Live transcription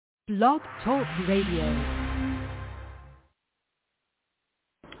Blog Talk Radio.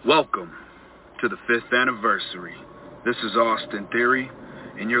 Welcome to the 5th anniversary. This is Austin Theory,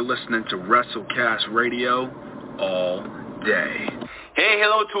 and you're listening to WrestleCast Radio all day. Hey,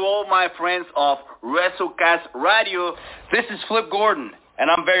 hello to all my friends of WrestleCast Radio. This is Flip Gordon, and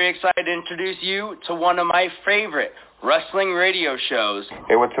I'm very excited to introduce you to one of my favorite wrestling radio shows.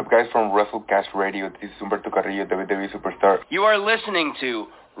 Hey, what's up, guys, from WrestleCast Radio? This is Humberto Carrillo, WWE Superstar. You are listening to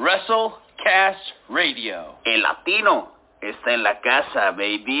WrestleCast Radio. El Latino está en la casa,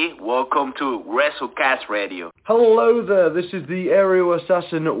 baby. Welcome to WrestleCast Radio. Hello there, this is the aerial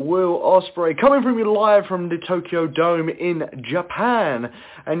assassin Will Ospreay, coming from you live from the Tokyo Dome in Japan,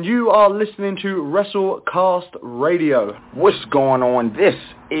 and you are listening to WrestleCast Radio. What's going on? This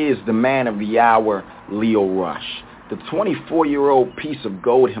is the man of the hour, Leo Rush, the 24-year-old piece of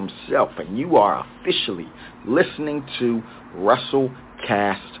gold himself, and you are officially listening to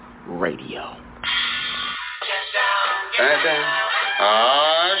WrestleCast Radio.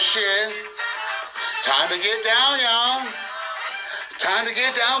 Oh, shit. Time to get down, y'all. Time to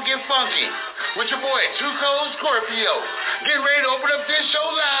get down, get funky. With your boy, Tuco Scorpio. Getting ready to open up this show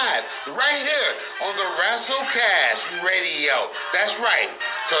live right here on the WrestleCast Radio. That's right.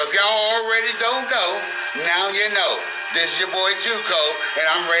 So if y'all already don't know, now you know. This is your boy, Tuco, and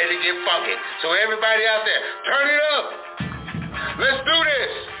I'm ready to get funky. So everybody out there, turn it up. Let's do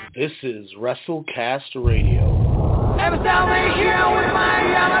this. This is WrestleCast Radio. Every time we hear with my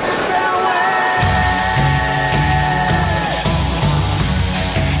yellow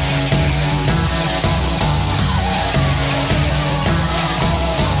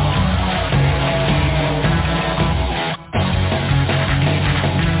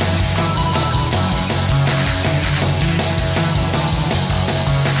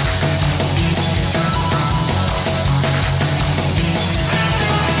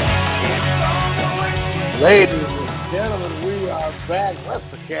Ladies and gentlemen, we are back.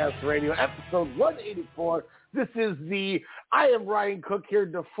 WrestleCast Radio, episode 184. This is the I am Ryan Cook here,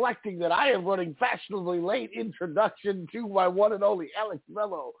 deflecting that I am running fashionably late introduction to my one and only Alex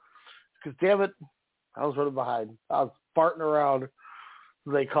Mello. Because, damn it, I was running behind. I was farting around, as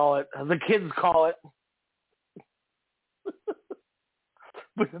they call it, as the kids call it.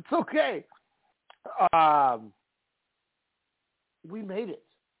 But it's okay. We made it.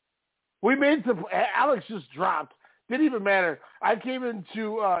 We made some. Alex just dropped. Didn't even matter. I came in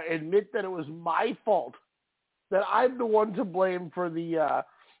to admit that it was my fault. That I'm the one to blame for the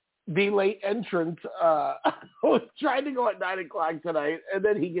late entrance. I was trying to go at 9 o'clock tonight, and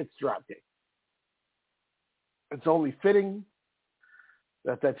then he gets dropped in. It's only fitting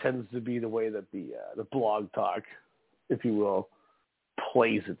that tends to be the way that the blog talk, if you will,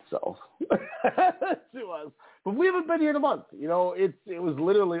 plays itself to us. But we haven't been here in a month. You know, it was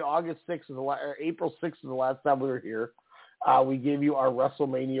literally August 6th or April 6th is the last time we were here. We gave you our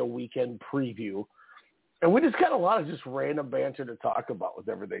WrestleMania weekend preview. And we just got a lot of just random banter to talk about with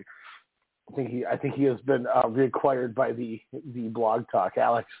everything. I think he has been reacquired by the blog talk.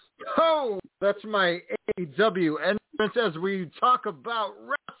 Alex. Oh, that's my AEW entrance as we talk about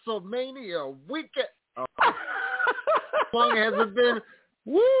WrestleMania weekend. Oh. How long has it been?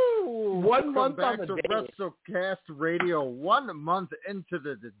 Woo! 1 month back on the to day. WrestleCast Radio. 1 month into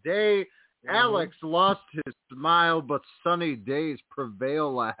the day. Alex lost his smile, but sunny days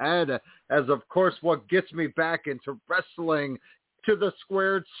prevail ahead. As, of course, what gets me back into wrestling, to the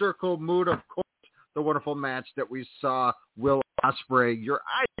squared circle mood, of course, the wonderful match that we saw, Will Ospreay, your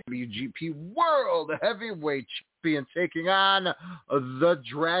IWGP World Heavyweight Champion, taking on the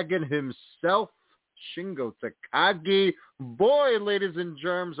Dragon himself, Shingo Takagi. Boy, ladies and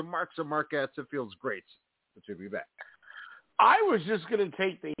germs, Marks and Marquettes, it feels great to be back. I was just going to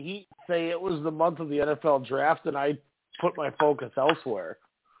take the heat and say it was the month of the NFL draft, and I put my focus elsewhere.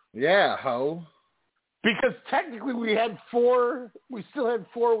 Yeah, ho. Because technically we still had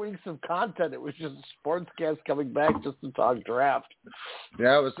 4 weeks of content. It was just Sportscast coming back just to talk draft.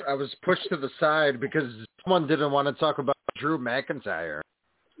 Yeah, I was pushed to the side because someone didn't want to talk about Drew McIntyre.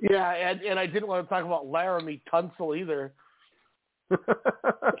 Yeah, and I didn't want to talk about Laramie Tunsil either.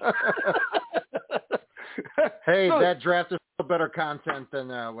 Hey, that draft is still better content than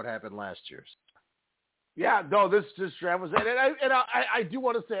what happened last year's. Yeah, no, this draft was, and I do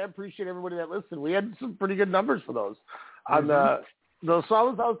want to say I appreciate everybody that listened. We had some pretty good numbers for those on those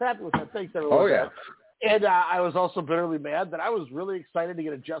songs. I was happy with that. Thanks, everyone. Oh yeah. And I was also bitterly mad that I was really excited to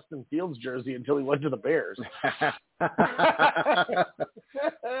get a Justin Fields jersey until he went to the Bears.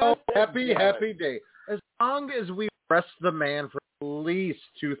 Oh, happy day. As long as we rest the man for at least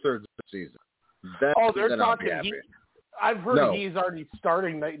 2/3 of the season. They're talking. I've heard he's already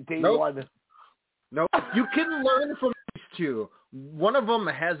starting day one. No, you can learn from these two. One of them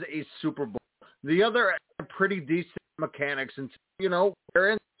has a Super Bowl. The other has pretty decent mechanics, and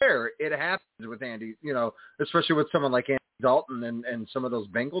they're in there. It happens with Andy, especially with someone like Andy Dalton and some of those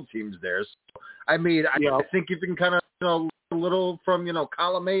Bengal teams there. So, I mean, I think you can kind of learn a little from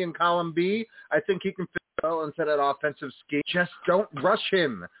column A and column B. I think he can fit well into that offensive scheme. Just don't rush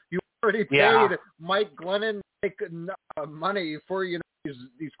him. You already paid Mike Glennon money for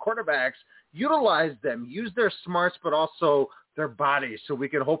these quarterbacks. Utilize them, use their smarts, but also their bodies, so we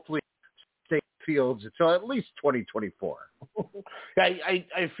can hopefully stay fields until at least 2024.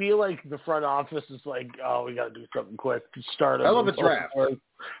 I feel like the front office is like, oh, we got to do something quick to start. I love a draft, or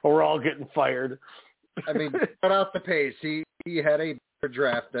we're all getting fired. I mean, cut out the pace. He had a better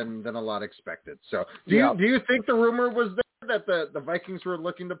draft than a lot expected. So, do you think the rumor was there that the Vikings were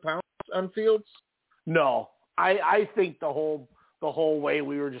looking to pounce on Fields? No, I think the whole way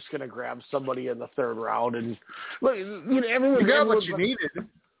we were just going to grab somebody in the third round, and look, everyone. You got what you needed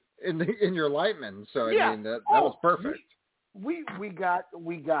in your linemen, so I mean that was perfect. We got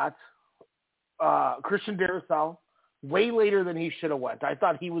Christian Darrisaw way later than he should have went. I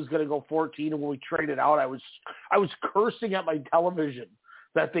thought he was going to go 14, and when we traded out, I was cursing at my television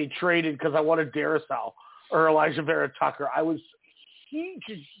that they traded because I wanted Darrisaw or Elijah Vera Tucker. I was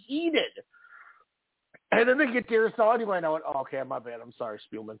heated. And then they get Darrisaw anyway, and I went, oh, okay, my bad. I'm sorry,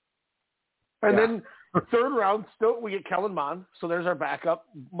 Spielman. And then third round, still we get Kellen Mond, so there's our backup.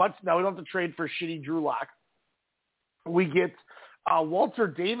 Now we don't have to trade for shitty Drew Lock. We get Walter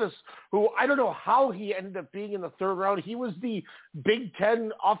Davis, who I don't know how he ended up being in the third round. He was the Big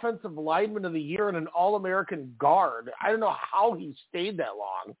Ten Offensive Lineman of the Year and an All-American guard. I don't know how he stayed that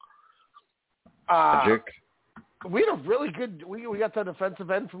long. Magic. We had a really good – we got the defensive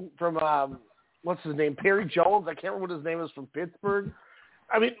end from what's his name? Perry Jones. I can't remember what his name is, from Pittsburgh.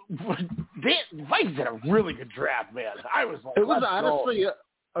 I mean, the Vikings had a really good draft, man. I was like, it was honestly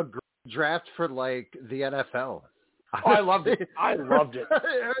a great draft for like the NFL. Oh, I loved it. I loved it.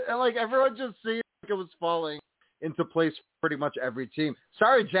 Like everyone just seemed like it was falling into place for pretty much every team.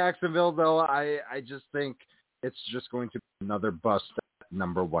 Sorry, Jacksonville, though. I just think it's just going to be another bust at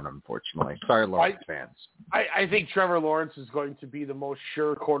number one, unfortunately. Sorry, Lawrence fans. I think Trevor Lawrence is going to be the most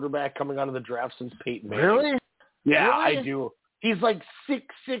sure quarterback coming out of the draft since Peyton Manning. Really? Yeah, really? I do. He's like 6'6",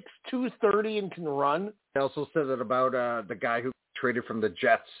 230 and can run. They also said that about the guy who traded from the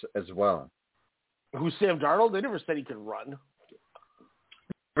Jets as well. Who's Sam Darnold? They never said he could run.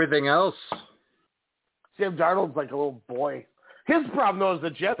 Everything else. Sam Darnold's like a little boy. His problem, though, is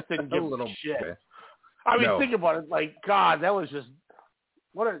the Jets didn't give him shit. Boy. I mean, think about it. Like, God, that was just...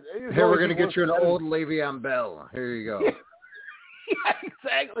 Here, we're going to get you an old Le'Veon Bell. Here you go. Yeah,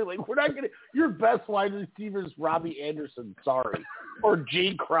 exactly. Like, we're not going to... Your best wide receiver is Robbie Anderson. Sorry. Or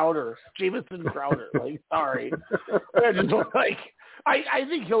Jamison Crowder. Like, sorry. I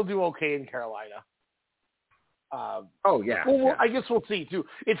think he'll do okay in Carolina. Yeah. I guess we'll see, too.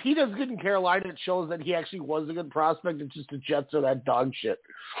 If he does good in Carolina, it shows that he actually was a good prospect. It's just the Jets are that dog shit.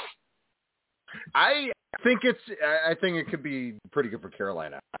 I think it could be pretty good for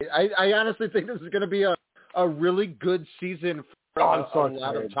Carolina. I honestly think this is going to be a really good season for a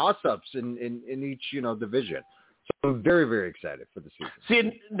lot of toss-ups in each division. So I'm very, very excited for the season.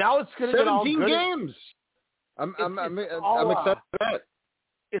 See, now it's going to get all good. 17 games. I'm excited for that.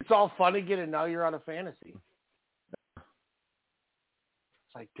 It's all fun again, and now you're on a fantasy.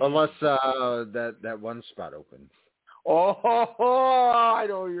 Like, unless that one spot opens. Oh, I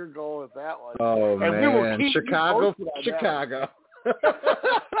know where you're going with that one. Oh, man. Chicago. I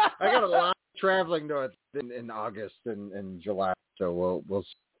got a lot of traveling north in August and July, so we'll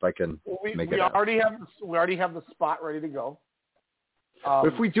see if I can make it out. We already have the spot ready to go.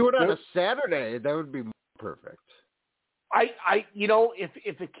 If we do it on a Saturday, that would be perfect.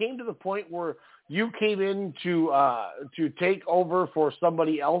 If it came to the point where you came in to take over for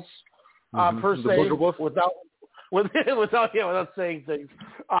somebody else, per se, without saying things,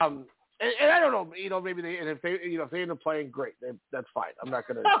 and I don't know, maybe if they end up playing, great, that's fine. I'm not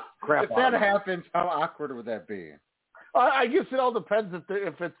going to crap. If that happens, how awkward would that be? I guess it all depends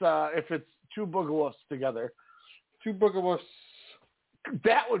if it's two Boogaloo's together. Two Boogaloo's.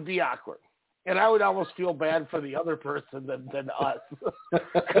 That would be awkward. And I would almost feel bad for the other person than us.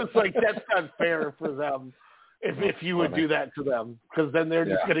 Because, that's not fair for them if you would do that to them. Because then they're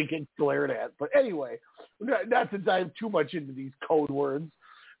just going to get glared at. But anyway, not to dive too much into these code words.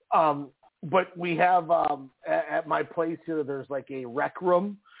 But we have, at my place here, there's a rec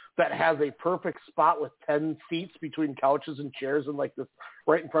room that has a perfect spot with 10 seats between couches and chairs and this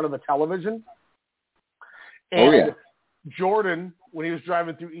right in front of a television. And Jordan, when he was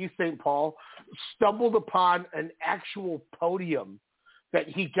driving through East St. Paul, stumbled upon an actual podium that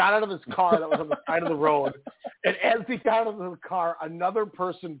he got out of his car that was on the side of the road. And as he got out of the car, another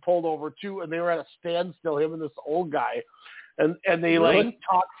person pulled over too, and they were at a standstill, him and this old guy. And they like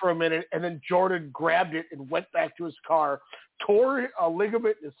talked for a minute, and then Jordan grabbed it and went back to his car, tore a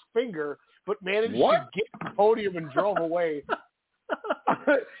ligament in his finger, but managed to get the podium and drove away.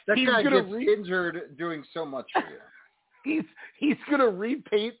 That guy gets injured doing so much for you. He's gonna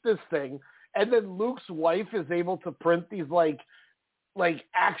repaint this thing, and then Luke's wife is able to print these like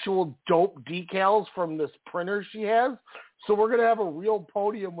actual dope decals from this printer she has. So we're gonna have a real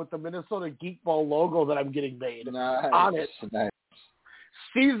podium with the Minnesota Geek Ball logo that I'm getting made on it. Nice.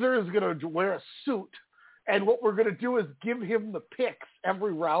 Caesar is gonna wear a suit, and what we're gonna do is give him the picks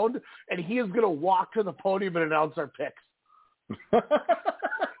every round, and he is gonna walk to the podium and announce our picks.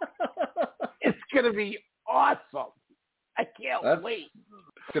 It's gonna be awesome. I can't wait.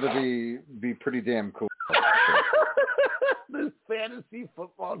 It's gonna be pretty damn cool. This fantasy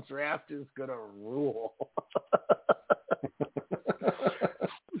football draft is gonna rule.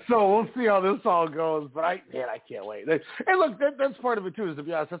 So we'll see how this all goes, but I can't wait. And look, that's part of it too. Is to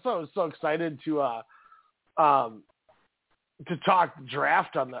be honest, that's why I was so excited to talk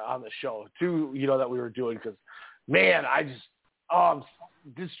draft on the show too. You know that we were doing because, man, I just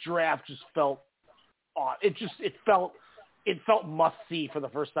this draft just felt it felt must see for the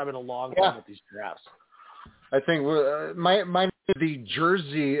first time in a long time with these drafts. I think the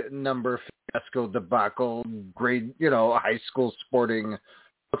jersey number fiasco debacle, grade, high school sporting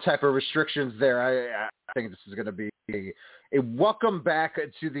type of restrictions there. I think this is going to be a welcome back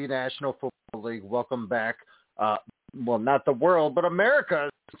to the National Football League. Welcome back. Well, not the world, but America.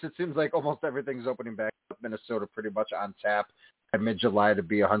 It seems like almost everything's opening back up. Minnesota pretty much on tap at mid-July to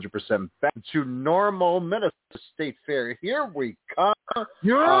be 100% back to normal. Minnesota State Fair. Here we come.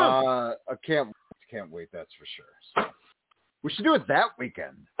 I can't wait, that's for sure. So we should do it that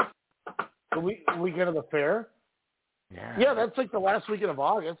weekend. The weekend of the fair? Yeah, that's like the last weekend of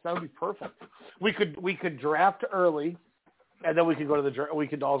August. That would be perfect. We could draft early, and then we could go to we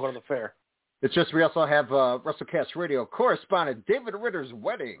could all go to the fair. It's just we also have WrestleCast radio correspondent David Ritter's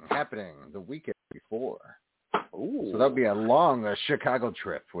wedding happening the weekend before. Ooh. So that'll be a long Chicago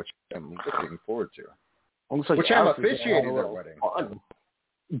trip, which I'm looking forward to. Like which I'm officiating their wedding.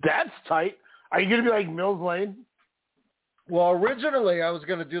 That's tight. Are you going to be like Mills Lane? Well, originally I was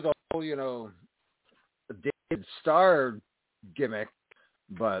going to do the whole, David Starr gimmick,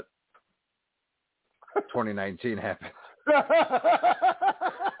 but 2019 happened.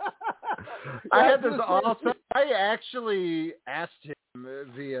 I had this awesome. I actually asked him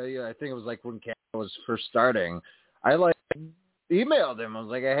via, I think it was like when Canada was first starting. I emailed him. I was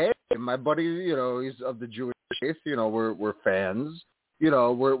like, hey, my buddy, he's of the Jewish faith. We're fans.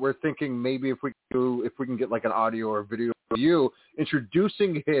 We're thinking maybe if we can get like an audio or video of you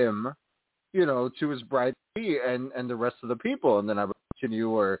introducing him, to his bride and the rest of the people, and then I would continue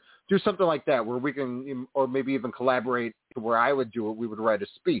or do something like that where we can, or maybe even collaborate where I would do it. We would write a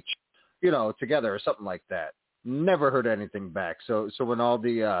speech, together or something like that. Never heard anything back. So when all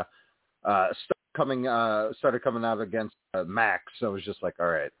the stuff started coming out against Max, I was just like, all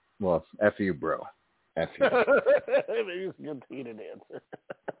right, well, F you, bro. F you. Maybe it's a good thing to answer.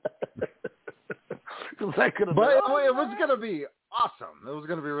 But it was going to be awesome. It was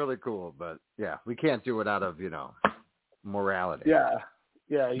going to be really cool. But, yeah, we can't do it out of, morality. Yeah.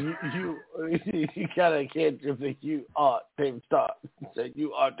 Yeah, you kind of can't just say you are Dave Starr. Say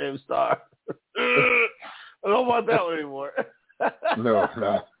you are Dave Starr. I don't want that one anymore. No.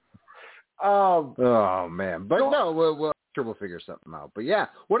 Oh man, but no, we'll sure we'll figure something out. But yeah,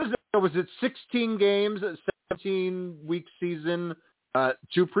 what is it? Was it 16 games, 17-week season,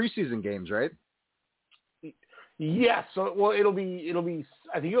 2 preseason games, right? Yeah. So it'll be.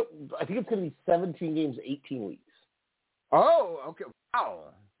 I think it's going to be 17 games, 18 weeks. Oh, okay.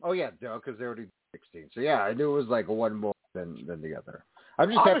 Wow. Oh yeah, because they already 16. So yeah, I knew it was like one more than the other. I'm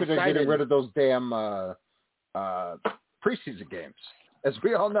just happy to get rid of those damn preseason games. As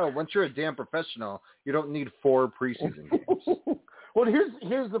we all know, once you're a damn professional, you don't need 4 preseason games. Well,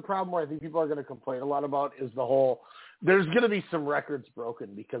 here's the problem where I think people are going to complain a lot about is the whole. There's going to be some records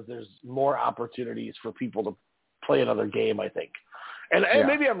broken because there's more opportunities for people to play another game, I think. And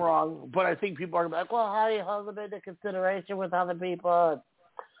maybe I'm wrong, but I think people are going to be like, well, how do you hold it into consideration with other people?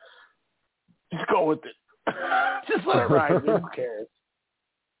 Just go with it. Just let it ride. Who cares?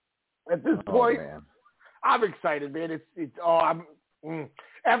 At this point, man. I'm excited, man.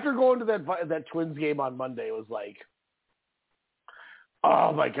 After going to that Twins game on Monday, it was like,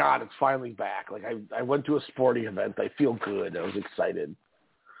 Oh my God, it's finally back. Like I went to a sporting event. I feel good. I was excited.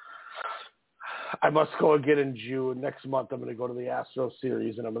 I must go again in June. Next month I'm going to go to the Astro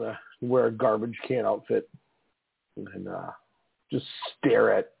Series and I'm going to wear a garbage can outfit and just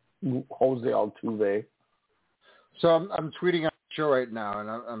stare at Jose Altuve. So I'm tweeting out the show right now and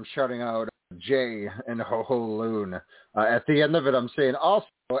I'm shouting out Jay and Ho Loon. At the end of it, I'm saying also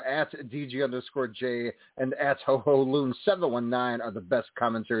at DG_J and at Ho Loon 719 are the best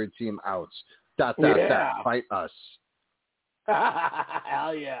commentary team outs. ... Fight us.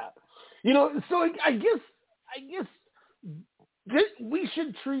 Hell yeah. You know, so I guess we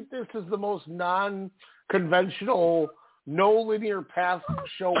should treat this as the most non-conventional, no linear path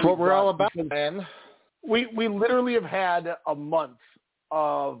show. That's what we're all about, man. We literally have had a month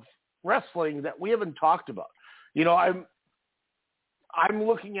of wrestling that we haven't talked about. You know, I'm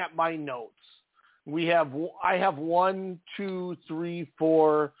looking at my notes. I have 1, 2, 3,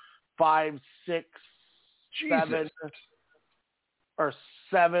 4, 5, 6,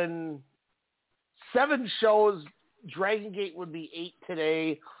 7 shows. Dragongate would be 8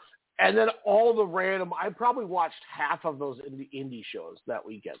 today. And then all the random, I probably watched half of those indie shows that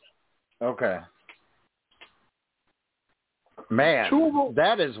weekend. Okay. Man,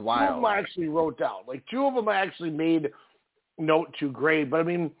 that is wild. 2 of them I actually wrote down. Like 2 of them I actually made note to grade. But I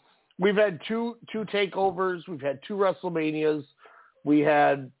mean, we've had two takeovers. We've had 2 WrestleManias. We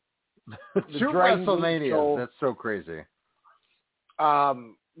had 2 WrestleManias. Show. That's so crazy.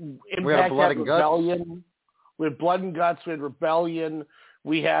 We had Blood and Rebellion. Guts. We had Blood and Guts. We had Rebellion.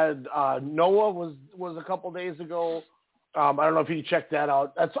 We had Noah was a couple days ago. I don't know if you can check that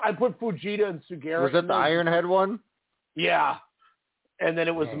out. I put Fujita and Sugiura. Was that the Ironhead one? Yeah. And then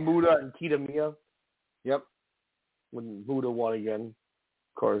it was Muda and Kitamiya. Yep. When Muda won again,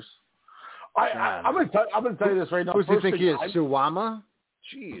 of course. I'm gonna tell you this right now. Who do you think he is? Suwama?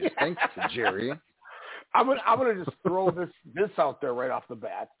 Jeez, thanks, Jerry. I'm gonna just throw this out there right off the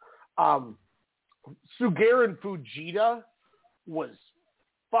bat. Sugiura and Fujita was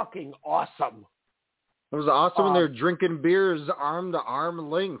fucking awesome. It was awesome when they're drinking beers arm to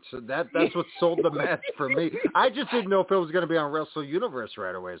arm linked. That's what sold the match for me. I just didn't know if it was going to be on Wrestle Universe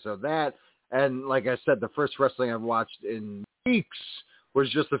right away. So that, and like I said, the first wrestling I've watched in weeks was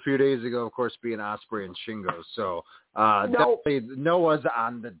just a few days ago, of course, being Ospreay and Shingo. So definitely Noah's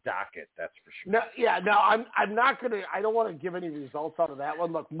on the docket, that's for sure. I'm not going to, I don't want to give any results out of that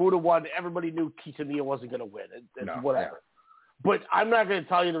one. Look, Muda won. Everybody knew Kitamiya wasn't going to win. Whatever. Yeah. But I'm not going to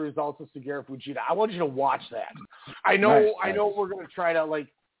tell you the results of Sugiura Fujita. I want you to watch that. I know we're going to try to,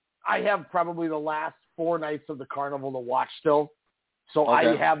 I have probably the last 4 nights of the carnival to watch still. So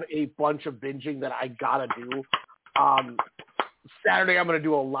I have a bunch of binging that I got to do. Saturday I'm going to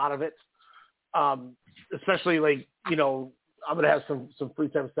do a lot of it. Especially I'm going to have some free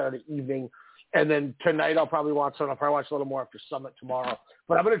time Saturday evening. And then tonight I'll probably watch some. I'll probably watch a little more after Summit tomorrow.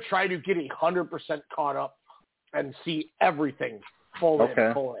 But I'm going to try to get 100% caught up and see everything full in.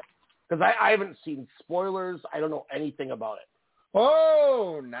 Because I haven't seen spoilers. I don't know anything about it.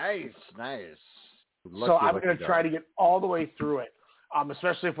 Oh, nice. So I'm going to try to get all the way through it,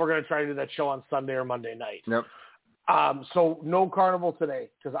 especially if we're going to try to do that show on Sunday or Monday night. Yep. So no carnival today,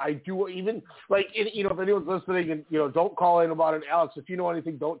 because I do even, if anyone's listening and, don't call in about it. Alex, if you know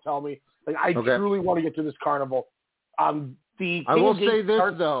anything, don't tell me. I truly want to get to this carnival. I will say this,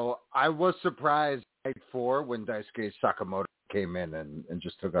 though. I was surprised night 4 when Daisuke Sakamoto came in and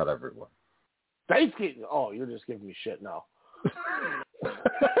just took out everyone. Daisuke? Oh, you're just giving me shit now.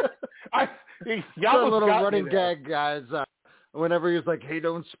 Y'all a little running gag, guys. Whenever he was like, hey,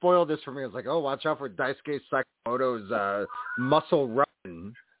 don't spoil this for me, I was like, oh, watch out for Daisuke Sakamoto's muscle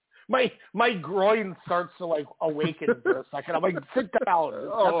run. My groin starts to, awaken for a second. I'm like, sit down.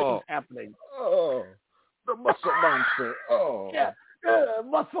 Nothing's happening. Oh, the muscle monster. Oh. Yeah.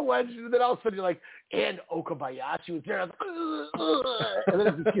 Muscle legend, and then all of a sudden you're like, and Okabayashi was there. And then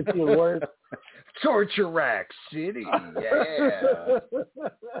it just gets even worse. Torture Rack City, yeah.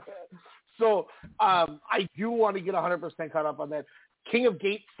 So I do want to get 100% caught up on that. King of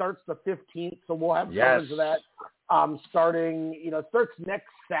Gate starts the 15th, so we'll have coverage of that starting, it starts next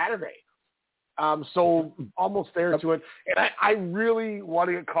Saturday. So almost there to it. And I really want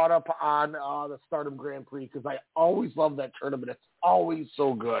to get caught up on the Stardom Grand Prix because I always love that tournament. It's always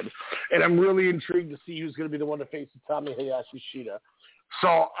so good. And I'm really intrigued to see who's going to be the one to face Tommy Hayashi Shida.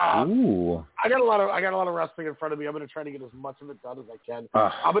 So I got a lot of wrestling in front of me. I'm going to try to get as much of it done as I can.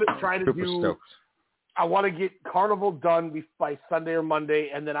 I'm going to try to do stoked. I want to get Carnival done by Sunday or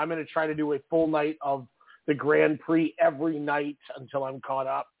Monday, and then I'm going to try to do a full night of the Grand Prix every night until I'm caught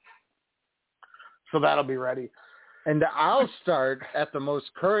up. So that'll be ready. And I'll start at the most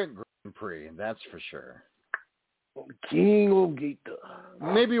current Grand Prix, that's for sure. King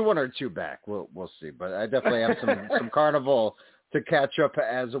Ogita. Maybe one or two back. We'll see. But I definitely have some Carnival to catch up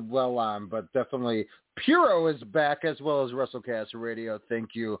as well on. But definitely Puro is back as well as WrestleCast Radio. Thank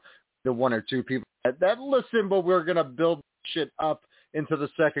you, the one or two people that listen. But we're gonna build shit up into the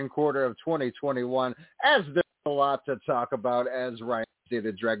second quarter of 2021, as there's a lot to talk about. As Ryan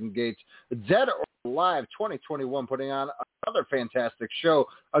stated, Dragongate Dead or Alive 2021, putting on another fantastic show.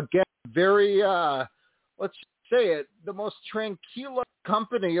 Again, very let's say it, the most tranquilo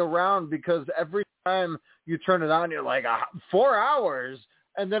company around, because every time you turn it on, you're like 4 hours,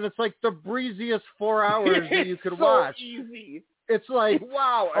 and then it's like the breeziest 4 hours that you could watch. Easy. It's like,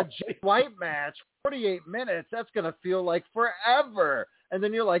 wow, a Jay White match, 48 minutes, that's going to feel like forever. And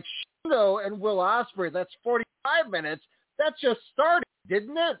then you're like, Shingo and Will Ospreay, that's 45 minutes. That just started,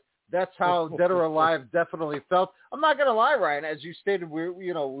 didn't it? That's how Dead or Alive definitely felt. I'm not going to lie, Ryan, as you stated,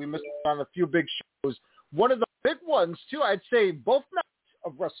 we missed on a few big shows. One of the big ones, too, I'd say both nights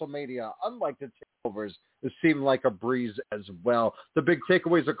of WrestleMania, unlike the takeovers, it seemed like a breeze as well. The big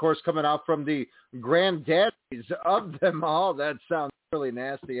takeaways, of course, coming out from the granddaddies of them all. That sounds really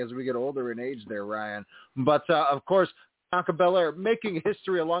nasty as we get older in age there, Ryan. But, of course, Bianca Belair making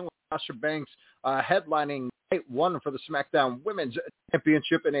history along with Sasha Banks, headlining night one for the SmackDown Women's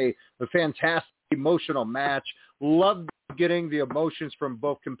Championship in a fantastic, emotional match. Loved getting the emotions from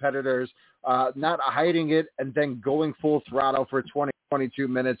both competitors, not hiding it, and then going full throttle for 22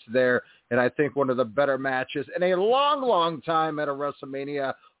 minutes there. And I think one of the better matches in a long, long time at a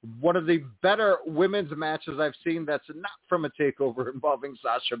WrestleMania. One of the better women's matches I've seen that's not from a takeover involving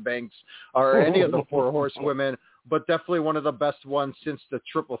Sasha Banks or any of the four horsewomen, but definitely one of the best ones since the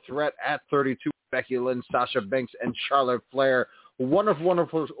triple threat at 32, Becky Lynch, Sasha Banks, and Charlotte Flair.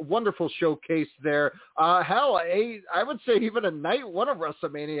 Wonderful showcase there. I would say even a night one of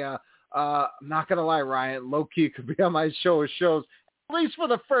WrestleMania. I'm not going to lie, Ryan, low-key could be on my show of shows, at least for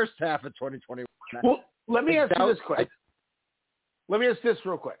the first half of 2021. Well, let me ask you this quick. Let me ask this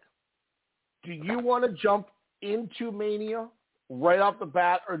real quick. Do you want to jump into Mania right off the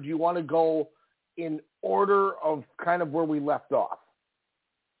bat, or do you want to go in order of kind of where we left off?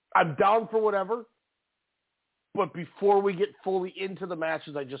 I'm down for whatever, but before we get fully into the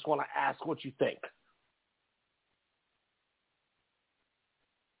matches, I just want to ask what you think.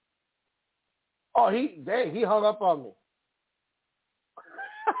 Oh, he hung up on me.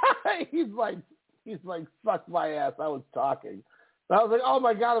 he's like, suck my ass. I was talking. And I was like, oh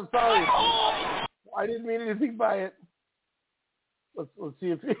my God, I'm sorry. I didn't mean anything by it. Let's see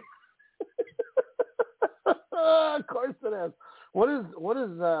if he. Of course it is. What is?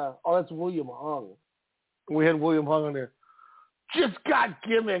 Oh, that's William Hung. We had William Hung on there. Just got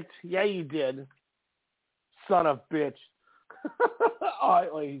gimmicked. Yeah, you did. Son of bitch.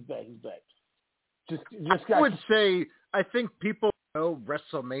 Oh, he's back. Just got. I would say I think people know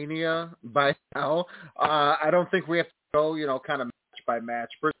WrestleMania by now. I don't think we have to go, kind of match by match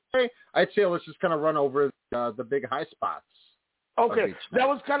per se. I'd say let's just kind of run over the big high spots. Okay, that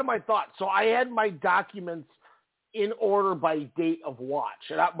was kind of my thought. So I had my documents in order by date of watch.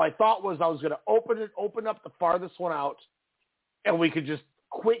 And my thought was I was going to open up the farthest one out, and we could just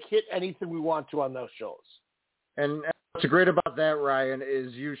quick hit anything we want to on those shows. And what's great about that, Ryan,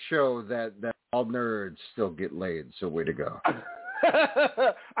 is you show that all nerds still get laid, so way to go.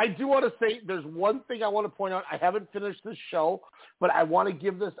 I do want to say there's one thing I want to point out. I haven't finished this show, but I want to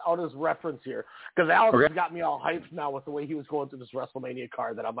give this out as reference here, because Alex has got me all hyped now with the way he was going through this WrestleMania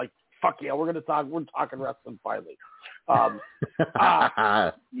card that I'm like, fuck yeah, we're talking wrestling finally.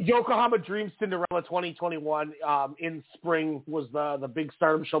 Yokohama Dream Cinderella 2021 in spring was the big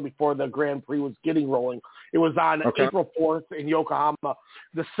Stardom show before the Grand Prix was getting rolling. It was on April 4th in Yokohama.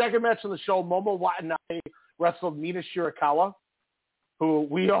 The second match on the show, Momo Watanabe wrestled Mina Shirakawa, who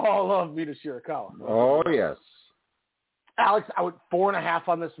we all love Mina Shirakawa. Oh, yes. Alex, I went 4.5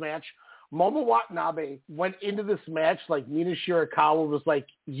 on this match. Momo Watanabe went into this match like Mina Shirakawa was like,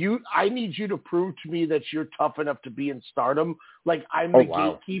 I need you to prove to me that you're tough enough to be in Stardom. Like, I'm the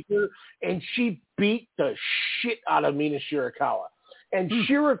gatekeeper. And she beat the shit out of Mina Shirakawa. And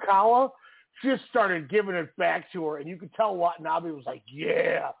Shirakawa just started giving it back to her. And you could tell Watanabe was like,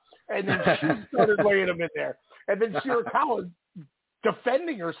 yeah. And then she started laying him in there. And then Shirakawa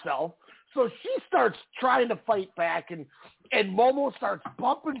defending herself. So she starts trying to fight back, and Momo starts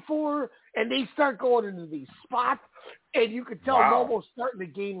bumping for her, and they start going into these spots, and you could tell Momo's starting to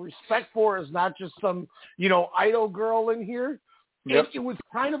gain respect for her as not just some, idol girl in here. Yep. It was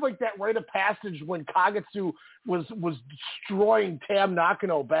kind of like that rite of passage when Kagetsu was destroying Tam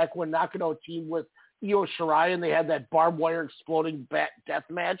Nakano back when Nakano teamed with Io Shirai, and they had that barbed wire exploding death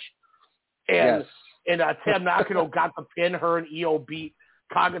match. And Tam Nakano got the pin. Her and Io beat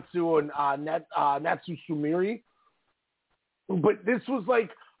Kagetsu and Natsu Sumiri. But this was like,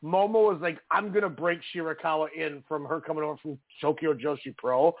 Momo was like, I'm going to break Shirakawa in from her coming over from Tokyo Joshi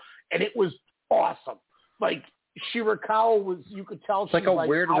Pro. And it was awesome. Like, Shirakawa was, you could tell. It's like a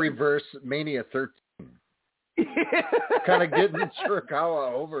weird reverse Mania 13. Kind of getting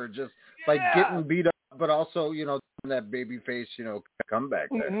Shirakawa over just by getting beat up, but also, that baby face, comeback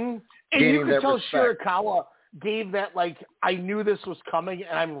there. Mm-hmm. And you could tell Shirakawa gave that, like, I knew this was coming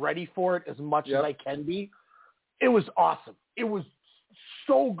and I'm ready for it as much as I can be. It was awesome. It was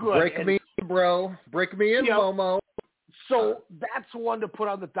so good. Break me in, bro. Break me in, Momo. So that's one to put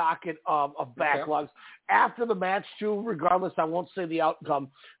on the docket of backlogs. After the match, too, regardless, I won't say the outcome,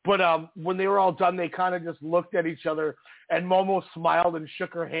 but when they were all done, they kind of just looked at each other, and Momo smiled and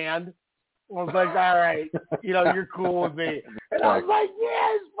shook her hand. I was like, all right, you're cool with me. And I was like,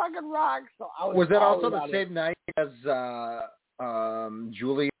 yeah, it's fucking rock. So was that also the same night as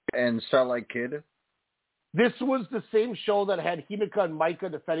Julie and Starlight Kid? This was the same show that had Himeka and Maika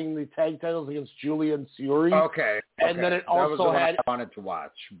defending the tag titles against Julia and Syuri. Okay. And then it also that was the had... one I wanted to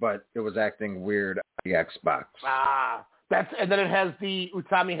watch, but it was acting weird on the Xbox. And then it has the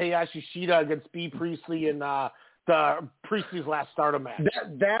Utami Hayashi Shida against B. Priestley and the Priestley's last Stardom match.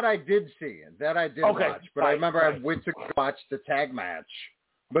 That I did see. That I did watch. But I remember I went to watch the tag match.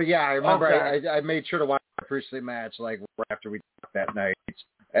 But yeah, I remember I made sure to watch the Priestley match like right after we talked that night.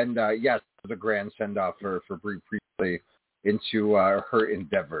 And yes, it was a grand send-off for Brie Priestley into her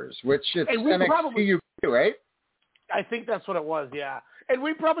endeavors, which is NXT UK, right? I think that's what it was, yeah. And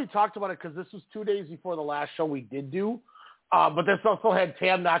we probably talked about it because this was 2 days before the last show we did do. But this also had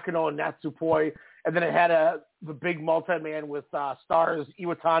Tam Nakano and Natsupoi, and then it had the big multi-man with stars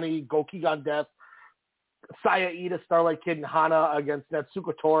Iwatani, Gokigan Death, Saya Ida, Starlight Kid, and Hana against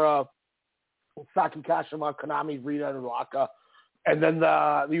Natsuko Tora, Saki Kashima, Konami, Rita, and Ruaka. And then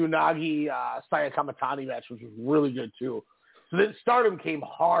the Unagi Saya Kamatani match, which was really good, too. So then Stardom came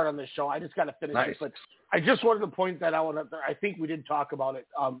hard on this show. I just got to finish it. But I just wanted to point that out. I think we did talk about it,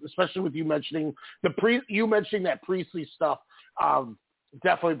 especially with you mentioning that Priestley stuff.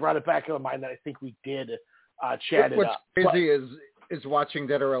 Definitely brought it back into mind that I think we did chat it up. What's crazy is watching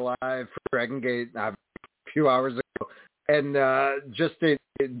Dead or Alive for Dragongate a few hours ago. And just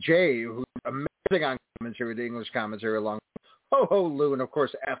Jay, who's amazing on commentary with the English commentary along Ho Lou, and of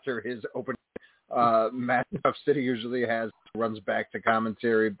course after his opening matchups that he usually has, runs back to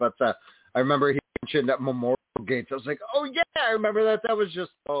commentary. But I remember he mentioned that Memorial Gates. I was like, oh yeah, I remember that. That was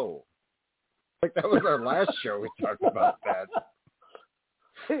just like that was our last show. We talked about that.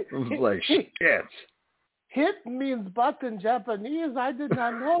 I was like, shit. Hit means butt in Japanese. I did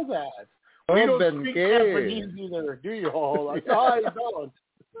not know that. We don't speak Japanese either, do you? Like, I don't.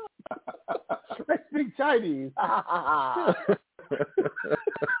 I speak Chinese.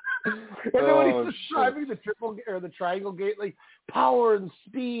 And then when he's describing the triangle gate, like power and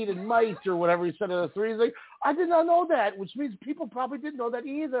speed and might or whatever he said in the three, he's like, I did not know that, which means people probably didn't know that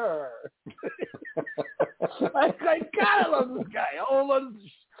either. I gotta love this guy.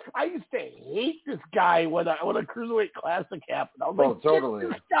 I used to hate this guy when a Cruiserweight Classic happened. I was like, totally.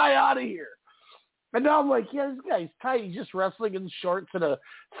 Get this guy out of here. And now I'm like, yeah, this guy's tight. He's just wrestling in shorts and a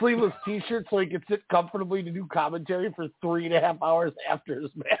sleeveless T-shirt so he can sit comfortably to do commentary for 3.5 hours after his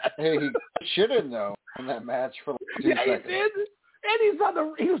match. Hey, he shitted, though, in that match for like 2 seconds. He did. And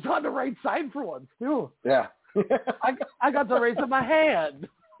he was on the right side for once, too. Yeah. I got to raise up my hand.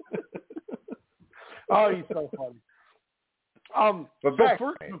 Oh, he's so funny. But back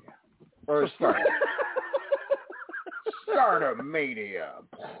Stardomania.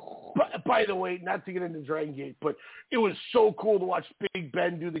 By the way, not to get into Dragongate, but it was so cool to watch Big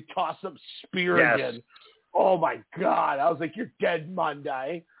Ben do the toss-up spear again. Oh, my God. I was like, you're dead,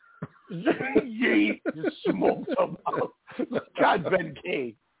 Monday. Yeet. Just smoked him out. God, Ben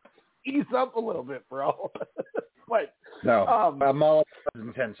K. Ease up a little bit, bro. But no, I'm all about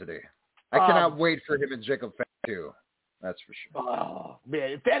intensity. I cannot wait for him and Jacob Fett, too. That's for sure. Oh,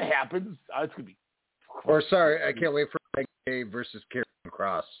 man. If that happens, it's going to be... Or, sorry, I can't wait for K versus Karrion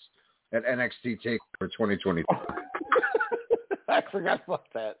Kross at NXT TakeOver 2022. I forgot about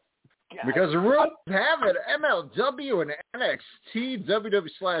that. God. Because the rules have it, MLW and NXT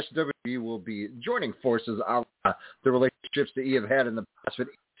WWE will be joining forces on the relationships that you have had in the past with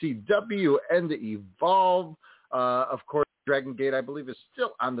ECW and Evolve. Of course, Dragongate, I believe, is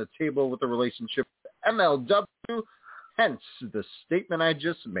still on the table with the relationship with MLW, hence the statement I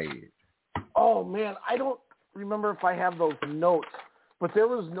just made. Oh, man, I don't remember if I have those notes but there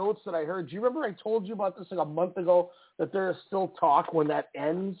was notes that I heard. Do you remember I told you about this like a month ago that there is still talk when that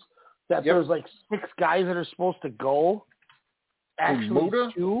ends that there's like 6 guys that are supposed to go? Actually,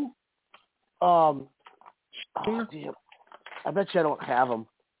 2. Oh, damn. I bet you I don't have them.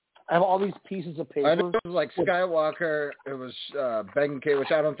 I have all these pieces of paper. I know it was like Skywalker. It was Benkei,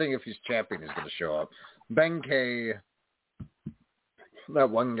 which I don't think if he's champion he's going to show up. Benkei, that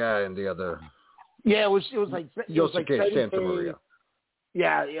one guy, and the other. Yeah, it was like Yosuke Santa Maria.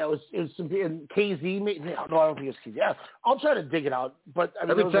 Yeah, it was some and KZ. No, I don't think it's KZ. Yeah, I'll try to dig it out. But I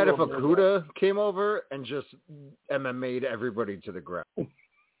mean, I'd be sad if Okuda came over and just MMA'd everybody to the ground.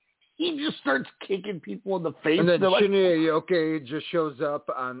 He just starts kicking people in the face. And then Shinya Aoki just shows up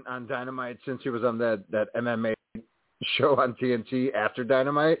on Dynamite since he was on that MMA show on TNT after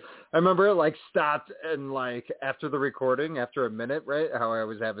Dynamite. I remember it like stopped and like after the recording, after a minute, right? How I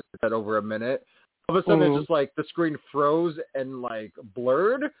always have it set over a minute. All of a sudden, it's just like the screen froze and like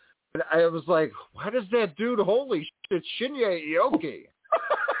blurred. And I was like, why does that dude, holy shit, it's Shinya Aoki.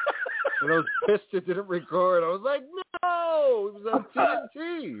 And I was pissed it didn't record. I was like, no, it was on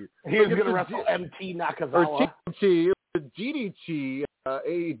TNT. He was going to wrestle MT Nakazawa. Or TNT, it was a DDT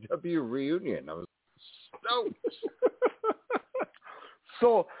AEW reunion. I was stoked.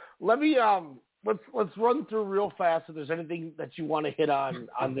 So let me let's run through real fast if there's anything that you want to hit on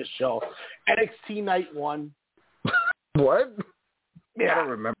this show. NXT Night 1. What? Yeah. I don't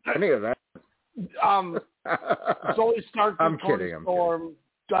remember any of that. Zoe Stark. I'm kidding. Storm.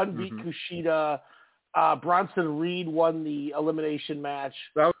 Dunn beat Kushida. Bronson Reed won the elimination match.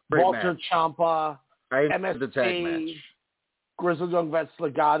 That was a great Walter match. Ciampa. MSK, the tag match. Grizzled Young Vets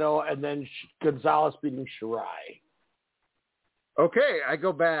Legado, and then Gonzalez beating Shirai. Okay, I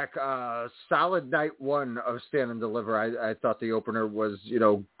go back. Solid night 1 of Stand and Deliver. I thought the opener was,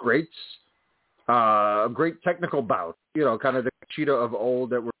 great. A great technical bout. Kind of the Cheetah of old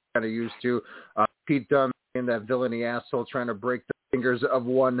that we're kind of used to. Pete Dunne and that villainy asshole trying to break the fingers of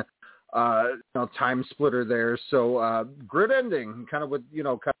one time splitter there. So grid ending, kind of with,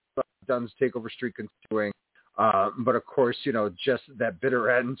 kind of Dunne's takeover streak continuing. But of course, just that bitter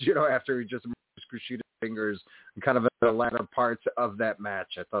end, after he just moves Kushida's fingers and kind of in the latter parts of that match,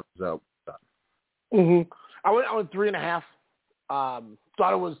 I thought it was done. Mm-hmm. I went 3.5.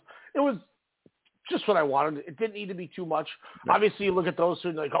 Thought it was just what I wanted. It didn't need to be too much. No. Obviously, you look at those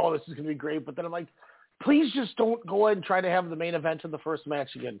and like, oh, this is going to be great. But then I'm like, please just don't go ahead and try to have the main event in the first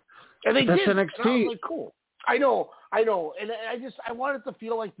match again. And they did. NXT. And I was like, cool. I know. And I wanted to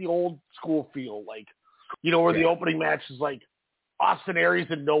feel like the old school feel, like, where the opening match is like Austin Aries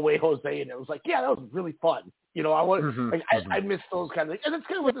and No Way Jose, and it was like, yeah, that was really fun. I want, I miss those kind of things, and that's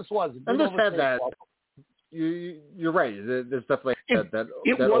kind of what this was. And this had that. You're right. There's definitely that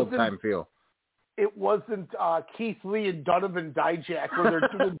old time feel. It wasn't Keith Lee and Donovan Dijak where they're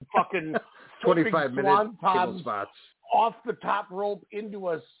doing fucking 25-minute table spots off the top rope into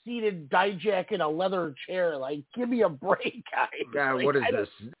a seated Dijak in a leather chair. Like, give me a break, guys. God, like, what is this?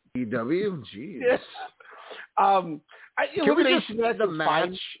 EW? Jeez. Yes. Can we just have the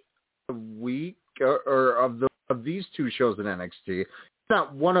match a week or of these two shows in NXT? It's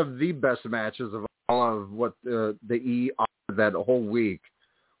not one of the best matches of all of what the E offered that whole week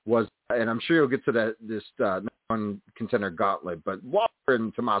was, and I'm sure you'll get to this one contender gauntlet, but Walter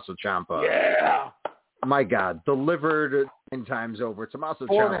and Tommaso Ciampa. Yeah. My God, delivered 9 times over. Tommaso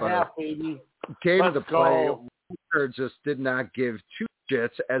 4.5, baby. Came to the play. Walter just did not give 2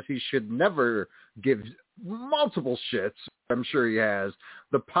 shits, as he should never give multiple shits. I'm sure he has.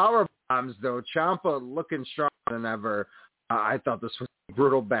 The power bombs, though, Ciampa looking stronger than ever. I thought this was a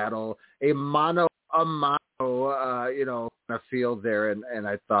brutal battle. A mano field there, and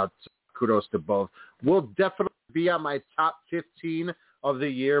I thought kudos to both. Will definitely be on my top 15 of the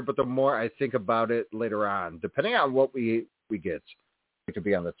year, but the more I think about it later on, depending on what we get, it could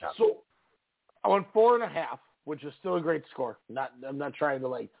be on the top. So I went 4.5, which is still a great score. I'm not trying to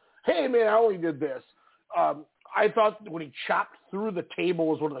like, hey man, I only did this. I thought when he chopped through the table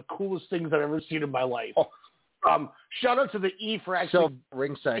was one of the coolest things I've ever seen in my life. Shout out to the E for actually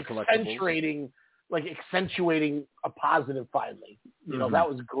ringside accentuating a positive finally. That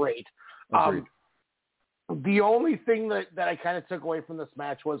was great. The only thing that I kind of took away from this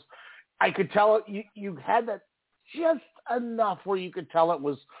match was I could tell you had that just enough where you could tell it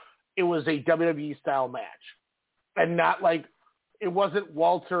was a WWE style match, and not like it wasn't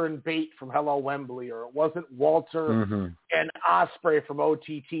Walter and Bate from Hello Wembley, or it wasn't Walter and Ospreay from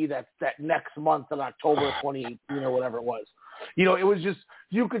OTT that next month in October 2018 or whatever it was. It was just,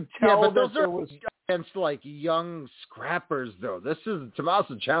 you could tell but that those are against like young scrappers though. This is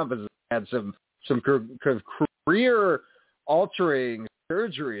Tommaso Ciampa has had some career altering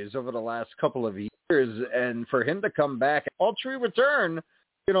surgeries over the last couple of years, and for him to come back, altering return,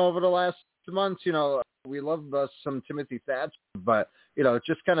 over the last months, we love some Timothy Thatcher, but, it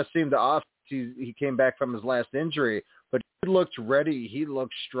just kind of seemed off. He came back from his last injury, but he looked ready. He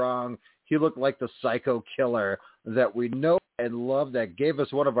looked strong. He looked like the psycho killer that we know and love, that gave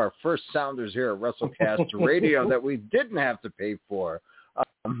us one of our first sounders here at WrestleCast Radio that we didn't have to pay for.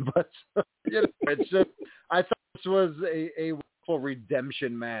 But it's just, I thought this was a wonderful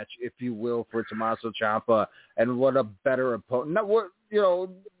redemption match, if you will, for Tommaso Ciampa, and what a better opponent,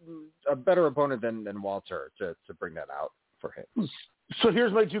 a better opponent than Walter to bring that out for him. So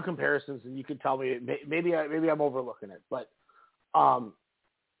here's my two comparisons, and you can tell me maybe I'm overlooking it, but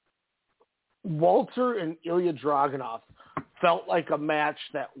Walter and Ilya Dragunov felt like a match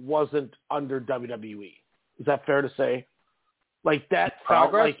that wasn't under WWE. Is that fair to say? Like that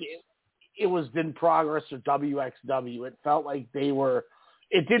felt like it was in progress or WXW. It felt like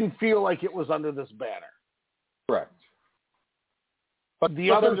it didn't feel like it was under this banner. Correct. But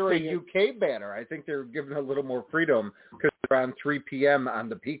the other thing, a UK banner, I think they're given a little more freedom because they're on 3 p.m. on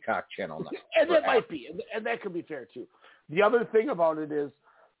the Peacock channel now. And that might be, and that could be fair too. The other thing about it is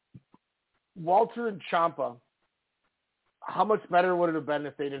Walter and Ciampa, how much better would it have been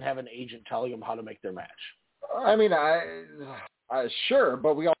if they didn't have an agent telling them how to make their match? I mean, sure,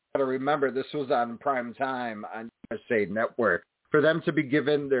 but we all got to remember this was on prime time on USA Network. For them to be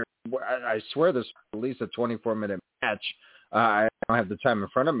given I swear this was at least a 24-minute match. I don't have the time in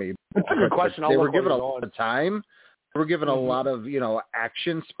front of me. That's a good question. They were given a lot of time. They were given a lot of,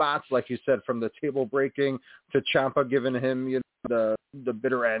 action spots, like you said, from the table breaking to Ciampa giving him, the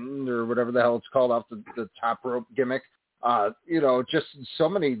bitter end or whatever the hell it's called off the top rope gimmick. Just so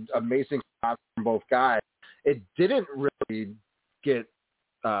many amazing spots from both guys. It didn't really get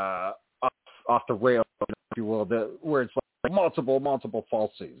off the rail, if you will, where it's like multiple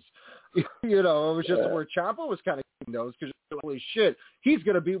falsies. It was just where Ciampa was kind of getting those because holy shit, he's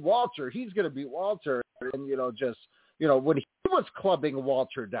gonna beat Walter. And when he was clubbing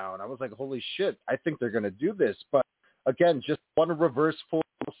Walter down, I was like, holy shit, I think they're gonna do this. But again, just one reverse full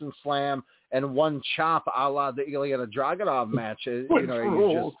Wilson slam and one chop a la the Ilya Dragunov match. You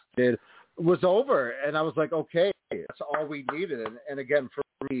just did was over, and I was like, okay, that's all we needed. And again, for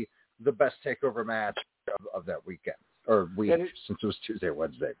me, the best takeover match of that weekend. Or week, since it was Tuesday,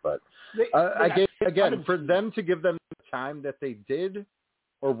 Wednesday. But for them to give them the time that they did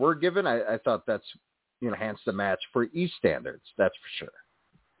or were given, I thought that's enhanced the match for East standards. That's for sure.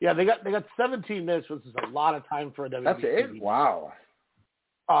 Yeah, they got 17 minutes, which is a lot of time for a WWE. That's it. Wow.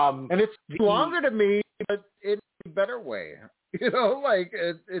 And it's longer to me, but in a better way. It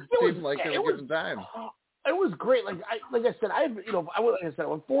seemed like they were given time. It was great. Like I said, I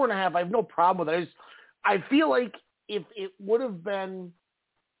went 4.5. I have no problem with it. I feel like if it would have been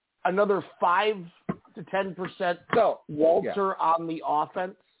another 5 to 10% Walter on the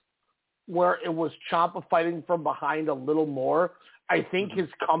offense, where it was Ciampa fighting from behind a little more, I think his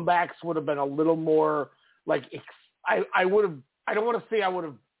comebacks would have been a little more like I would have. I don't want to say I would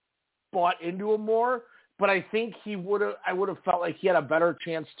have bought into him more, but I think I would have felt like he had a better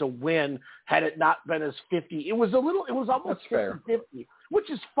chance to win had it not been as 50. It was almost 50-50, which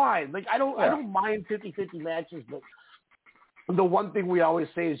is fine. Like I don't mind 50-50 matches, but the one thing we always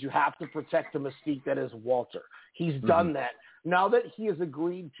say is you have to protect the mystique that is Walter. He's done that. Now that he has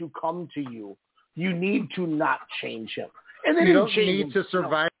agreed to come to you, you need to not change him. And then you don't need to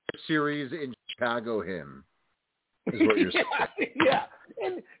survive the series in Chicago him. Is what you're saying. Yeah.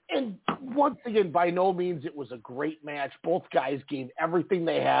 And once again, by no means it was a great match. Both guys gave everything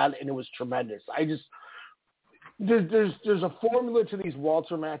they had, and it was tremendous. There's a formula to these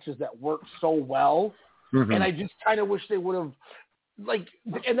Walter matches that work so well, and I just kind of wish they would have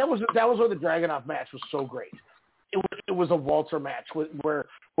and that was where the Dragunov match was so great. It was a Walter match where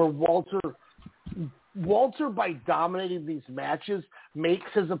Walter, by dominating these matches,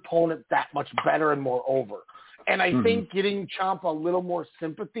 makes his opponent that much better and more over. And I think getting Ciampa a little more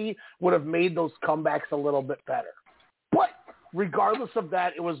sympathy would have made those comebacks a little bit better. But regardless of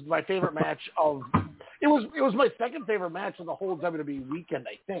that, it was my favorite match it was my second favorite match of the whole WWE weekend,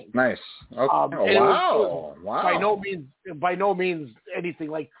 I think. Nice. Okay. Wow. By no means anything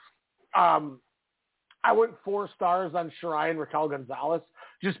like. I went 4 stars on Shirai and Raquel Gonzalez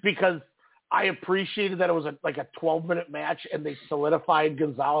just because I appreciated that it was a 12-minute match and they solidified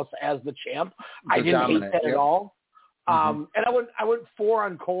Gonzalez as the champ. I didn't hate that at all. And I went 4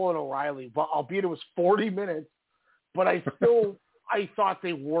 on Cole and O'Reilly, but albeit it was 40 minutes, but I thought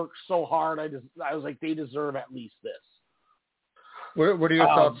they worked so hard. I was like, they deserve at least this. What are your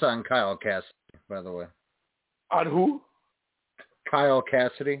thoughts on Kyle Cassidy, by the way? On who? Kyle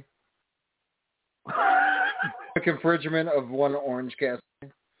Cassidy. Quick infringement of one Orange Cassidy.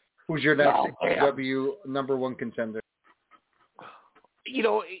 Who's your next AEW number one contender? You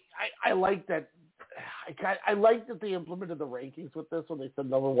know, I like that. I like that they implemented the rankings with this when they said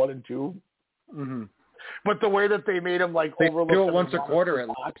number 1 and 2. Mm-hmm. But the way that they made them like they overlook do it once a quarter at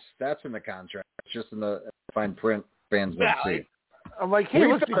least. That's in the contract. It's just in the fine print. Fans don't see. I'm like, hey,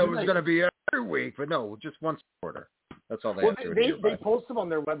 we look, thought it was going to be every week, but no, just once a quarter. That's all they have to do. They post them on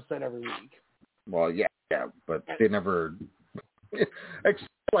their website every week. Well, yeah, but they never.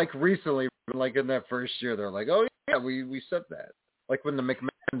 Like recently, like in that first year, they're like, oh yeah, we said that. Like when the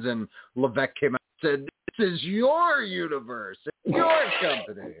McMahons and Levesque came out and said, this is your universe, it's your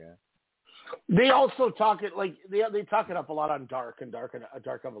company. They also talk it like they talk it up a lot on Dark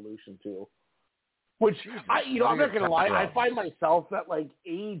Evolution too. Which I'm not gonna lie, I find myself that like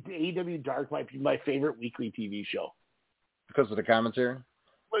AEW Dark might be my favorite weekly TV show because of the commentary.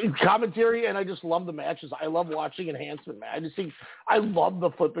 And I just love the matches. I love watching enhancement matches. I just think I love the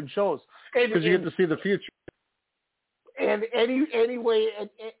flipping shows because you get to see the future. And anytime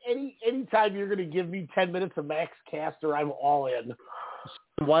you're going to give me 10 minutes of Max Caster, I'm all in.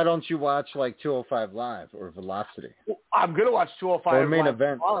 Why don't you watch like 205 Live or Velocity? I'm going to watch 205 or main Live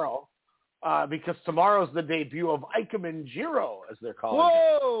event tomorrow because tomorrow's the debut of Ikemen Jiro, as they're calling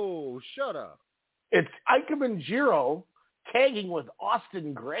Whoa! Shut up. It's Ikemen Jiro tagging with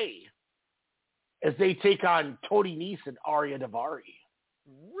Austin Gray as they take on Tony Nese and Arya Daivari.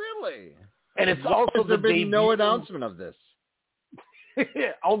 Really? And it's also there been no announcement of this.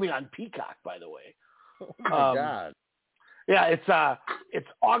 Only on Peacock, by the way. Oh my God. Yeah, it's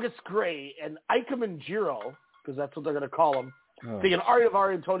August Gray and Ikemen Jiro, because that's what they're going to call him. Taking Arya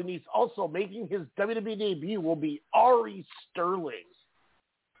Daivari and Tony Nese. Also making his WWE debut will be Ari Sterling.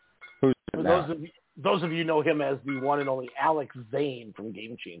 Who's those of you know him as the one and only Alex Zane from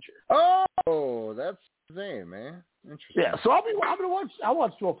Game Changer. Oh, that's Zane, man. Interesting. Yeah, so I'll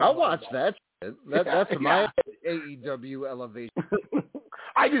watch 205. I'll watch that. That's my AEW elevation.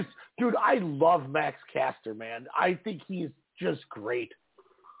 I love Max Caster, man. I think he's just great.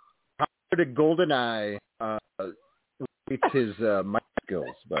 How did GoldenEye rate his mic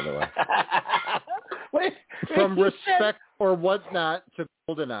skills, by the way? From respect or whatnot to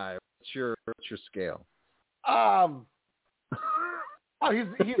GoldenEye, what's your scale? He's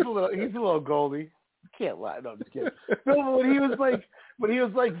a little Goldie. Can't lie. No, I'm just kidding. No, when he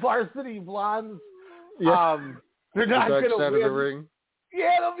was like Varsity Blondes, they're not going to win. Of the ring.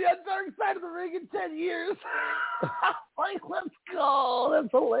 Yeah, they'll be on Dark Side of the Ring in 10 years. Like, let's go.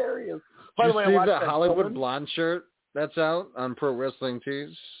 That's hilarious. By the way, see the Hollywood Blonde shirt that's out on Pro Wrestling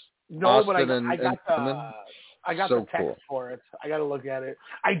Tees? No, Austin but I got the text for it. I got to look at it.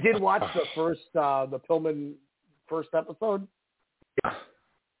 I did watch the Pillman first episode. Yeah.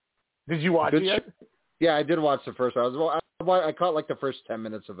 Did you watch it yet? Yeah, I did watch the first one. I caught like the first 10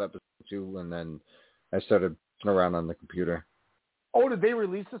 minutes of episode 2, and then I started around on the computer. Oh, did they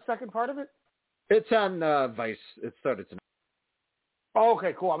release the second part of it? It's on Vice. It started tonight. Oh,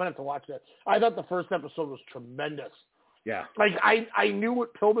 okay, cool. I'm going to have to watch that. I thought the first episode was tremendous. Yeah. Like, I knew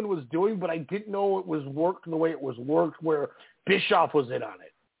what Pillman was doing, but I didn't know it was worked the way it was worked, where Bischoff was in on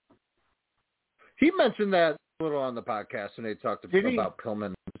it. He mentioned that a little on the podcast when they talked about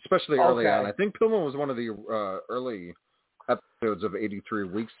Pillman, especially early on. I think Pillman was one of the early episodes of 83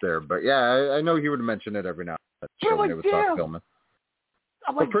 Weeks there. But, yeah, I know he would mention it every now and then when they would talk Pillman.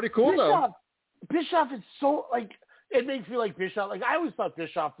 I'm like, pretty cool, though. Bischoff is so, like, it makes me like Bischoff. Like, I always thought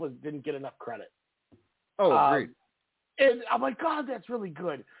Bischoff didn't get enough credit. Oh, agreed. And I'm like, God, that's really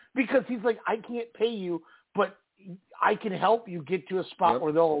good. Because he's like, I can't pay you, but I can help you get to a spot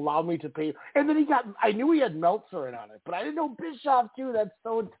where they'll allow me to pay you. And then I knew he had Meltzer in on it, but I didn't know Bischoff, too. That's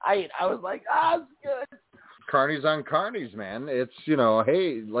so tight. I was like, it's good. Carnies on Carnies, man. It's,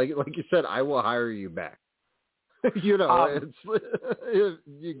 hey, like you said, I will hire you back. It's you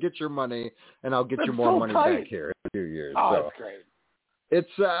get your money, and I'll get you more money back here in a few years. Oh, so that's great.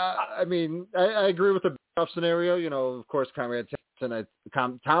 It's, I mean, I agree with the Bischoff scenario. Of course, Conrad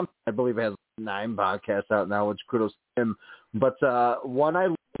Tom, I believe, has 9 podcasts out now, which kudos to him. But one I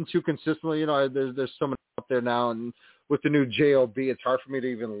listen to consistently, there's so many out there now, and with the new JOB, it's hard for me to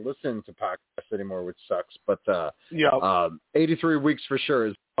even listen to podcasts anymore, which sucks. But 83 Weeks for sure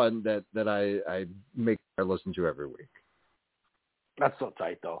is one that I make I listen to every week. That's so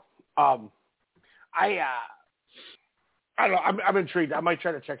tight, though. I don't know. I'm intrigued. I might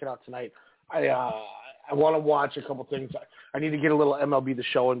try to check it out tonight. I want to watch a couple things. I need to get a little MLB The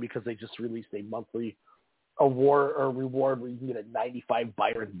Show in because they just released a monthly award or reward where you can get a 95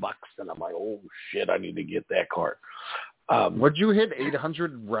 Byron Bucks, and I'm like, oh shit, I need to get that card. Would you hit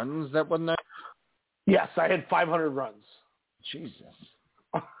 800 runs that one night? Yes, I had 500 runs. Jesus.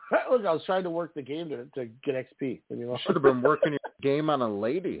 Look, I was trying to work the game to get XP. You should have been working your game on a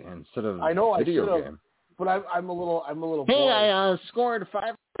lady instead of video game. But I'm a little. Hey, bored. I scored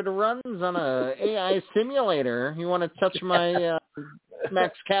 500 runs on a AI simulator. You want to touch my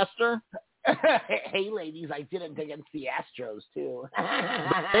Max Caster? Hey, ladies, I did it against the Astros too.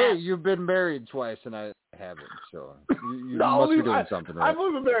 Hey, you've been married twice, and I haven't. So you must be doing something right. I've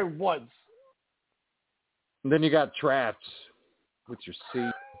only been married once. And then you got trapped with your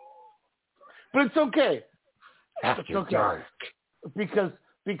seat. But it's okay. After it's okay. dark. Because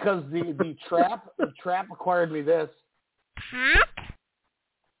the trap acquired me this. It's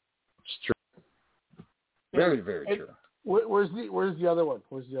true. Very, very true. Where's the other one?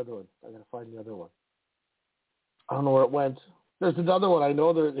 I gotta find the other one. I don't know where it went. There's another one. I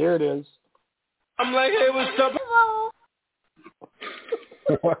know there it is. I'm like, hey, what's up?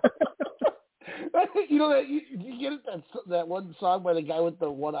 You know that you get it, that one song by the guy with the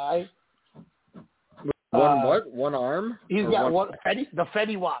one eye. What? One arm? He's got the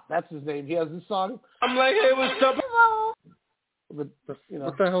Fetty Wap. That's his name. He has this song. I'm like, hey, what's up? But,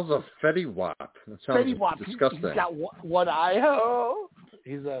 what the hell's a Fetty Wap? That sounds Fetty Wap. disgusting. He's got one eye. Oh,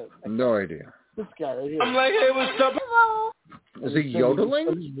 he's no idea. This guy right here. I'm like, hey, what's up? Is he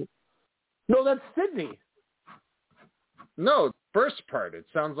yodeling? No, that's Sydney. No, first part. It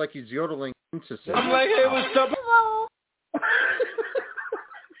sounds like he's yodeling into Sydney. I'm like, hey, what's up?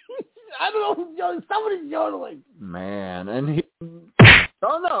 I don't know who's yodeling. Somebody's yodeling. Man, and he grew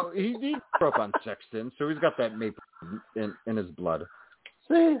up on Sexton, so he's got that maple in his blood.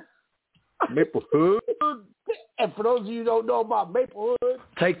 See? Maplehood. And for those of you who don't know about Maplehood,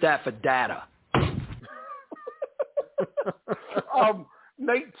 take that for data.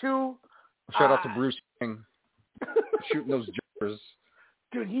 Night 2. Shout out to Bruce King shooting those jokers.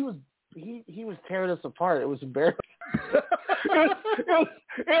 Dude, he was tearing us apart. It was embarrassing. it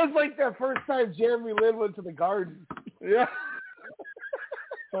was like that first time Jeremy Lin went to the Garden. Yeah.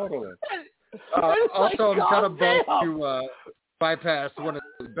 Totally. Also, I'm kind of bummed to bypass one of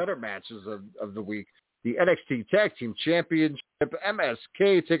the better matches of the week. The NXT Tag Team Championship,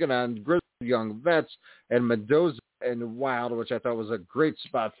 MSK taking on Grizzled Young Vets and Mendoza and Wild, which I thought was a great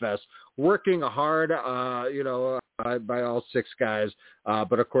spot fest. Working hard, by all 6 guys.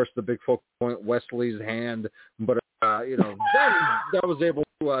 But, of course, the big focal point, Wesley's hand. But, then that was able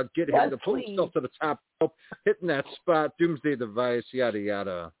to get him to pull himself to the top rope, hitting that spot, Doomsday Device, yada,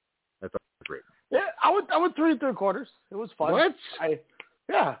 yada. I thought it was great. Yeah, I went 3 3/4. It was fun. What?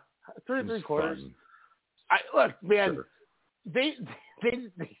 3 3/4. Look, man, sure. they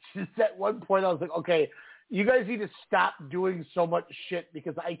just at one point I was like, okay, you guys need to stop doing so much shit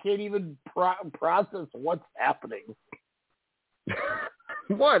because I can't even process what's happening.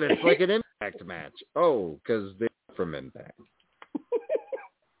 What? It's like an Impact match. Oh, because they're from Impact.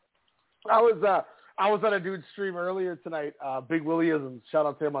 I was on a dude's stream earlier tonight, Big Williams, shout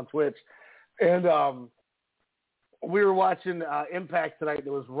out to him on Twitch, and we were watching Impact tonight.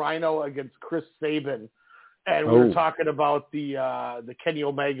 There was Rhino against Chris Sabin. And we were talking about the Kenny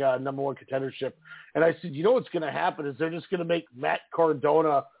Omega #1 contendership. And I said, you know what's going to happen is they're just going to make Matt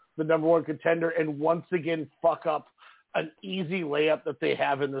Cardona the #1 contender and once again fuck up an easy layup that they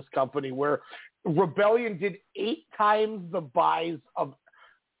have in this company where Rebellion did 8 times the buys of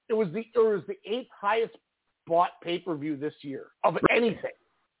 – it was the 8th highest bought pay-per-view this year of anything.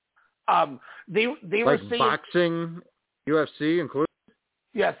 They were saying – boxing, UFC included?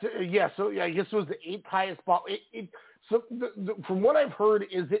 Yes. So I guess it was the 8th highest bought. From what I've heard,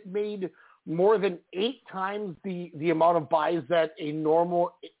 is it made more than 8 times the amount of buys that a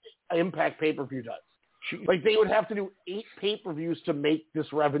normal Impact pay-per-view does. Like they would have to do 8 pay-per-views to make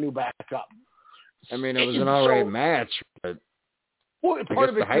this revenue back up. I mean, it was an alright match, but part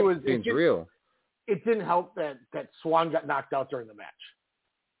of it too is real. It didn't help that Swan got knocked out during the match,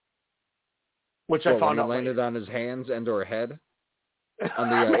 which I found out landed on his hands and/or head. On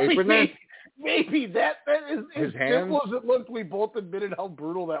the apron there? Maybe that is his as hands? simple as it looked. We both admitted how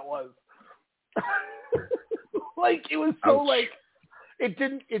brutal that was. Like it was so Ouch. it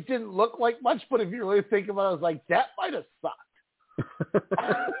didn't look like much, but if you really think about it, I was like, that might have sucked.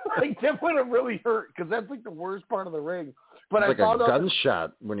 Like that would have really hurt because that's like the worst part of the ring. But it's I like found a out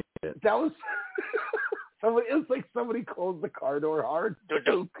gunshot when he hit it. that was it was like somebody closed the car door hard. Like,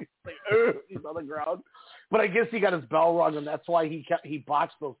 he's on the ground. But I guess he got his bell rung, and that's why he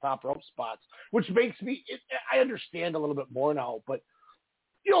botched those top rope spots, which makes me. I understand a little bit more now, but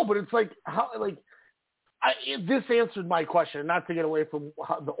but it's like how This answered my question, not to get away from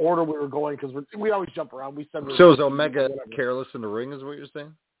the order we were going, because we always jump around. We said so is Omega careless in the ring, is what you're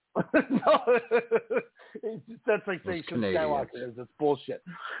saying? No, that's like saying Skywalker is. It's bullshit.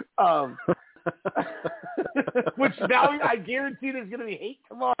 Which now I guarantee there's going to be hate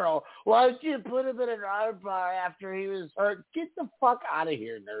tomorrow. Why don't you put him in an armbar after he was hurt? Get the fuck out of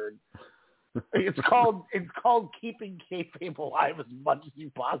here, nerd. It's called keeping kayfabe alive as much as you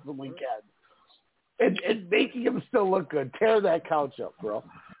possibly can. And making him still look good. Tear that couch up, bro,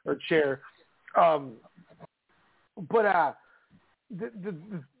 or chair. But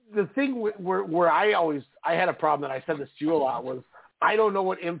the thing where I had a problem, and I said this to you a lot, was I don't know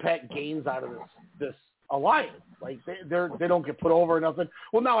what Impact gains out of this alliance. Like they don't get put over or nothing.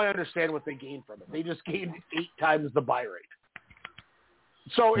 Well, now I understand what they gain from it. They just gained 8 times the buy rate.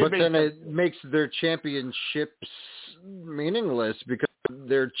 So it makes their championships meaningless because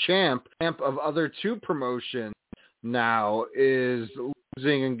their champ of other 2 promotions now is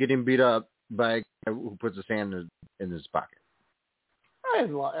losing and getting beat up by a guy who puts his hand in his pocket. As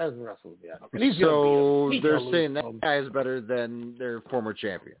wrestled, yeah. So they're saying that guy is better than their former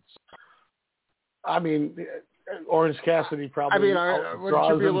champions. I mean, Orange Cassidy probably. I mean, wouldn't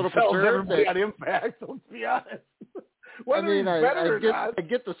you be a little perturbed at Impact? Let's be honest. I mean, I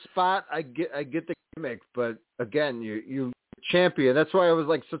get the spot, I get the gimmick, but again, you champion. That's why it was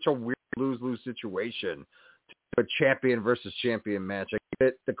like such a weird lose-lose situation. A champion versus champion match. I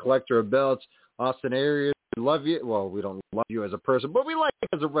get the collector of belts, Austin Aries. We love you. Well, we don't love you as a person, but we like you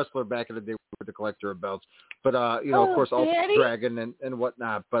as a wrestler back in the day with the collector of belts. But of course, also Dragon and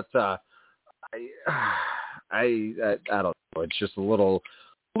whatnot. But I don't know. It's just a little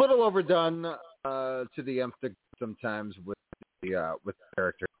overdone to the nth degree sometimes with the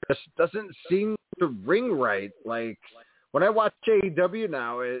character. It just doesn't seem to ring right. Like when I watch AEW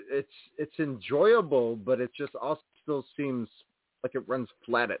now, it's enjoyable, but it just also still seems like it runs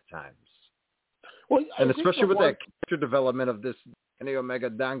flat at times. Well, and especially with that character development of this Kenny Omega,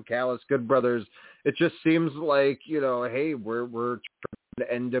 Don Callis, Good Brothers, it just seems like, hey, we're trying to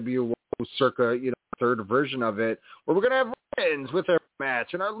NWO circa, third version of it, where we're going to have wins with our match,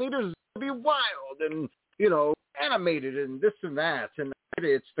 and our leaders going to be wild and, animated and this and that. And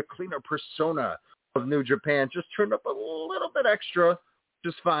it's the cleaner persona of New Japan, just turned up a little bit extra,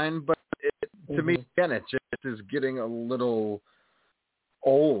 just fine. But to me, again, it just is getting a little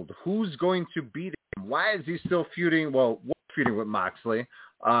old. Who's going to beat him? Why is he still feuding? Well, feuding with Moxley,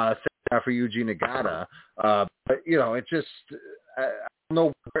 for Yuji Nagata. But, it just, I don't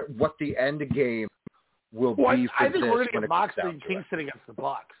know what the end game will be for this. I think we're going to get Moxley and Kingston against the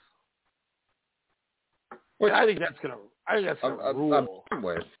Bucks. Which I think that's going to rule. I'm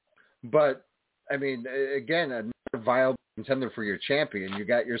with. But, I mean, again, another viable contender for your champion. You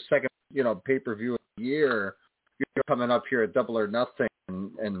got your second, pay-per-view of the year. You're coming up here at Double or Nothing.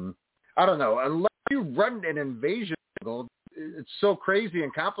 And I don't know, unless you run an invasion angle, it's so crazy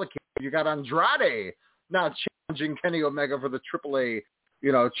and complicated. You got Andrade now challenging Kenny Omega for the AAA,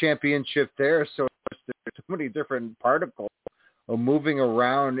 championship there. So there's so many different particles moving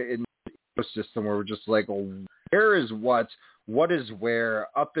around in the ecosystem where we're just like, well, where is what is where,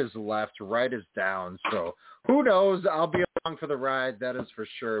 up is left, right is down. So who knows? I'll be along for the ride, that is for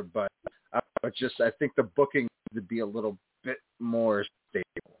sure. But I think the booking needs to be a little bit more stable.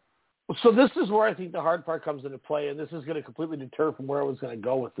 So this is where I think the hard part comes into play, and this is going to completely deter from where I was going to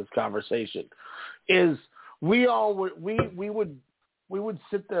go with this conversation. Is we would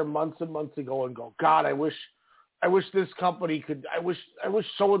sit there months and months ago and go, God, I wish this company could. I wish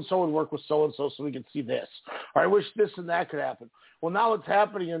so and so would work with so and so we could see this, or I wish this and that could happen. Well, now it's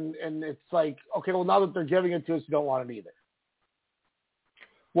happening, and it's like, okay, well, now that they're giving it to us, you don't want it either.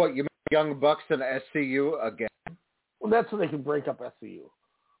 What, you mean Young Bucks and SCU again? Well, that's so they can break up SCU.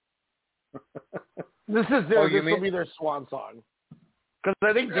 This will be their swan song. Because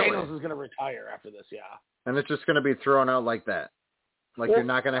I think Daniels is going to retire after this, yeah. And it's just going to be thrown out like that? Like you're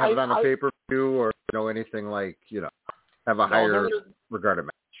not going to have it on a pay-per-view or anything like, have a higher regarded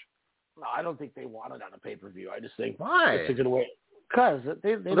match? No, I don't think they want it on a pay-per-view. I just think why? It's a good way. Because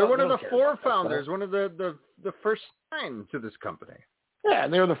they're one of the 4 founders, one of the first 9 to this company. Yeah,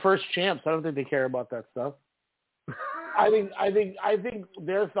 and they were the first champs. I don't think they care about that stuff. I think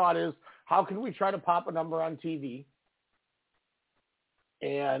their thought is, how can we try to pop a number on TV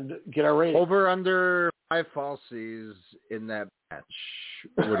and get our rating? Over under 5 falsies in that match.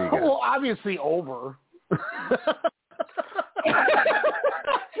 What do you got? Well, obviously over. The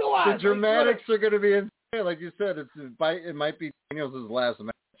dramatics are going to be insane. Like you said, it might be Daniels' last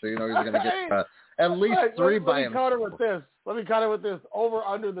match. So, he's going to get at least 3 by him. Let me counter with this. Over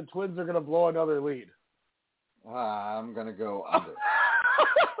under, the Twins are going to blow another lead. I'm going to go under.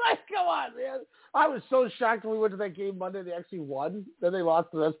 Come on, man. I was so shocked when we went to that game Monday. They actually won. Then they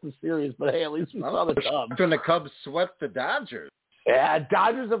lost the rest of the series. But, hey, at least we saw the Cubs. When the Cubs swept the Dodgers. Yeah,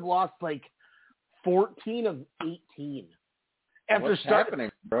 Dodgers have lost like 14 of 18. What's happening,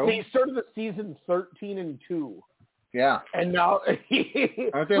 bro? They started the season 13-2. Yeah. And now...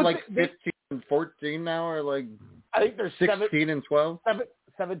 Aren't they like 15-14 now? Or like I think they're 16-12?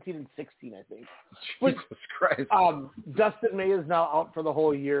 17-16, I think. Jesus Christ. Dustin May is now out for the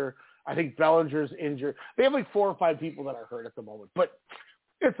whole year. I think Bellinger's injured. They have like 4 or 5 people that are hurt at the moment. But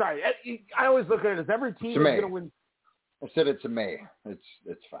it's all right. I always look at it as every team is going to win. I said it's a May.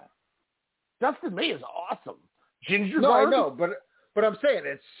 It's fine. Dustin May is awesome. Ginger No, I know, but I'm saying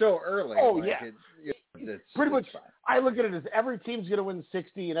it's so early. Oh, like yeah. It's pretty much. Fine. I look at it as every team's going to win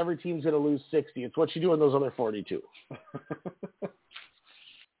 60 and every team's going to lose 60. It's what you do in those other 42.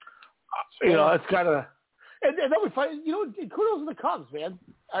 It's kind of, and then we find, kudos to the Cubs, man.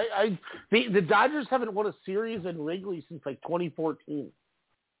 The Dodgers haven't won a series in Wrigley since like 2014.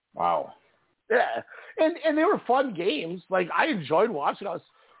 Wow. Yeah, and they were fun games. Like I enjoyed watching us.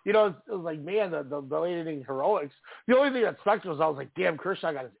 It was like, man, the late inning heroics. The only thing that sucked was I was like, damn,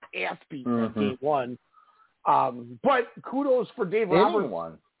 Kershaw got his ass beat in game 1. But kudos for Dave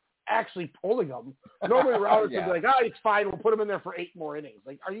Roberts actually pulling him. Normally Roberts would be like, it's fine. We'll put him in there for 8 more innings.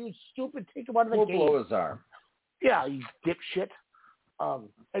 Like, are you stupid? Take him out of the game. We'll blow his arm. Yeah, you dipshit.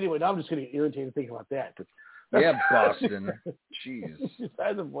 Anyway, now I'm just getting irritated thinking about that. Yeah, Boston. Jeez.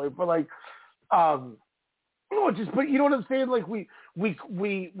 Besides the point, but like, but you know what I'm saying? Like we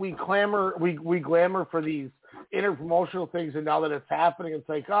glamour for these interpromotional things, and now that it's happening, it's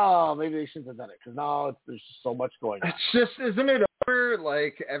like, oh, maybe they shouldn't have done it because now there's just so much going on. It's just, isn't it over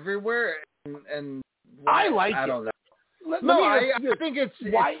like everywhere? And I like it. I don't know. I think it's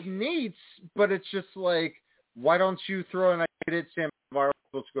neat, but it's just like, why don't you throw an idea Sam Navarro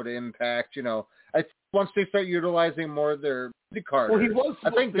supposed to go to Impact? Once they start utilizing more of their cards. Well, he was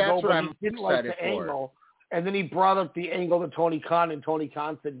I think that's what I'm excited like the for. Angle, and then he brought up the angle to Tony Khan, and Tony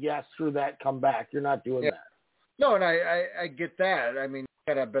Khan said, "Yes, screw that, come back. You're not doing that." No, and I get that. I mean,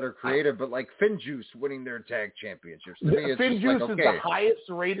 you got a better creative, but like Finn Juice winning their tag championships. To me, it's Finn just Juice like, okay. is the highest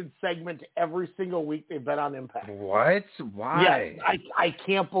rated segment every single week they've been on Impact. What? Why? Yes, I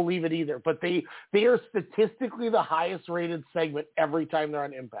can't believe it either. But they are statistically the highest rated segment every time they're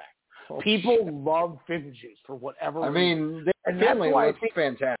on Impact. People love Finn Juice for whatever reason. I mean, their family looks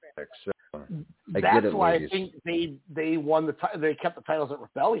fantastic. So that's why I think they won they kept the titles at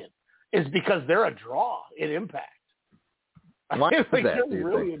Rebellion, is because they're a draw in Impact. Why is that? They're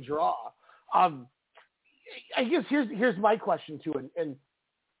really a draw. I guess here's my question too, and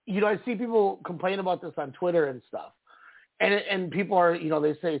I see people complain about this on Twitter and stuff, and people are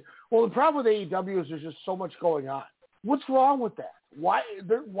they say, well, the problem with AEW is there's just so much going on. What's wrong with that? Why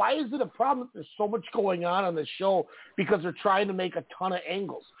is it a problem that there's so much going on the show? Because they're trying to make a ton of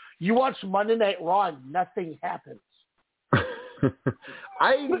angles. You watch Monday Night Raw and nothing happens.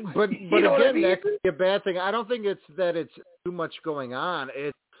 But again, that could be a bad thing. I don't think it's that it's too much going on.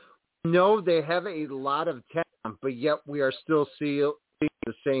 It's they have a lot of talent, but yet we are still seeing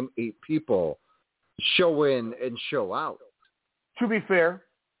the same 8 people show in and show out. To be fair,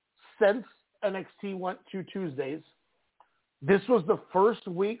 since NXT went to Tuesdays, this was the first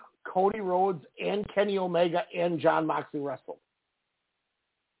week Cody Rhodes and Kenny Omega and Jon Moxley wrestled.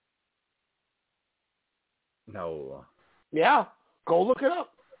 No. Yeah, go look it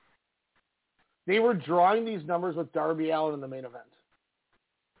up. They were drawing these numbers with Darby Allin in the main event.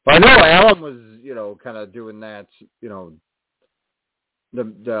 I know Allin was, kind of doing that, the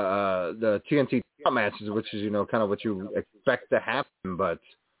TNT matches, which is, kind of what you expect to happen, but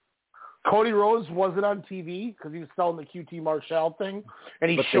Cody Rhodes wasn't on TV because he was selling the QT Marshall thing, and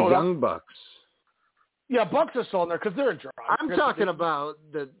he showed the Young Bucks. Yeah, Bucks are still in there because they're a draw. I'm talking about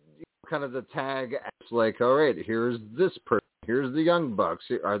the kind of the tag. It's like, all right, here's this person. Here's the Young Bucks.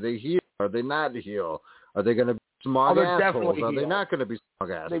 Are they heel? Are they not heel? Are they going to be smog assholes? Are they not going to be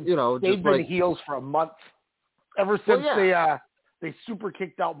smog assholes? They've been heels for a month. Ever since they super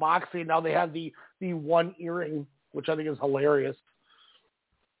kicked out Moxley, and now they have the one earring, which I think is hilarious.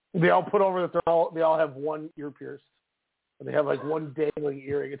 They all put over that they all have one ear pierced. And they have like one dangling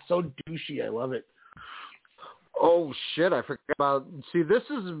earring. It's so douchey. I love it. Oh, shit. I forgot about... See, this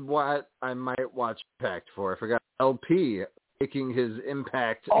is what I might watch Impact for. I forgot LP making his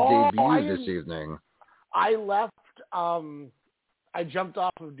Impact debut this evening. I left... I jumped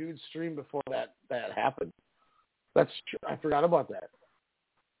off of Dude's stream before that happened. That's true. I forgot about that.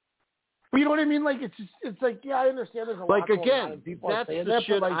 But you know what I mean? Like, it's like, yeah, I understand there's a lot going on. Again, that's the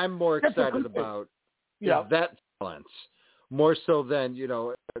shit I'm more excited about is that talent. More so than,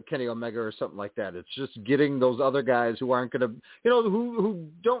 Kenny Omega or something like that. It's just getting those other guys who aren't going to, who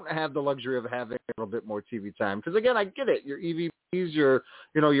don't have the luxury of having a little bit more TV time. Because, again, I get it. Your EVPs, your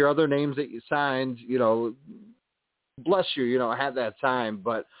other names that you signed, bless you, have that time.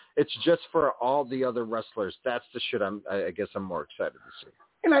 But it's just for all the other wrestlers. That's the shit I guess I'm more excited to see.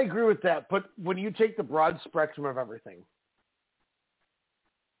 And I agree with that. But when you take the broad spectrum of everything,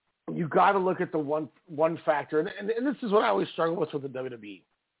 you got to look at the one factor, and this is what I always struggle with the WWE.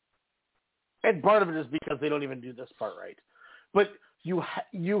 And part of it is because they don't even do this part right. But you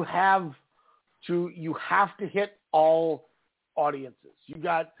have to hit all audiences. You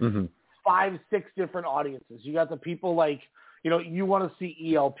got 5, 6 different audiences. You got the people like, you want to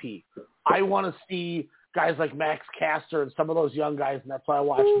see ELP. I want to see guys like Max Caster and some of those young guys, and that's why I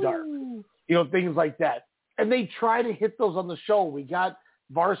watch Dark. Things like that. And they try to hit those on the show. We got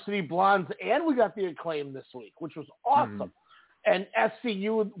Varsity Blondes, and we got the Acclaim this week, which was awesome. And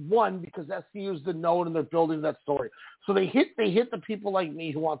SCU won because SCU is the known, and they're building that story. So they hit the people like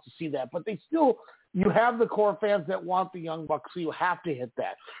me who want to see that. But you have the core fans that want the Young Bucks, so you have to hit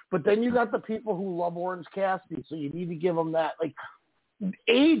that. But then you got the people who love Orange Cassidy, so you need to give them that. Like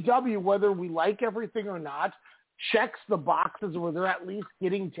AEW, whether we like everything or not, checks the boxes where they're at least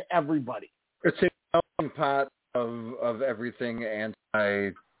getting to everybody. It's a melting pot of everything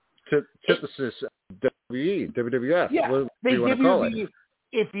anti-synthesis WWF. Yeah, they give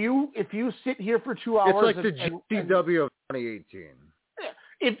you if you sit here for 2 hours. It's like the GCW of 2018.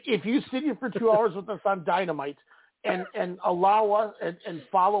 If you sit here for 2 hours with us on Dynamite and allow us and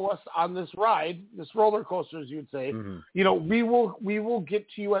follow us on this ride, this roller coaster, as you'd say, we will get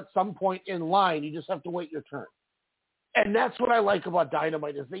to you at some point in line. You just have to wait your turn. And that's what I like about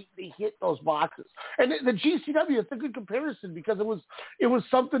Dynamite is they hit those boxes. And the GCW, it's a good comparison because it was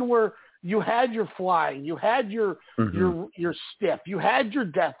something where you had your flying, you had your stiff, you had your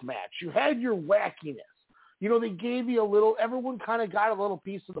death match, you had your wackiness. They gave you a little. Everyone kind of got a little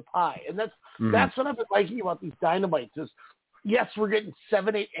piece of the pie, and that's what I've been liking about these Dynamites. Is yes, we're getting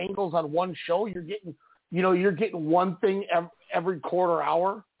 7, 8 angles on one show. You're getting one thing every quarter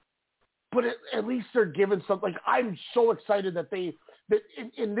hour. But at least they're giving something. Like, I'm so excited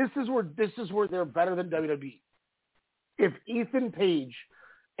and this is where they're better than WWE. If Ethan Page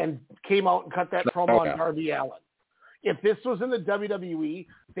came out and cut that promo on Darby Allin, if this was in the WWE,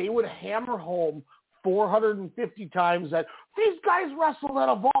 they would hammer home 450 times that these guys wrestled at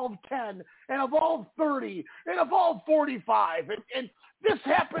Evolve 10 and Evolve 30 and Evolve 45 and this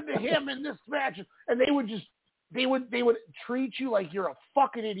happened to him in this match, and they would treat you like you're a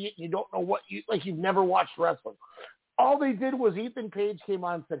fucking idiot and you don't know like you've never watched wrestling. All they did was Ethan Page came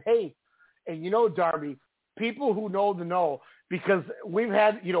on and said, hey, and Darby, people who know the know, because we've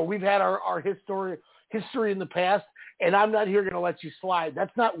had our history in the past, and I'm not here going to let you slide.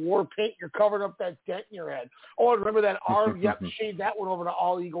 That's not war paint. You're covering up that dent in your head. Oh, remember that arm? Yep, shade that one over to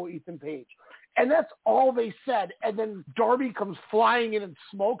All Ego Ethan Page. And that's all they said. And then Darby comes flying in and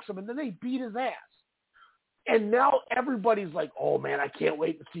smokes him, and then they beat his ass. And now everybody's like, oh, man, I can't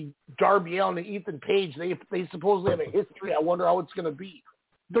wait to see Darby Allin and Ethan Page. They supposedly have a history. I wonder how it's going to be.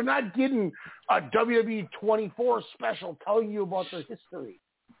 They're not getting a WWE 24 special telling you about their history.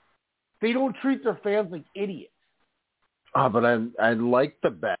 They don't treat their fans like idiots. But I like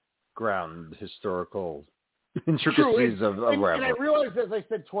the background historical intricacies of wrestling. And I realized, as I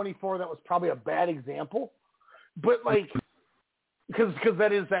said, 24, that was probably a bad example. But, like, because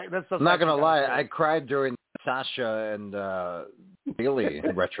that's I'm not going to lie. I cried during Sasha and Bailey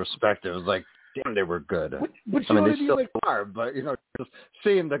retrospective. It was like, damn, they were good. But I mean, they still are, but, just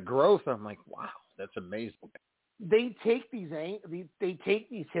seeing the growth, I'm like, wow, that's amazing. They take these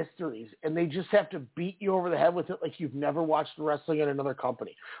histories and they just have to beat you over the head with it like you've never watched wrestling in another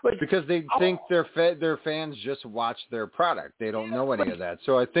company. Like, because they think their fans just watch their product. They don't know any of that.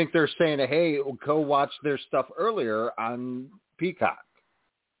 So I think they're saying, hey, go watch their stuff earlier on Peacock.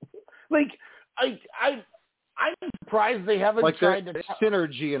 Like, I'm surprised they haven't tried to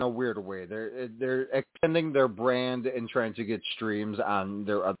synergy in a weird way. They're extending their brand and trying to get streams on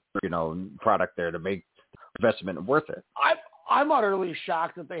their other product there to make investment worth it. I'm utterly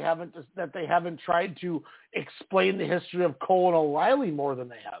shocked that they haven't tried to explain the history of Cole and O'Reilly more than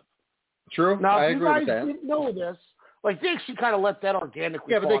they have. True. Now, I if agree you guys with that. didn't know this, like, they actually kind of let that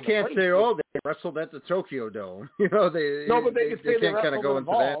organically. Yeah, but they can't say, oh, they wrestled at the Tokyo Dome. They can't kind of go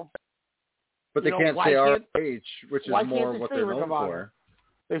into that. But they can't say RH, which is more what they're known for.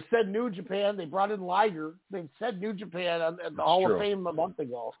 They've said New Japan. They brought in Liger. They've said New Japan at the Hall of Fame a month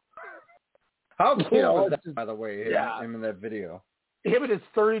ago. How cool was that, by the way, him in that video? Him in his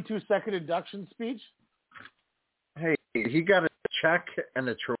 32-second induction speech? Hey, he got a check and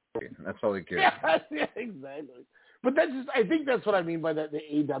a trophy. That's all he cares. Yeah, exactly. But that's just, I think that's what I mean by that. The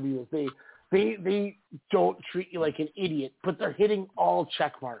AEW is they don't treat you like an idiot, but they're hitting all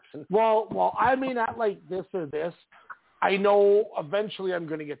check marks. And while I may not like this or this, I know eventually I'm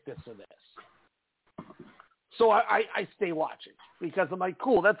going to get this or this. So I stay watching because I'm like,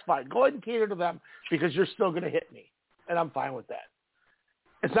 cool, that's fine. Go ahead and cater to them because you're still going to hit me, and I'm fine with that.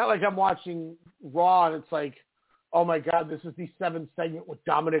 It's not like I'm watching Raw and it's like, oh my God, this is the 7th segment with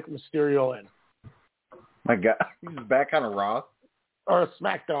Dominic Mysterio in. My God, he's back on a Raw? Or a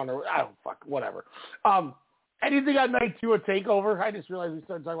SmackDown, or I don't fuck, whatever. Anything on night 2 of TakeOver? I just realized we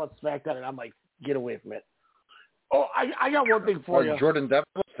started talking about SmackDown, and I'm like, get away from it. Oh, I got one thing for you. Jordan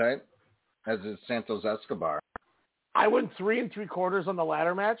Devlin, right? As is Santos Escobar. I went 3 3/4 on the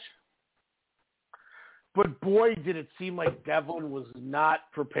ladder match. But boy, did it seem like Devlin was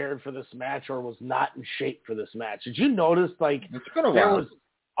not prepared for this match or was not in shape for this match. Did you notice, like, there was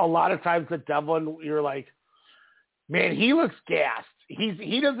a lot of times that Devlin, you're like, man, he looks gassed.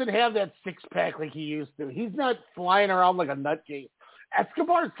 He doesn't have that 6-pack like he used to. He's not flying around like a nutcase.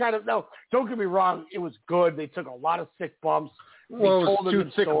 Escobar's kind of, no, don't get me wrong, it was good. They took a lot of sick bumps. Well, it was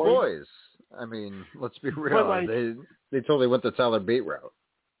 2 sick boys. I mean, let's be real. Like, they totally went the Tyler Bate route.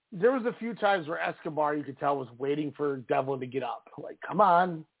 There was a few times where Escobar, you could tell, was waiting for Devlin to get up. Like, come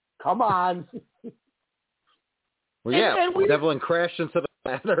on. Well, yeah, and Devlin crashed into the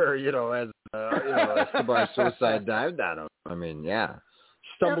ladder, as Escobar suicide dived on him. I mean, yeah,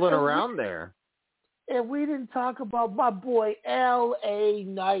 stumbling around there. And we didn't talk about my boy L.A.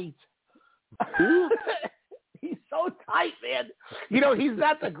 Knight. He's so tight, man. He's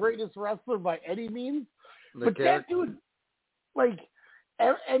not the greatest wrestler by any means, but that dude, like,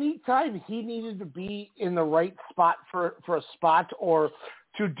 anytime he needed to be in the right spot for a spot or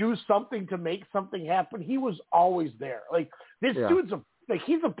to do something to make something happen, he was always there. Like, this dude's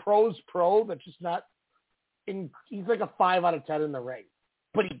he's a pro's pro that's just not in. He's like a 5 out of 10 in the ring,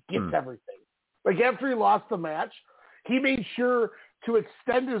 but he gets everything. Like, after he lost the match, he made sure to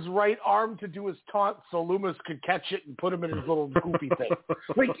extend his right arm to do his taunt so Loomis could catch it and put him in his little goofy thing.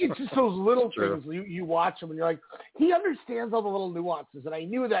 Like, it's just those little things. You watch him and you're like, he understands all the little nuances. And I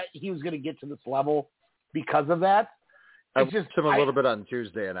knew that he was going to get to this level because of that. I watched him a little bit on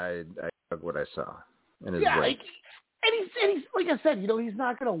Tuesday, and I dug what I saw in his ring. And he's like I said, he's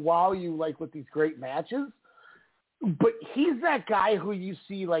not going to wow you like with these great matches. But he's that guy who you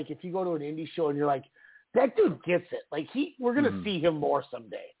see, like, if you go to an indie show and you're like, that dude gets it. Like, we're going to see him more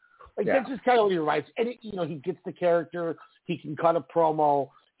someday. Like, that's just kind of what he writes. And, he gets the character. He can cut a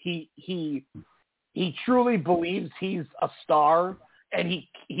promo. He truly believes he's a star, and he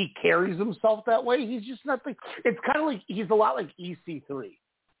carries himself that way. He's just not it's kind of like, he's a lot like EC3.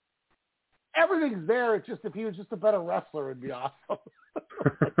 Everything's there. It's just, if he was just a better wrestler, it'd be awesome.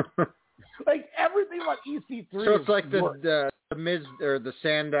 Like, everything about EC3. So it's like the Miz or the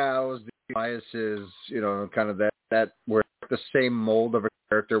Sandows, the Eliases, kind of that where the same mold of a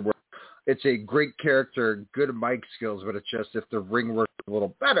character where it's a great character, good mic skills, but it's just if the ring works a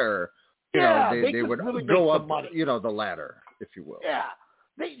little better, they would really go up, the ladder, if you will. Yeah,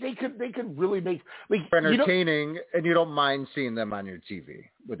 they could really make, like, entertaining, and you don't mind seeing them on your TV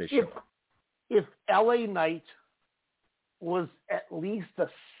with a show. If LA Knight was at least a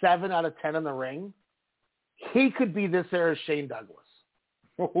 7 out of 10 in the ring, he could be this era's Shane Douglas.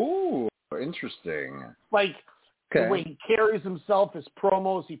 Ooh, interesting. Like, the way he carries himself, his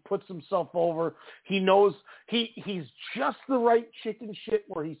promos, he puts himself over. He knows he's just the right chicken shit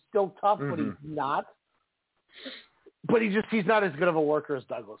where he's still tough, but he's not. But he's not as good of a worker as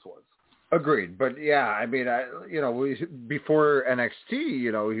Douglas was. Agreed. But yeah, I mean, before NXT,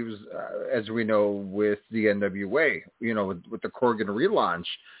 he was, as we know, with the NWA, with the Corgan relaunch,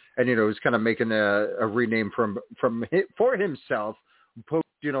 and, he was kind of making a rename for himself,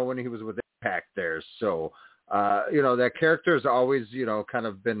 when he was with Impact there. So, that character has always, kind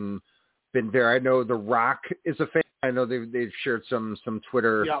of been there. I know The Rock is a fan. I know they've shared some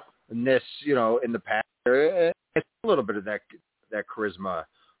Twitter-ness, in the past. It's a little bit of that charisma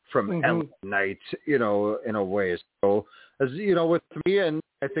from LA Knight, in a way. So, as with me, and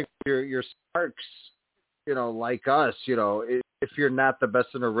I think your Starks, like us, if you're not the best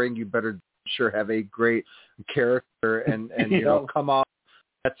in the ring, you better sure have a great character and come off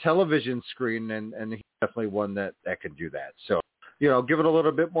that television screen, and he's definitely one that can do that. So, give it a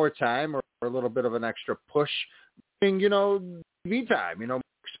little bit more time or a little bit of an extra push, TV time,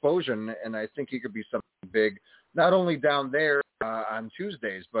 exposure, and I think he could be something big, not only down there on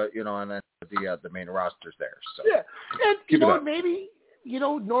Tuesdays, but on the main rosters there. So yeah, and maybe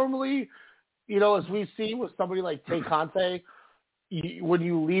normally, as we've seen with somebody like Tay Conte, when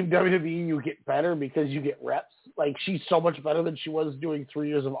you leave WWE, you get better because you get reps. Like, she's so much better than she was doing 3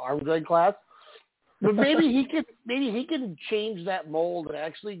 years of arm drag class. But maybe he can change that mold and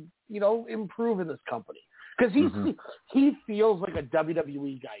actually, improve in this company. Because he feels like a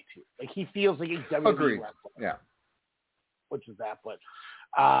WWE guy too. Like, he feels like a WWE wrestler. Yeah. Which is that, but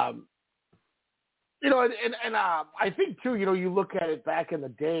I think too, you look at it back in the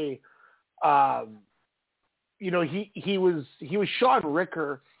day, he was Sean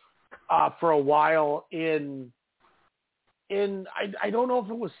Ricker for a while in I don't know if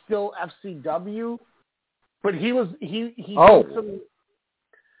it was still FCW, but he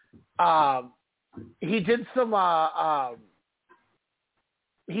did some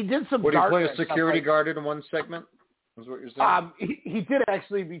Would he play a security guard in one segment? Is what you're saying? He did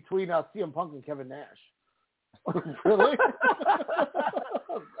actually between CM Punk and Kevin Nash. Really?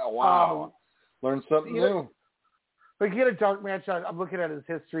 Wow. Learned something new. But he had a dark match. I'm looking at his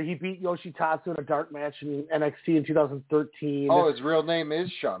history. He beat Yoshitatsu in a dark match in NXT in 2013. Oh, his real name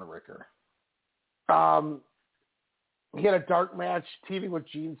is Sean Ricker. He had a dark match teaming with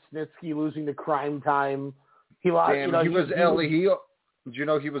Gene Snitsky, losing to Crime Time. He lost. Damn, he was El Hijo. Did you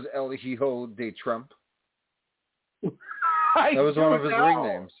know he was El Hijo de Trump? That was one of his ring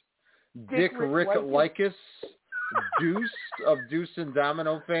names. Dick Rick Lycus, Deuce of Deuce and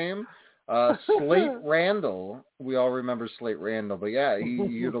Domino fame. Slate Randall, we all remember Slate Randall, but yeah, he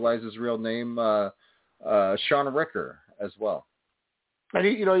utilized his real name, Sean Ricker, as well. And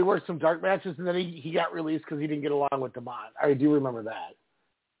he worked some dark matches, and then he got released because he didn't get along with Demont. I do remember that.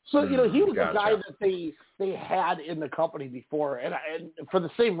 So he was the guy that they had in the company before, and for the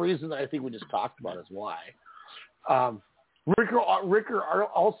same reason that I think we just talked about is why. Ricker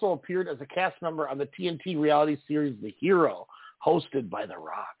also appeared as a cast member on the TNT reality series The Hero, hosted by The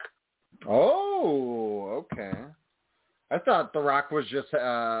Rock. Oh, okay. I thought The Rock was just who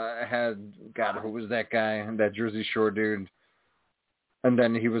was that guy? That Jersey Shore dude. And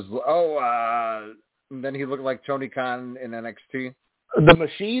then he was and then he looked like Tony Khan in NXT. The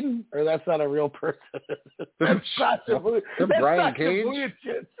Machine? Or that's not a real person. That's Brian Cage.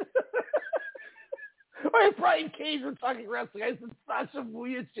 Wait, Brian Cage, we're talking wrestling. I said Sasha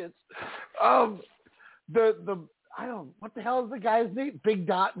Vujicic. What the hell is the guy's name? Big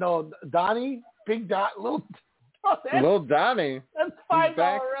Dot? No, Donnie? Big Dot? Little Donnie. That's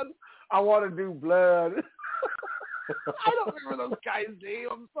 $5. I want to do blood. I don't remember those guys' name.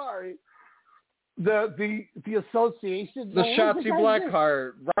 I'm sorry. The association. The Shotzi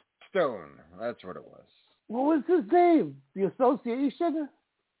Blackheart, Robert Stone. That's what it was. What was his name? The association.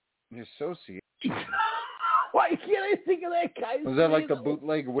 The association. Why can't I think of that guy's name? Was that like the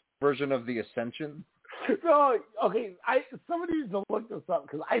bootleg version of the Ascension? No, okay. Somebody needs to look this up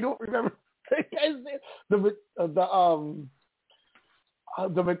because I don't remember that guy's name. What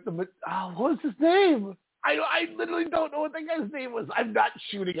was his name? I literally don't know what that guy's name was. I'm not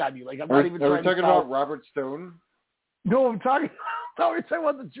shooting on you. Like, I'm not even trying to. Are we talking about Robert Stone? No, we're talking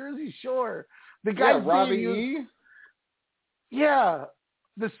about the Jersey Shore. The guy, Robbie E. Yeah,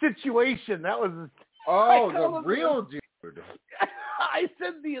 the Situation. That was. The real dude. I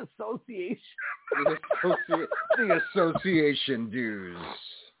said the association. The association dudes.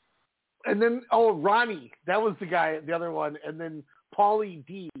 And then, Ronnie. That was the guy, the other one. And then Paulie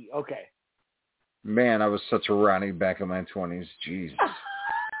D. Okay. Man, I was such a Ronnie back in my 20s. Jesus.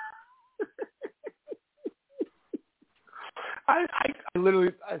 I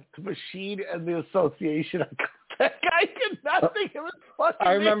literally, the Machine and the association. That guy could not think of his fucking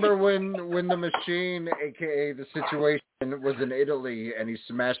I remember when the Machine, a.k.a. the Situation, was in Italy, and he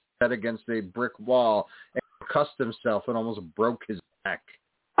smashed his head against a brick wall and cussed himself and almost broke his neck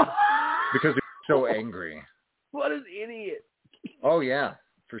because he was so angry. What an idiot. Oh, yeah,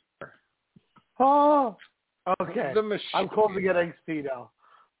 for sure. Oh, okay. The Machine. I'm closing at NXT now.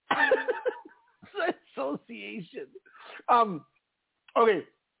 Association. Okay,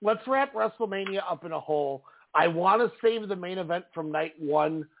 let's wrap WrestleMania up in a whole. I want to save the main event from night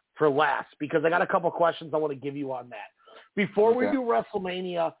one for last because I got a couple questions I want to give you on that. Before we do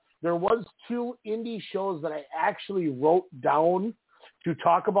WrestleMania, there was 2 indie shows that I actually wrote down to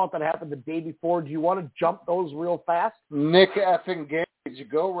talk about that happened the day before. Do you want to jump those real fast? Nick effing Gage,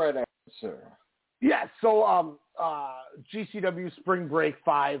 go right ahead, sir. Yeah, so GCW Spring Break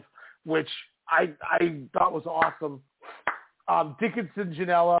 5, which I thought was awesome. Dickinson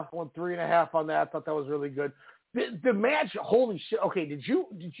Janela won 3.5 on that. I thought that was really good. The match, holy shit. Okay, did you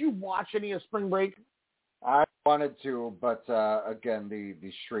watch any of Spring Break? I wanted to, but again, the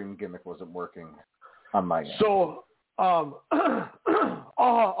stream gimmick wasn't working on my end. So,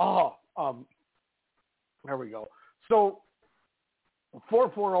 There we go. So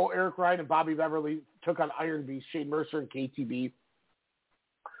 4-4-0, Eric Ryan and Bobby Beverly took on Iron Beast, Shane Mercer, and KTB.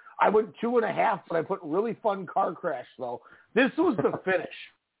 I went 2.5, but I put really fun car crash, though. This was the finish.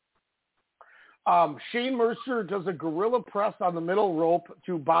 Shane Mercer does a gorilla press on the middle rope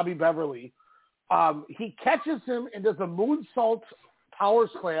to Bobby Beverly. He catches him and does a moonsault power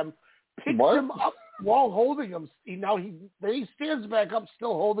slam, picks him up while holding him. Then he stands back up,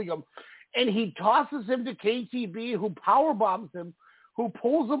 still holding him, and he tosses him to KTB, who power bombs him, who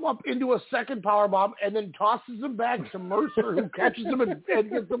pulls him up into a second power bomb, and then tosses him back to Mercer, who catches him and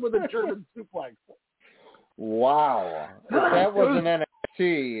gets him with a German suplex. Wow. If that wasn't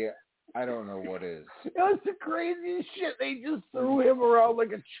NXT, I don't know what is. It was the craziest shit. They just threw him around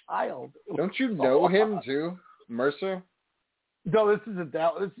like a child. Don't you know him too, Mercer? No, this isn't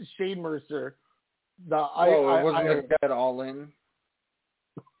that. This is Shane Mercer. Wasn't that All In?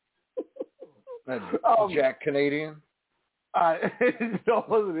 Jack Canadian? No, it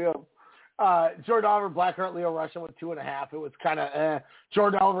wasn't him. Jordan Oliver, Blackheart, Leo Rush, I went 2.5. It was kind of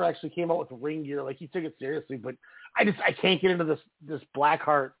Jordan Oliver actually came out with ring gear. Like, he took it seriously, but I can't get into this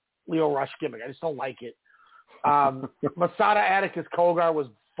Blackheart, Leo Rush gimmick. I just don't like it. Masada Atticus Kogar was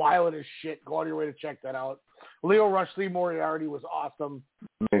violent as shit. Go out of your way to check that out. Leo Rush, Lee Moriarty was awesome.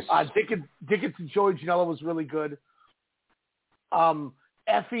 Nice. Dickinson Joey Janela was really good.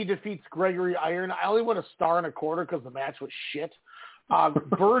 Effie defeats Gregory Iron. I only went 1.25 stars because the match was shit.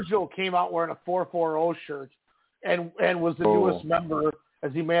 Virgil came out wearing a 4-4-0 shirt and was the newest member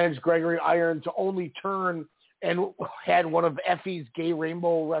as he managed Gregory Iron to only turn and had one of Effie's gay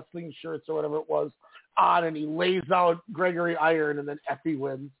rainbow wrestling shirts or whatever it was on, and he lays out Gregory Iron, and then Effie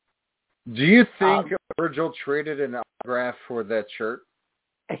wins. Do you think Virgil traded an autograph for that shirt?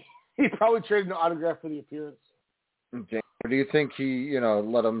 He probably traded an autograph for the appearance. Okay. Or do you think he,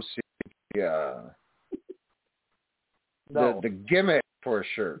 let him see the gimmick for a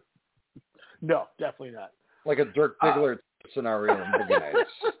shirt? No, definitely not. Like a Dirk Diggler scenario in Boogie Nights.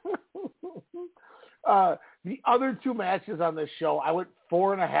 The other two matches on this show, I went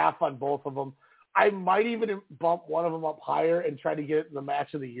 4.5 on both of them. I might even bump one of them up higher and try to get it in the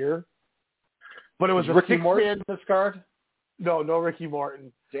match of the year. But it was a Ricky 6-man. Morton in this card? No Ricky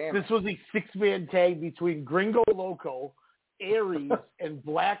Morton. Damn. This was a 6-man tag between Gringo Loco, Aries, and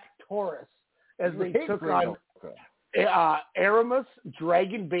Black Taurus as they took on Aramis,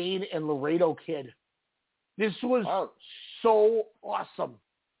 Dragon Bane, and Laredo Kid. This was so awesome.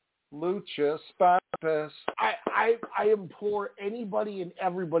 Lucha Spapes. I implore anybody and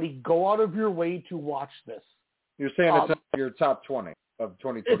everybody, go out of your way to watch this. You're saying it's your top 20 of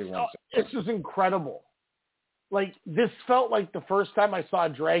 2021. This is incredible. Like, this felt like the first time I saw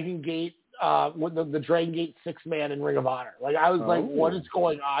Dragongate, with the Dragongate 6-man in Ring of Honor. Like, I was like, what is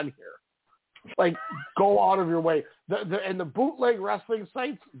going on here? Like, go out of your way. And the bootleg wrestling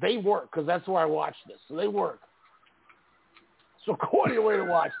sites, they work, because that's where I watch this. So they work. So go out of your way to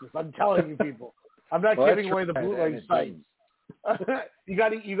watch this. I'm telling you, people. I'm not giving away the bootleg sites. You got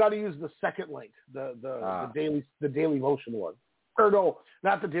to use the second link, the Daily Motion one. Or no,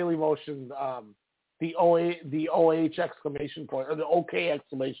 not the Daily Motion. The OH exclamation point, or the OK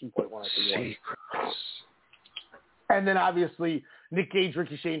exclamation point one. And then obviously Nick Gage,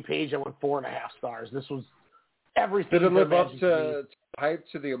 Ricky Shane Page, I went 4.5 stars. This was everything. Did it live up to hype,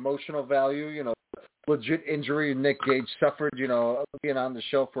 to the emotional value? Legit injury Nick Gage suffered, being on the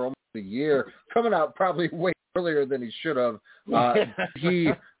show for almost a year, coming out probably way earlier than he should have.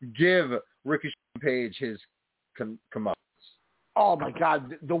 He give Ricky Shane Page his comeuppance. Oh my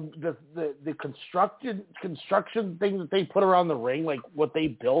God, the construction thing that they put around the ring, like what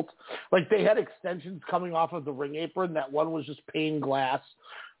they built, like they had extensions coming off of the ring apron. That one was just pane glass,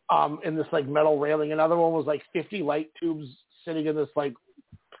 in this like metal railing. Another one was like 50 light tubes sitting in this like,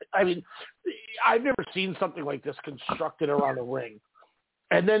 I mean, I've never seen something like this constructed around a ring.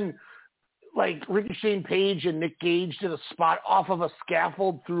 And then like Ricky Shane Page and Nick Gage did a spot off of a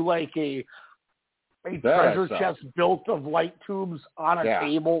scaffold through like a treasure chest built of light tubes on a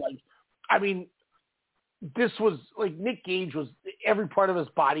table. Like, I mean, this was like Nick Gage was, every part of his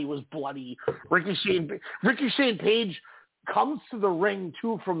body was bloody. Ricky Shane Page comes to the ring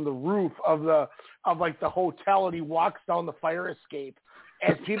too from the roof of the hotel, and he walks down the fire escape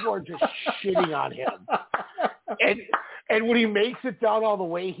as people are just shitting on him. And when he makes it down all the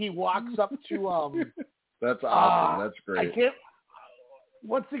way, he walks up to That's awesome. That's great.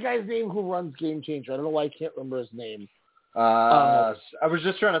 What's the guy's name who runs Game Changer? I don't know why I can't remember his name. I was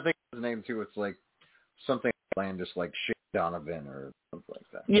just trying to think of his name too. It's like something outlandish, like Shane Donovan or something like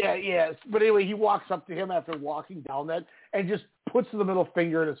that. Yeah. But anyway, he walks up to him after walking down that and just puts the middle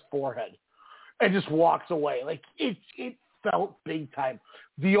finger in his forehead. and just walks away. Like, it felt big time.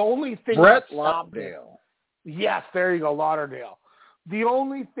 The only thing Brett that stopped Lauderdale. it, yes, there you go, Lauderdale. The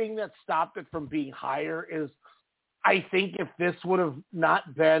only thing that stopped it from being higher is, I think if this would have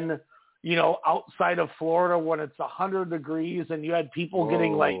not been, outside of Florida when it's 100 degrees and you had people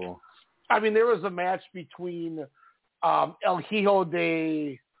getting there was a match between El Hijo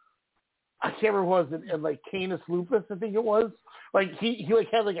de, I can't remember what it was, and Canis Lupus, I think it was. Like he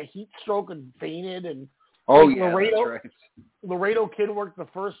had a heat stroke and fainted, and Laredo, that's right. Laredo Kid worked the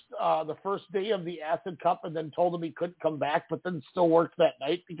first day of the Acid Cup and then told him he couldn't come back, but then still worked that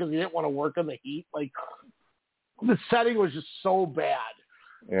night because he didn't want to work in the heat. Like, the setting was just so bad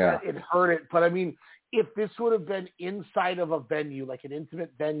that it hurt it. But I mean, if this would have been inside of a venue, like an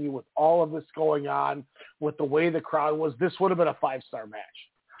intimate venue with all of this going on, with the way the crowd was, this would have been a 5-star match.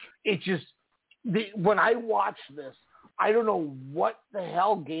 It just, when I watched this, I don't know what the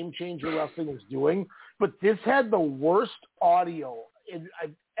hell Game Changer Wrestling was doing, but this had the worst audio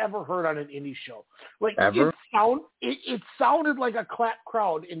I've ever heard on an indie show. Like, ever? It sounded like a clap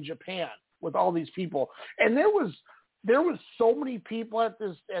crowd in Japan with all these people, and there was so many people at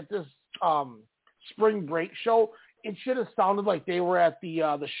this spring break show. It should have sounded like they were at the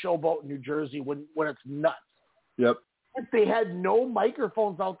Showboat in New Jersey when it's nuts. Yep. They had no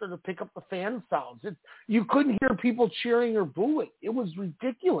microphones out there to pick up the fan sounds. You couldn't hear people cheering or booing. It was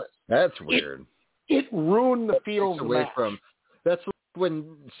ridiculous. That's weird. It ruined the feel of the match. That's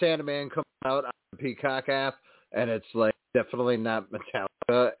when Sandman comes out on the Peacock app, and it's definitely not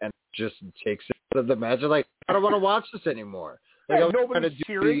Metallica, and just takes it out of the match. I don't want to watch this anymore. I was trying to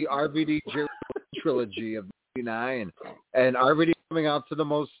do the RVD trilogy of '99, and RVD coming out to the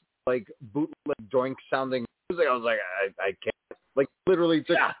most bootleg doink sounding music. I was like, I can't. Literally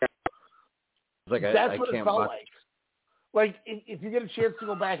took. That's what it felt like. Like, if you get a chance to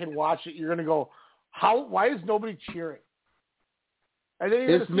go back and watch it, you're gonna go, why is nobody cheering? And then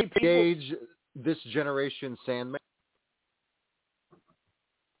is Nick Gage this generation Sandman?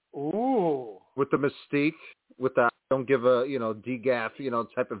 Ooh. With the mystique, with the don't give a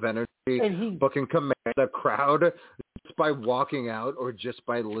DGAF type of energy, and but can command a crowd just by walking out or just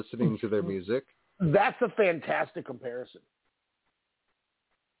by listening to their music. That's a fantastic comparison.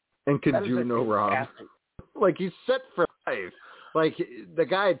 And can do no wrong. He's set for life. The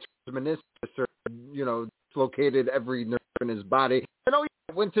guy meniscus or dislocated every nerve in his body. I know he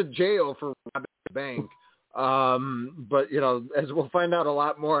went to jail for robbing a bank. But as we'll find out a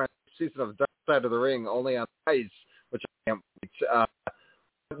lot more on the season of Dark Side of the Ring, only on ice, which I can't wait.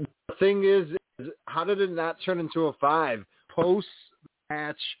 The thing is, how did it not turn into a 5?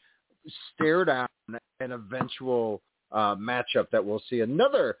 Post-match, stare down an eventual matchup that we'll see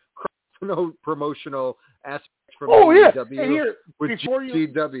another promotional aspect from AEW with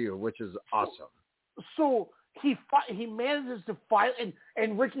GCW, which is awesome. So he manages to fight,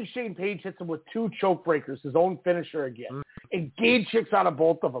 and Ricky Shane Page hits him with 2 choke breakers, his own finisher again. Mm-hmm. And Gage kicks out of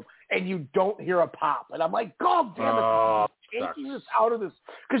both of them, and you don't hear a pop. And I'm like, God damn it, taking this out of this.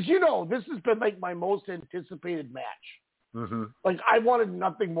 Because, this has been my most anticipated match. Mm-hmm. I wanted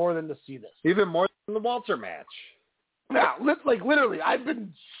nothing more than to see this. Even more than the Walter match. Yeah, literally, I've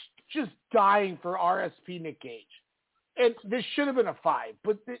been just dying for RSP Nick Gage. And this should have been a 5,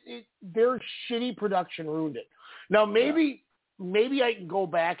 but their shitty production ruined it. Now, maybe I can go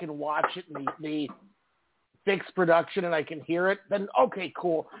back and watch it and they fix production and I can hear it. Then, okay,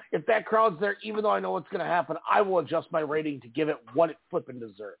 cool. If that crowd's there, even though I know what's going to happen, I will adjust my rating to give it what it flipping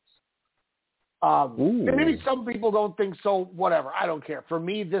deserves. And maybe some people don't think so. Whatever. I don't care. For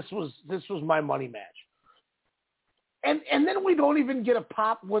me, this was my money match. And then we don't even get a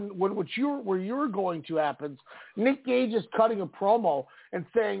pop when where you're going to happens. Nick Gage is cutting a promo and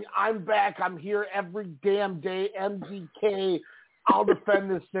saying, "I'm back. I'm here every damn day. MDK. I'll defend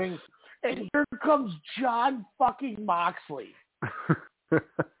this thing." And here comes John fucking Moxley.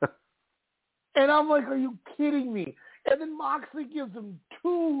 And I'm like, are you kidding me? And then Moxley gives him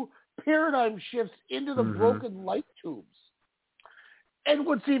 2 paradigm shifts into the broken light tubes. And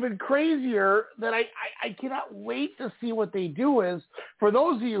what's even crazier that I cannot wait to see what they do is, for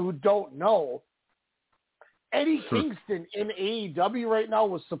those of you who don't know, Eddie Kingston in AEW right now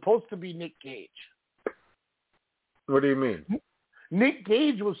was supposed to be Nick Gage. What do you mean? Nick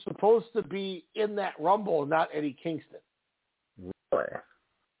Gage was supposed to be in that Rumble, not Eddie Kingston. Really?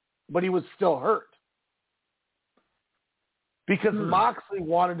 But he was still hurt. Because Moxley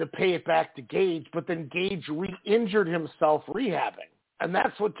wanted to pay it back to Gage, but then Gage re-injured himself rehabbing. And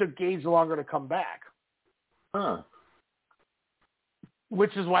that's what took Gage longer to come back. Huh.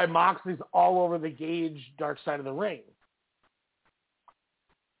 Which is why Moxley's all over the Gage Dark Side of the Ring.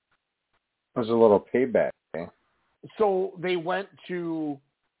 was a little payback. Eh? So they went to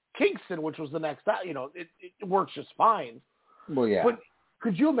Kingston, which was the next. It works just fine. Well, yeah. But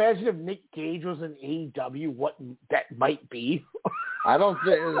could you imagine if Nick Gage was in AEW? What that might be? I don't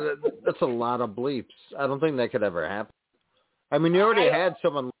think that's a lot of bleeps. I don't think that could ever happen. I mean, you already had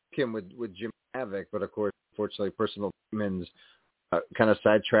someone like him with Jim Havoc, but of course, unfortunately, personal demons kind of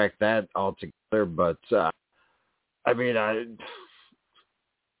sidetracked that altogether. But I mean,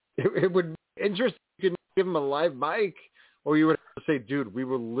 it would be interesting if you could give him a live mic, or you would have to say, dude, we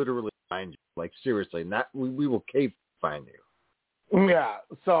will literally find you. Like, seriously, we will cave find you. Yeah,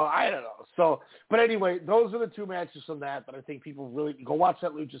 so I don't know. So, but anyway, those are the two matches from that I think people really go watch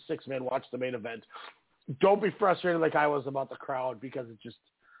that Lucha 6-man, watch the main event. Don't be frustrated like I was about the crowd because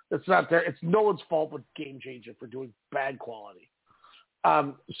it's not there. It's no one's fault but Game Changer for doing bad quality.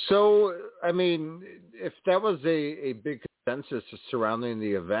 So, I mean, if that was a big consensus surrounding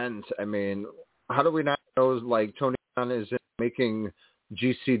the event, I mean, how do we not know, like, Tony Khan is making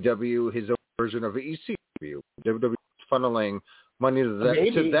GCW his own version of ECW? WWE funneling money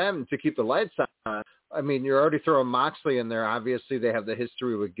to them to keep the lights on. I mean, you're already throwing Moxley in there. Obviously, they have the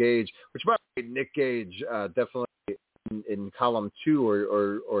history with Gage, which by the way, Nick Gage definitely in column 2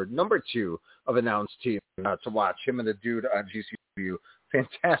 or number 2 of announced team to watch. Him and the dude on GCW,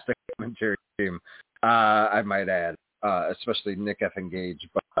 fantastic commentary team, I might add, especially Nick effing Gage.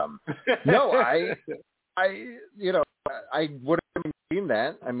 But no, I would have seen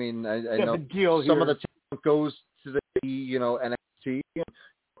that. I mean, I know some of the team goes to the NXT.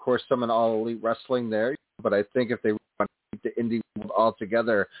 Of course, some in All Elite Wrestling there. But I think if they want to keep the indie world all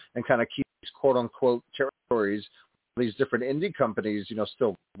together and kind of keep these quote-unquote territories, these different indie companies,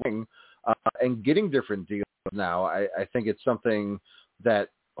 still winning and getting different deals now, I think it's something that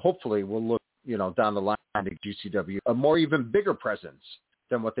hopefully will look, down the line to GCW, a more even bigger presence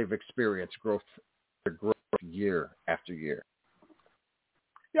than what they've experienced growth year after year.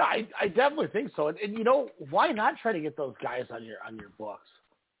 Yeah, I definitely think so. And why not try to get those guys on your books?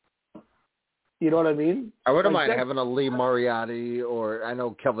 You know what I mean? I wouldn't mind having a Lee Moriarty, or I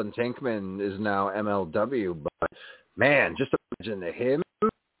know Kelvin Tankman is now MLW, but man, just imagine him.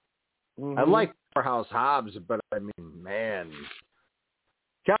 Mm-hmm. I like Powerhouse Hobbs, but I mean, man,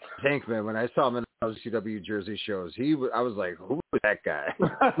 Kelvin Tankman, when I saw him in those CW Jersey shows, I was like, who is that guy?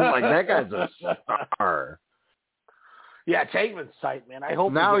 Like, that guy's a star. Yeah, Tankman's tight, man. I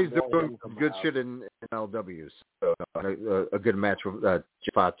hope now he's doing good shit in LW. So a good match with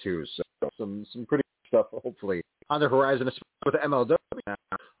Fatu. So some pretty good stuff, hopefully, on the horizon, especially with MLW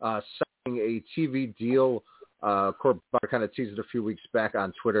now. Signing a TV deal. Court kind of teased it a few weeks back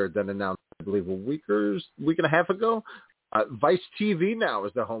on Twitter, then announced, I believe, a week and a half ago. Vice TV now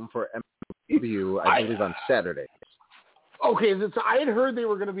is the home for MLW, I believe, on Saturdays. Okay, I had heard they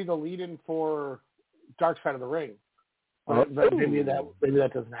were going to be the lead-in for Dark Side of the Ring. Maybe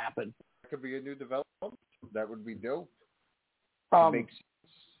that doesn't happen. That could be a new development. That would be dope. Makes sense.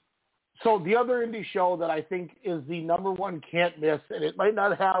 So the other indie show that I think is the number one can't miss, and it might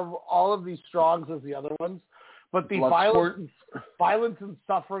not have all of these strongs as the other ones, but the Violence and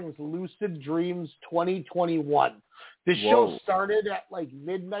Suffering's Lucid Dreams 2021. This show started at like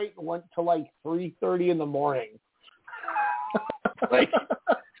midnight and went to like 3:30 in the morning. But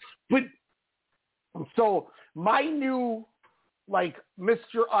so my new, like,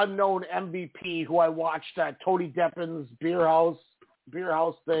 Mr. Unknown MVP, who I watched at Tony Deppin's Beer House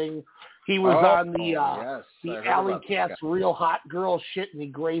thing. He was on the Alley Cat's Real Hot Girl shit in the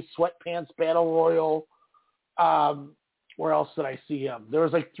gray sweatpants battle royal. Where else did I see him? There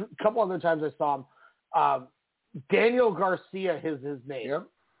was like a couple other times I saw him. Daniel Garcia is his name. Yep.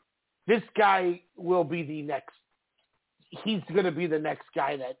 This guy will be the next. He's going to be the next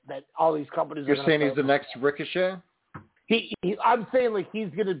guy that all these companies are going to. You're saying he's the next Ricochet? I'm saying, like, he's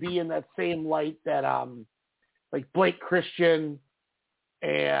going to be in that same light that like Blake Christian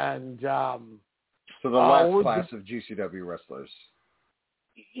and so the last class of GCW wrestlers.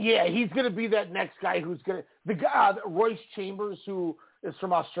 Yeah, he's going to be that next guy who's going to the guy Royce Chambers, who is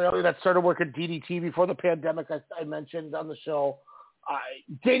from Australia, that started working DDT before the pandemic. I mentioned on the show.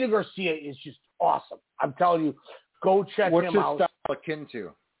 Daniel Garcia is just awesome. I'm telling you. Go check him out. What's his style akin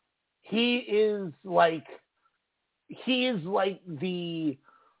to? He is like the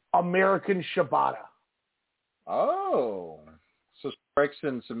American Shibata. Oh, so strikes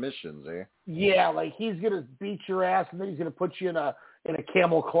and submissions, eh? Yeah, like he's gonna beat your ass and then he's gonna put you in a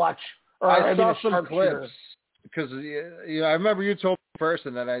camel clutch. I saw some clips because I remember you told me first,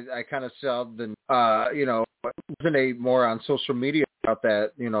 and then I kind of saw the resonate more on social media about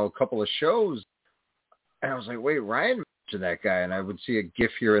that a couple of shows. And I was like, wait, Ryan mentioned that guy, and I would see a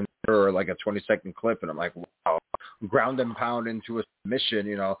GIF here and there or like a 20-second clip, and I'm like, wow, ground and pound into a submission,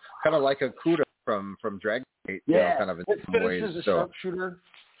 kind of like a Kuda from Dragongate, kind of in some ways. As a so sharpshooter.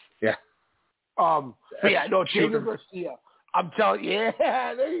 Yeah. But yeah, no, Daniel Garcia. I'm telling you,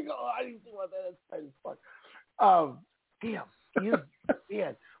 yeah, there you go. I didn't think about that. That's fun.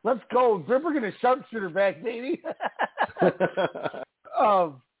 Man, let's go. We're going to sharpshooter back, baby. But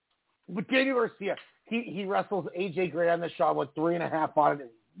Daniel Garcia, he wrestles AJ Gray on the show with 3.5 on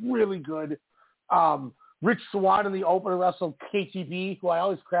it. Really good. Rich Swann in the opener wrestled KTB, who I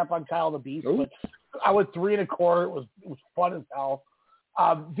always crap on Kyle the Beast, but I went 3.25. It was fun as hell.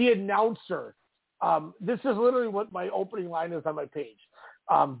 The announcer. This is literally what my opening line is on my page.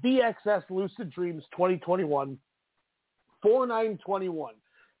 VXS Lucid Dreams 2021, 4921.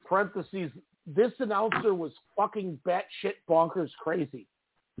 Parentheses, this announcer was fucking batshit bonkers crazy.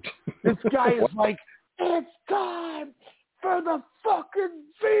 This guy is like, it's time for the fucking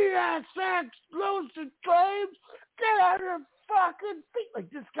VXX Lucid Dreams. Get on your fucking feet. Like,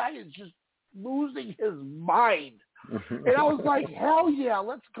 this guy is just losing his mind. And I was like, hell yeah,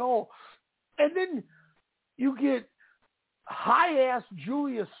 let's go. And then you get high-ass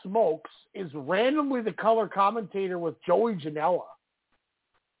Julius Smokes is randomly the color commentator with Joey Janela.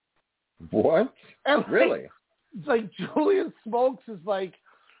 What? And really? Like Julius Smokes is like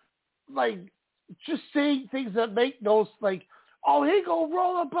just saying things that make no like, oh, he gonna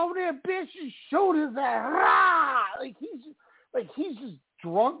roll up over there, bitch, and shoot his ass. Rah! He's just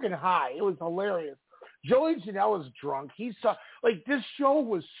drunk and high. It was hilarious. Joey Janela's drunk. He's this show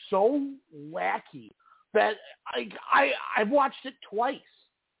was so wacky that I watched it twice.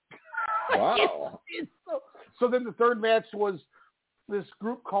 Wow. So then the third match was this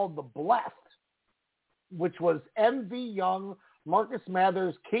group called the Blessed, which was MV Young, Marcus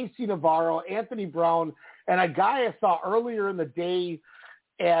Mathers, Casey Navarro, Anthony Brown, and a guy I saw earlier in the day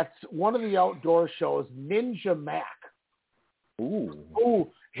at one of the outdoor shows, Ninja Mac. Ooh.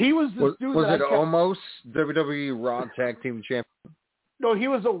 He was this dude. Was it almost WWE Raw Tag Team Champion? No, he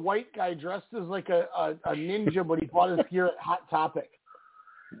was a white guy dressed as like a ninja, but he bought his gear at Hot Topic.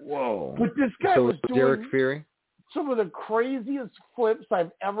 Whoa. But this guy was doing Derek Fury? Some of the craziest flips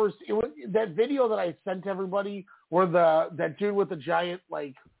I've ever seen. That video that I sent everybody where that dude with the giant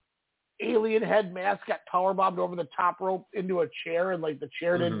like alien head mask got powerbombed over the top rope into a chair, and like the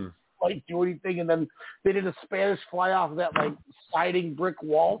chair didn't do anything, and then they did a Spanish fly off of that like sliding brick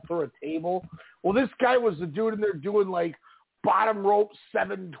wall through a table. Well, this guy was the dude in there doing like bottom rope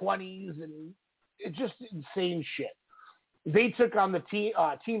 720s and it's just insane shit. They took on the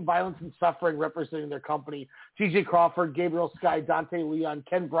Team Violence and Suffering representing their company. TJ Crawford, Gabriel Sky, Dante Leon,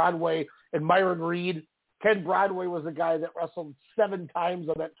 Ken Broadway, and Myron Reed. Ken Broadway was a guy that wrestled 7 times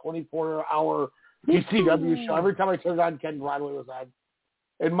on that 24-hour ECW show. Every time I turned on, Ken Broadway was on.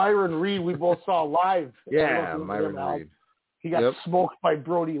 And Myron Reed, we both saw live. Yeah, Myron Reed. He got smoked by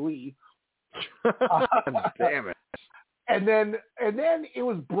Brody Lee. Damn it. And then it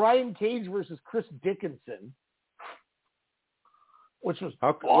was Brian Cage versus Chris Dickinson, which was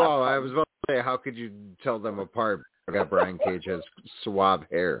awesome. Well, I was about to say, how could you tell them apart? I got Brian Cage has suave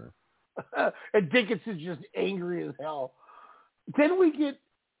hair. And Dickinson's just angry as hell. Then we get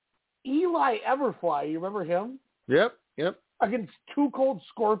Eli Everfly. You remember him? Yep. Against Too Cold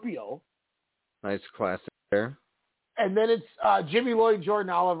Scorpio. Nice classic there. And then it's Jimmy Lloyd, Jordan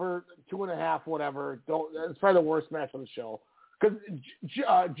Oliver, 2.5, whatever. It's probably the worst match on the show. Because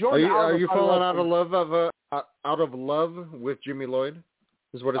Jordan Oliver. Are you falling out of love with Jimmy Lloyd?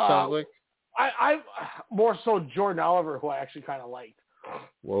 Is what it sounds like. I more so Jordan Oliver, who I actually kind of liked.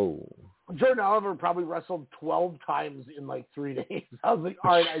 Whoa. Jordan Oliver probably wrestled 12 times in like 3 days. I was like,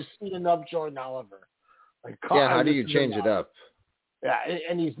 all right, I've seen enough Jordan Oliver. Like, how do you change it up? Yeah,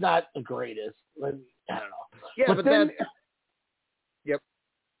 and he's not the greatest. I don't know. Yeah, but then, yep.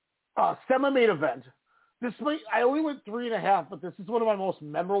 Semi-main event. I only went 3.5, but this is one of my most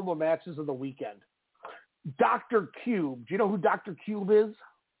memorable matches of the weekend. Dr. Cube. Do you know who Dr. Cube is?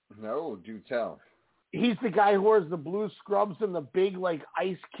 No, do tell. He's the guy who wears the blue scrubs and the big like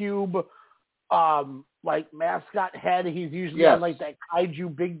ice cube, like mascot head. He's usually on like that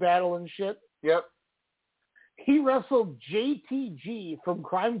kaiju big battle and shit. Yep. He wrestled JTG from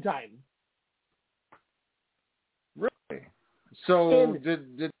Crime Time. Really? So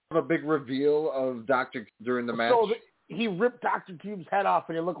did have a big reveal of Dr. during the match? So he ripped Dr. Cube's head off,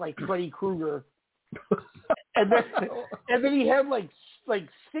 and it looked like Freddy Krueger. and then he had like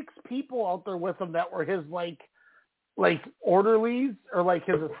 6 people out there with him that were his like orderlies or like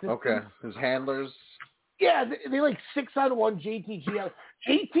his assistants. Okay, his handlers. Yeah, they like 6-on-1 JTG.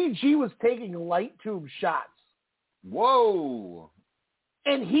 JTG was taking light tube shots. Whoa!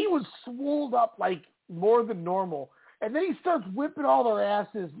 And he was swolled up like more than normal. And then he starts whipping all their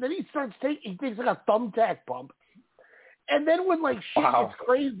asses. And then he takes like a thumbtack bump. And then when like shit gets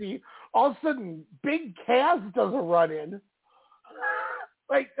crazy, all of a sudden Big Cass does a run in.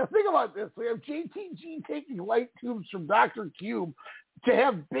 Like, think about this. We have JTG taking light tubes from Dr. Cube to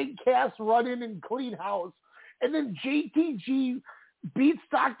have Big Cass run in and clean house. And then JTG beats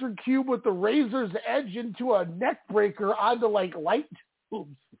Dr. Cube with the razor's edge into a neck breaker onto, like, light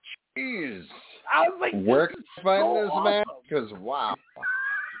tubes. Jeez. I was like, where can I find so this awesome. match? Because, wow.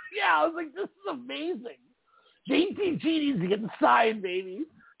 Yeah, I was like, this is amazing. JTG needs to get signed, baby.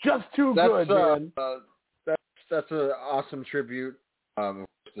 Just too good, man. That's an awesome tribute to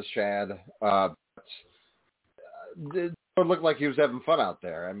Shad. It looked like he was having fun out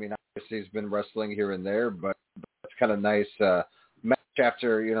there. I mean, obviously he's been wrestling here and there, but it's kind of nice match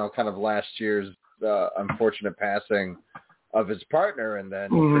after, kind of last year's unfortunate passing of his partner, and then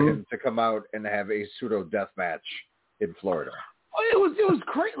for him to come out and have a pseudo death match in Florida. It was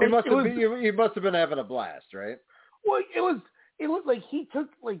crazy. He must have been having a blast, right? Well, it was like he took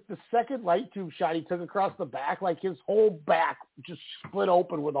like the second light tube shot he took across the back, like his whole back just split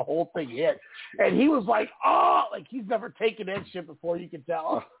open when the whole thing hit, and he was like, oh, like he's never taken that shit before, you could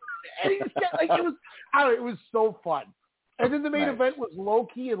tell. And he just kept, like it was so fun. And then the main event was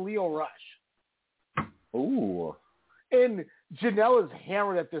Loki and Lio Rush. Ooh. And Janelle is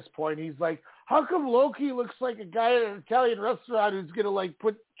hammered at this point. He's like, how come Loki looks like a guy at an Italian restaurant who's going to, like,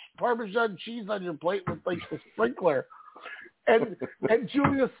 put Parmesan cheese on your plate with, like, the sprinkler? And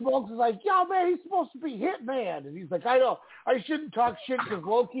Julius Smokes is like, yo, man, he's supposed to be Hitman. And he's like, I know. I shouldn't talk shit because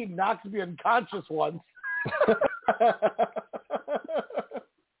Loki knocked me unconscious once.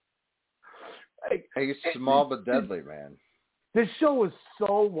 He's small but deadly, man. This show was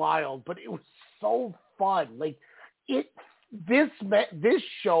so wild, but it was so fun. Like, this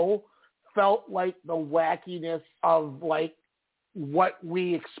show felt like the wackiness of like what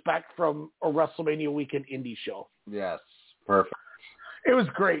we expect from a WrestleMania weekend indie show. Yes, perfect. It was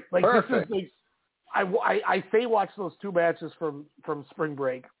great. Like perfect. This is like I say watch those two matches from spring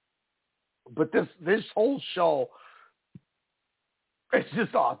break, but this whole show, it's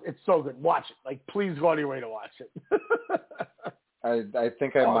just awesome. It's so good. Watch it. Like, please go out of your way to watch it. I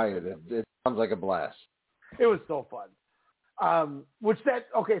think I might. It sounds like a blast. It was so fun. So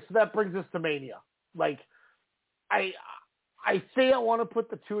that brings us to Mania. Like, I say I want to put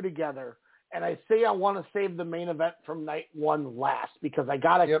the two together, and I say I want to save the main event from night one last because I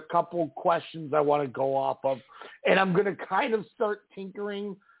got a couple questions I want to go off of, and I'm going to kind of start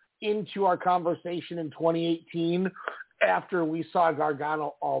tinkering into our conversation in 2018 after we saw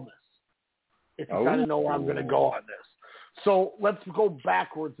Gargano Almas. If you kind of know where I'm going to go on this. So let's go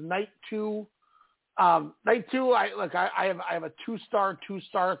backwards. Night two, I have a 2-star,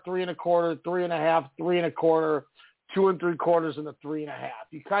 3.25, 3.5, 3.25, 2 3/4, and a 3.5.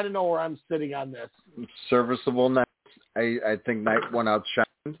 You kind of know where I'm sitting on this. Serviceable night. I think night one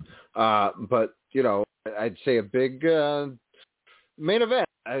outshined, but I'd say a big main event.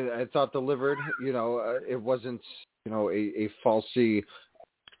 I thought delivered. It wasn't a falsy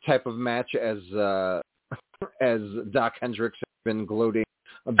type of match as Doc Hendricks has been gloating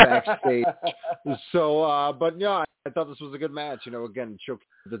backstage. So, but yeah, I thought this was a good match. Again, showcased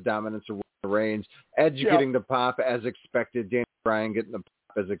the dominance of Reigns, Edge getting the pop as expected, Daniel Bryan getting the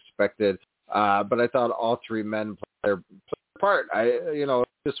pop as expected. But I thought all three men played their part.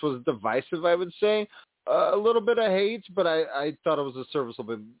 This was divisive, I would say. A little bit of hate, but I thought it was a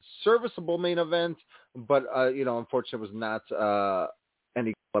serviceable main event. But unfortunately, it was not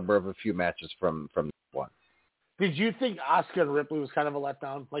any caliber of a few matches from one. Did you think Asuka and Ripley was kind of a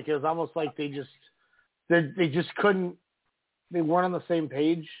letdown? Like, it was almost like they just couldn't. They weren't on the same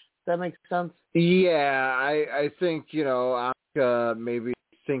page. That makes sense. Yeah, I think Asuka maybe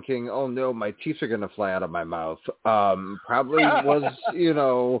thinking, oh no, my teeth are gonna fly out of my mouth. Probably was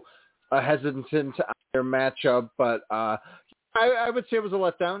a hesitant on their matchup, but I would say it was a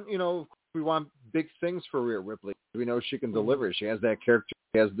letdown. We want big things for Rhea Ripley. We know she can deliver. She has that character.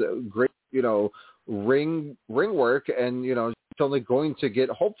 She has the great ring work, and she's only going to get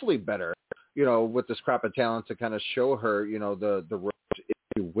hopefully better. With this crop of talent to kind of show her, the ropes, if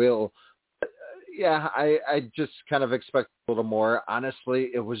you will. Yeah, I just kind of expect a little more.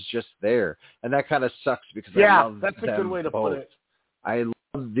 Honestly, it was just there, and that kind of sucks because I love that's a good way to put it. I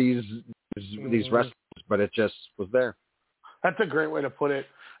love these wrestlers, but it just was there. That's a great way to put it.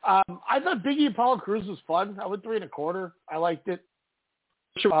 I thought Big E and Apollo Crews was fun. I went 3.25. I liked it.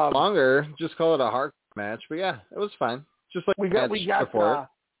 Longer, just call it a hard match, but yeah, it was fine. Just like we got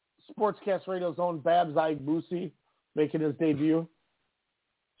Sportscast Radio's own Babs Ibusi making his debut.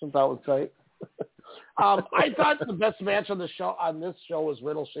 since I was tight. I thought the best match on this show was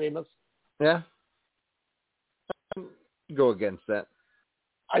Riddle Sheamus. Yeah. Go against that.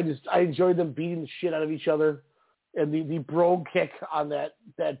 I enjoyed them beating the shit out of each other, and the bro kick on that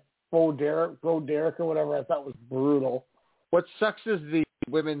Bo Derek or whatever I thought was brutal. What sucks is the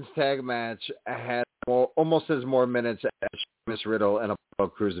women's tag match had almost as more minutes as Sheamus, Riddle, and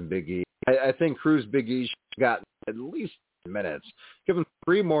Apollo Crews and Big E. I think Crews, Big E should have gotten at least minutes. Give them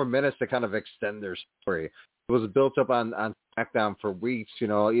 3 more minutes to kind of extend their story. It was built up on SmackDown for weeks,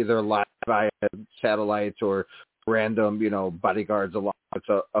 either live via satellite or random, bodyguards along with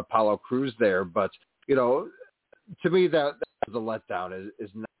Apollo Crews there. But, to me, that was a letdown.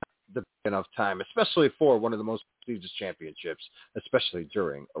 Is not the big enough time, especially for one of the most prestigious championships, especially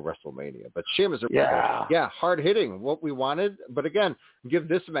during a WrestleMania. But Sheamus, hard hitting, what we wanted. But again, give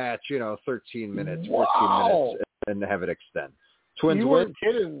this match, 13 minutes, 14 minutes, and have it extend. Twins you win. weren't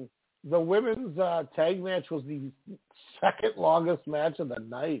kidding. The women's tag match was the second longest match of the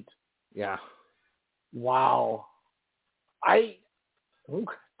night. Yeah. Wow.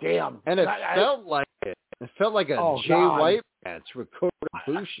 Damn. And it felt like it. It felt like a Jay White match with Kota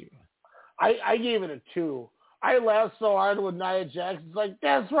Ibushi. I gave it a 2. I laughed so hard when Nia Jackson's like,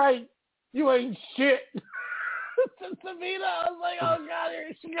 "That's right, you ain't shit." To Tamina, I was like, "Oh God,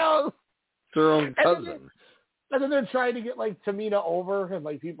 here she goes." Her own cousin. And then they're trying to get Tamina over,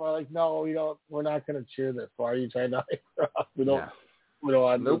 and people are like, "No, we're not going to cheer this for you." Trying to we don't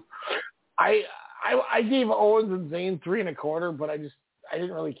want to. I gave Owens and Zayn 3 1/4, but I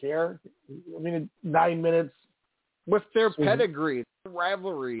didn't really care. I mean, 9 minutes with their pedigree, their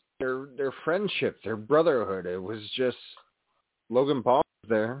rivalry, their friendship, their brotherhood. It was just Logan Paul was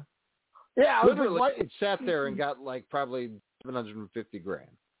there. Yeah, literally sat there and got probably $750,000.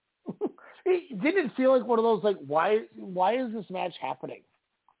 Didn't it feel like one of those why is this match happening?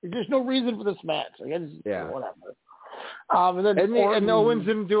 There's no reason for this match. Whatever. And Owens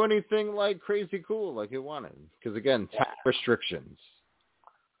didn't do anything crazy cool like he wanted because again, time restrictions.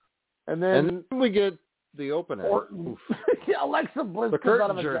 And then we get the opener. Alexa Bliss comes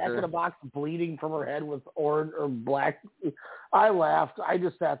out of a Jack in a Box bleeding from her head with orange or black. I laughed. I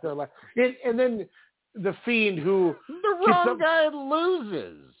just sat there like, and then the Fiend who the wrong guy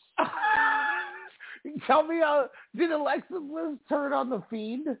loses. Tell me, did Alexa Bliss turn on the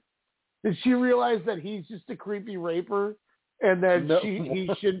Fiend? Did she realize that he's just a creepy raper and that he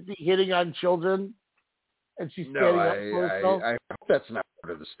shouldn't be hitting on children? And she's standing up for herself? I hope that's not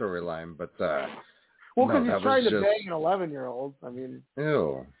part of the storyline, but because he's trying to bang an 11-year-old. I mean,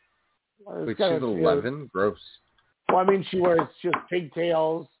 ew. Wait, she's 11? Gross. Well, I mean, she wears just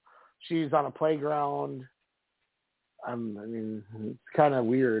pigtails. She's on a playground. I mean, it's kind of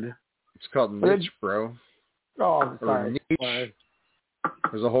weird. It's called niche, bro. Oh, I'm sorry. Niche.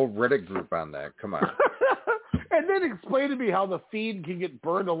 There's a whole Reddit group on that. Come on. And then explain to me how the Fiend can get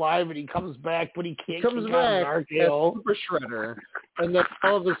burned alive and he comes back, but he can't. Comes back as RKO. Super Shredder, and then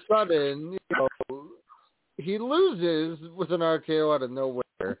all of a sudden, he loses with an RKO out of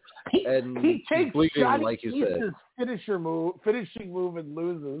nowhere, and he takes bleeding Johnny like you said. Finishing move, and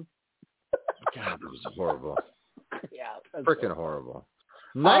loses. God, it was horrible. Yeah, freaking horrible.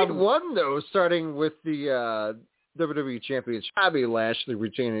 Night 1 though, starting with the WWE Champion Bobby Lashley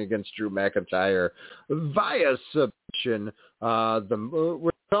retaining against Drew McIntyre via submission.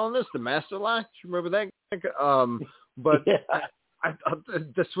 We're calling this the Master Lock. Remember that? But I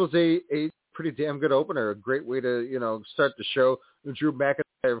this was a pretty damn good opener. A great way to start the show. Drew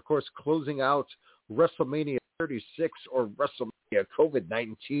McIntyre, of course, closing out WrestleMania 36 or WrestleMania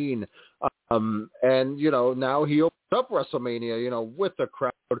COVID-19. And now he opens up WrestleMania, with the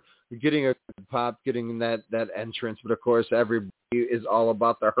crowd, getting a pop, getting that entrance. But of course, everybody is all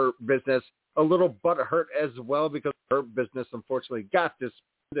about the Hurt Business. A little butt hurt as well because Hurt Business unfortunately got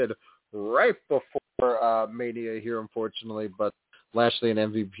disbanded right before Mania here, unfortunately. But Lashley and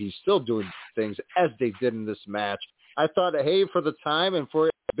MVP still doing things as they did in this match. I thought, hey, for the time and for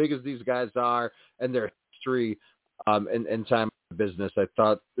as big as these guys are and their history in time of business, I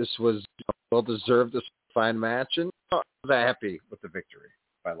thought this was well deserved, this fine match, and I was happy with the victory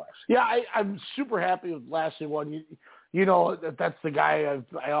by Lashley. Yeah, I'm super happy with Lashley one. You know that's the guy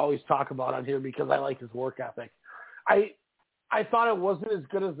I always talk about on here because I like his work ethic. I thought it wasn't as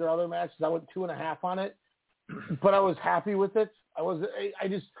good as their other matches. I went 2.5 on it, but I was happy with it. I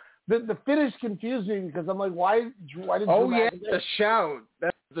just the finish confused me because I'm like, why did the shout.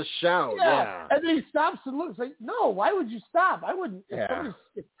 That's the shout. Yeah. And then he stops and looks like, no, why would you stop? I wouldn't. Yeah.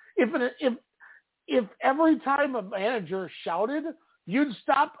 If every time a manager shouted, you'd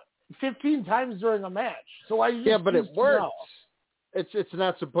stop 15 times during a match. So I just but it works. It's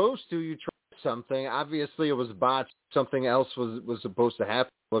not supposed to. You try something. Obviously, it was botched. Something else was supposed to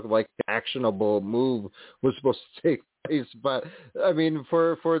happen. Looked like an actionable move was supposed to take place. But I mean,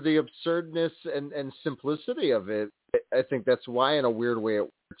 for the absurdness and simplicity of it, I think that's why, in a weird way, it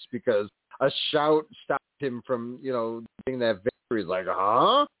works, because a shout stopped him from getting that victory. He's like,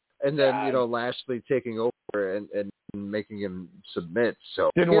 huh? And then Lashley taking over and making him submit. So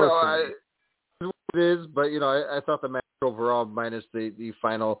didn't work. It is, but I thought the match overall, minus the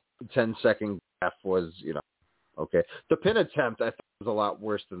final 10-second gap, was okay. The pin attempt I thought was a lot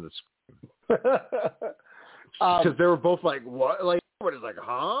worse than the scream, because they were both like, what? Like, what is, like,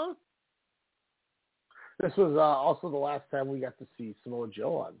 huh? This was also the last time we got to see Samoa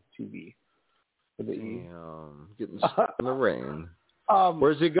Joe on TV for the E. Getting stuck in the rain.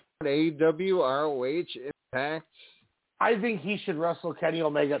 Where's he going? AEW, ROH, Impact? I think he should wrestle Kenny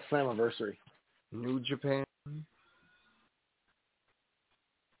Omega at Slammiversary. New Japan?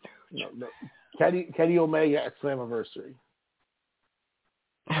 No. Kenny Omega at Slammiversary.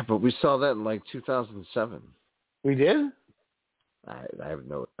 Yeah, but we saw that in like 2007. We did? I have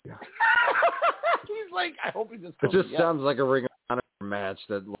no idea. He's like, I hope he just. It just sounds like a Ring of Honor match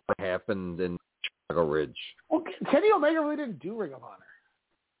that happened in Chicago Ridge. Well, Kenny Omega really didn't do Ring of Honor.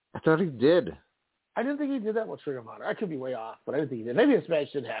 I thought he did. I didn't think he did that much Ring of Honor. I could be way off, but I didn't think he did. Maybe this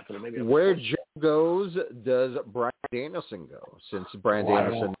match didn't happen. Maybe where Joe goes, does Bryan Danielson go? Since Bryan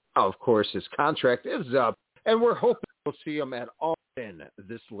Danielson, now, of course, his contract is up, and we're hoping we'll see him at All In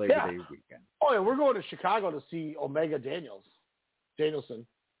this Labor Day weekend. Oh, yeah, we're going to Chicago to see Omega Danielson.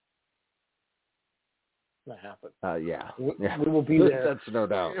 That happened. Yeah. We will be there. That's no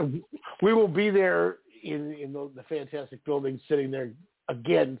doubt. We will be there in the fantastic building, sitting there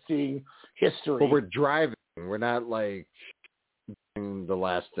again, seeing history. But we're driving. We're not like doing the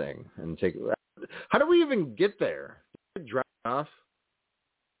last thing and take. How do we even get there? Did we drive off?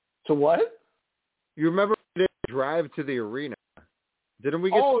 To what? You remember we didn't drive to the arena? Didn't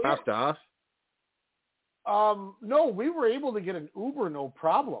we get stopped off? No, we were able to get an Uber, no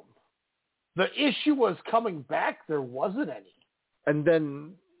problem. The issue was coming back, there wasn't any. And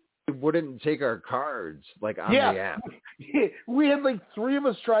then it wouldn't take our cards, like on the app. We had like 3 of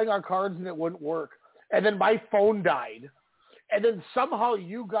us trying our cards and it wouldn't work. And then my phone died. And then somehow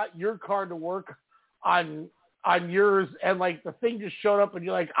you got your card to work on yours, and like the thing just showed up and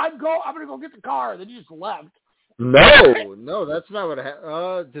you're like, I'm going to go get the car. Then you just left. No, that's not what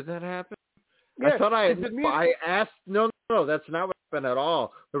happened. Did that happen? Yeah, I thought I asked. No, that's not what happened at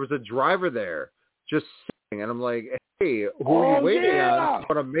all. There was a driver there just sitting, and I'm like, hey, who are you waiting on? I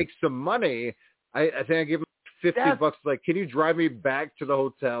want to make some money. I think I gave him $50. Like, can you drive me back to the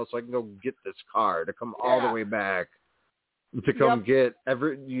hotel so I can go get this car to come all the way back to come get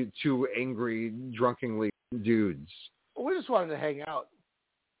you 2 angry, drunkenly dudes? We just wanted to hang out.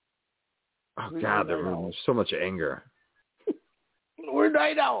 Oh, God, there was so much anger. We're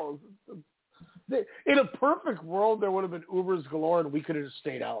night owls. In a perfect world, there would have been Ubers galore, and we could have just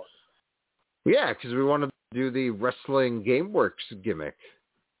stayed out. Yeah, because we wanted to do the Wrestling GameWorks gimmick.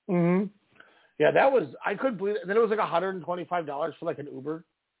 Mm-hmm. Yeah, that was, I couldn't believe it. And then it was like $125 for like an Uber.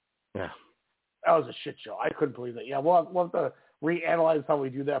 Yeah. That was a shit show. I couldn't believe it. Yeah, we'll have to reanalyze how we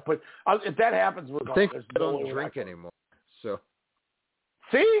do that. But if that happens, we're going. I think I don't drink anymore. So.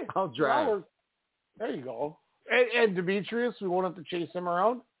 See? I'll drive. Well, there you go. And Demetrius, we won't have to chase him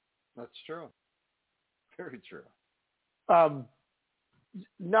around. That's true. Very true.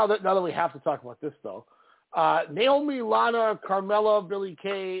 Now that we have to talk about this, though. Naomi, Lana, Carmella, Billie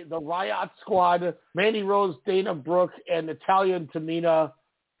Kay, the Riot Squad, Mandy Rose, Dana Brooke, and Natalya and Tamina.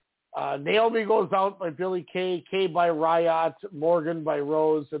 Naomi goes out by Billie Kay, Kay by Riot, Morgan by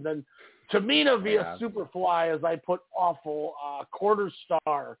Rose, and then Tamina via Superfly, as I put awful, quarter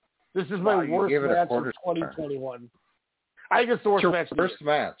star. This is my worst match of 2021. I think it's the worst match. Worst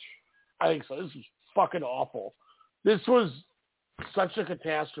match. I think so. This is fucking awful. This was such a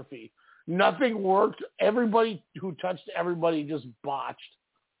catastrophe. Nothing worked. Everybody who touched everybody just botched.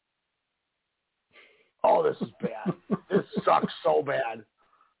 Oh, this is bad. This sucks so bad.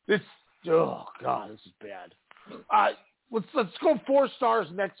 Oh God, this is bad. Let's go 4 stars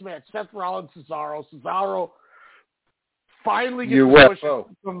next match. Seth Rollins, Cesaro. Cesaro finally gets pushed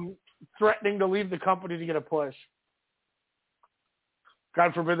from threatening to leave the company to get a push.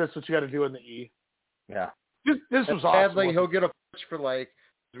 God forbid that's what you got to do in the E. Yeah. This was awesome. Sadly, he'll get a push for like,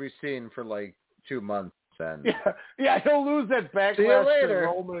 as we've seen, for like 2 months. And yeah, he'll lose that backlash to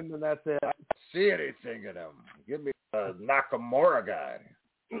Roman, and that's it. See anything in him. Give me a Nakamura guy.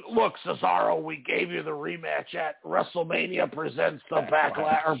 look, Cesaro, we gave you the rematch at WrestleMania presents the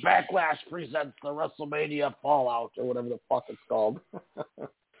Backlash, or Backlash presents the WrestleMania Fallout, or whatever the fuck it's called.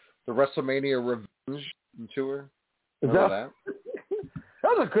 The WrestleMania Revenge Tour. That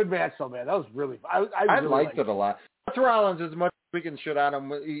was a good match, though, man. That was really fun. I really liked it a lot. Seth Rollins, as much as we can shit on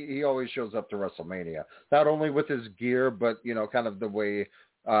him, he always shows up to WrestleMania. Not only with his gear, but, kind of the way,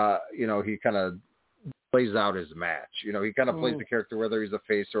 he kind of plays out his match. He kind of plays the character, whether he's a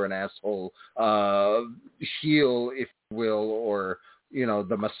face or an asshole, heel, if you will, or,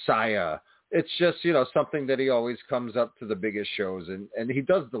 the Messiah. It's just, something that he always comes up to the biggest shows, and he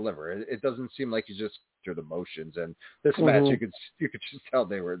does deliver. It doesn't seem like he's just through the motions. And this match, you could just tell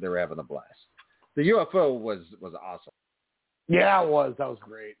they were having a blast. The UFO was awesome. Yeah, it was. That was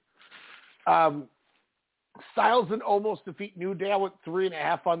great. Styles and Omos defeat New Day with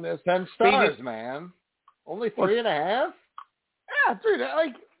 3.5 on this. 10 stars, man. Only 3.5? Yeah, 3.5.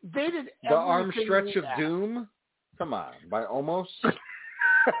 Like, they did the arm stretch of doom. Come on, by Omos.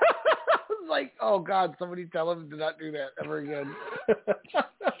 Like, oh God, somebody tell him to not do that ever again.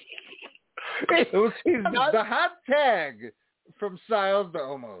 The hot tag from Styles to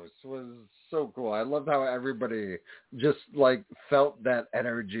Omos was so cool. I loved how everybody just felt that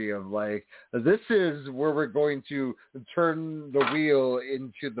energy of this is where we're going to turn the wheel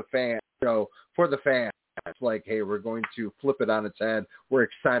into the fan, for the fans. It's hey, we're going to flip it on its head. We're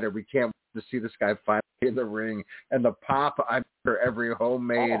excited. We can't wait to see this guy finally in the ring. And the pop, I'm sure every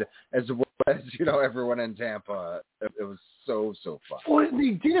homemade as well as, everyone in Tampa. It was so fun. Well,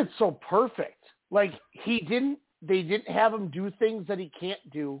 they did it so perfect. They didn't have him do things that he can't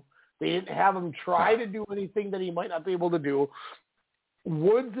do. They didn't have him try to do anything that he might not be able to do.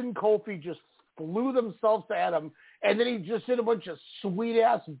 Woods and Kofi just flew themselves at him, and then he just did a bunch of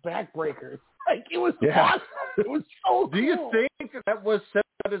sweet-ass backbreakers. It was awesome. It was so cool. Do you think that was set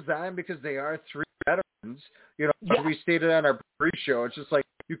by design because they are 3 veterans? As we stated on our pre-show, it's just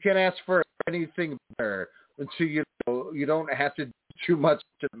you can't ask for anything better until you don't have to do too much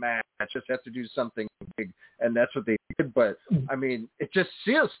to the match. Just have to do something big, and that's what they did. But I mean, it just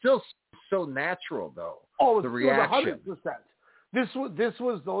feels still so natural, though. Oh, the reaction. 100%. This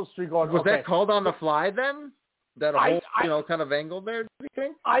was those 3 going. Was that called on the fly then? That whole kind of angle there? Do you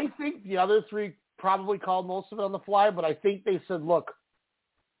think? I think the other 3 probably called most of it on the fly, but I think they said, "Look,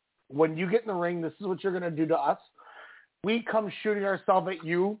 when you get in the ring, this is what you're going to do to us. We come shooting ourselves at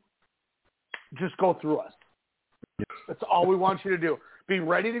you. Just go through us. That's all we want you to do. Be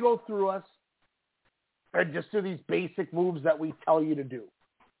ready to go through us and just do these basic moves that we tell you to do."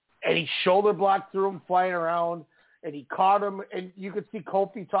 And he shoulder blocked through him, flying around, and he caught him. And you could see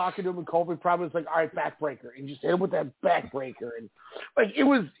Kofi talking to him, and Kofi probably was all right, backbreaker. And just hit him with that backbreaker. And it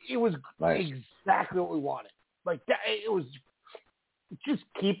was nice. Exactly what we wanted. It was just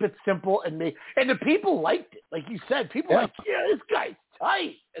keep it simple and the people liked it. Like you said, people this guy's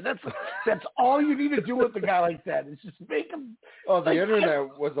tight. And that's all you need to do with a guy like that. Is just make him. Oh, the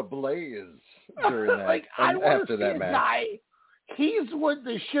internet was ablaze during that. I want to see that a match. guy. He's what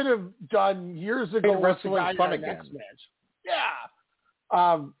they should have done years ago. Wrestling fun again. Next match.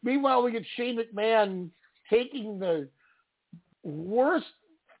 Yeah. Meanwhile, we get Shane McMahon taking the worst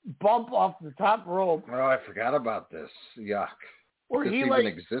bump off the top rope. Oh, I forgot about this. Yuck. Where this he even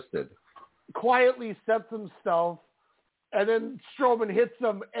existed. Quietly sets himself, and then Strowman hits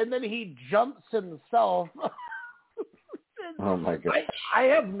him, and then he jumps himself. Oh my God! I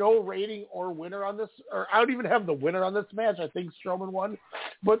have no rating or winner on this, or I don't even have the winner on this match. I think Strowman won.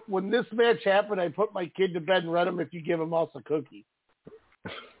 But when this match happened, I put my kid to bed and read him if you give him else a cookie.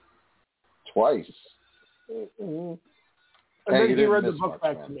 Twice. Mm-hmm. And then he read the book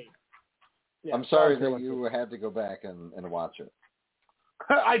back to me. Yeah, I'm sorry that you had to go back and watch it.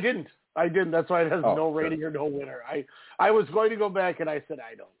 I didn't. That's why it has no rating or no winner. I was going to go back, and I said,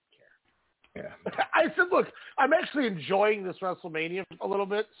 I don't care. Yeah. I said, look, I'm actually enjoying this WrestleMania a little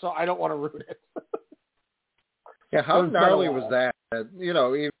bit, so I don't want to ruin it. Yeah, how gnarly was that?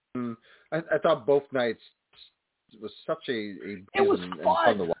 Even I thought both nights was such a it was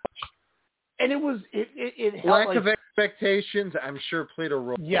fun to watch. And it lack of expectations, I'm sure, played a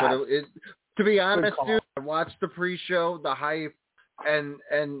role. Yeah. But to be honest, dude, I watched the pre-show, the hype, and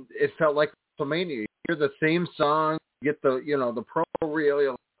it felt like WrestleMania. You hear the same song, you get the the promo reel.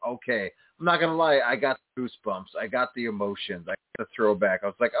 You're like, okay, I'm not gonna lie, I got goosebumps, I got the emotions, I got the throwback. I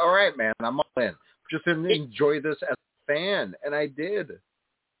was like, all right, man, I'm all in. Just to enjoy this as a fan, and I did.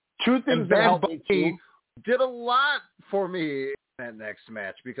 Two things that helped me too. Did a lot for me in that next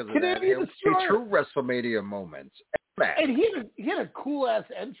match because of that. It was a true WrestleMania moment. And he had a cool ass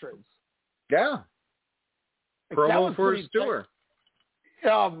entrance. Yeah. Promo for his tour.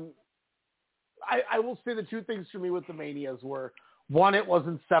 I will say the two things for me with the Manias were, one, it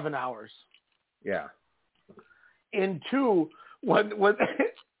wasn't 7 hours. Yeah. And two, when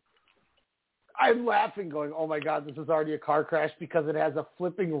I'm laughing going, oh my God, this is already a car crash because it has a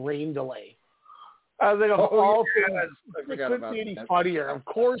flipping rain delay. I was like, all things, it couldn't be any funnier. Of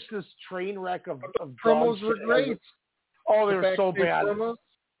course, this train wreck of promos were great. Oh, they were so bad. Promos?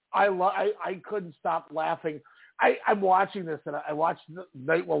 I couldn't stop laughing. I'm watching this, and I watched the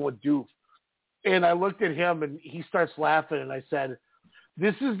night one with Doof, and I looked at him, and he starts laughing, and I said,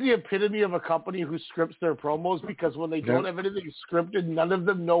 this is the epitome of a company who scripts their promos, because when they don't have anything scripted, none of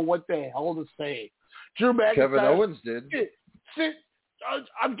them know what the hell to say. Drew McIntyre, Kevin Owens did.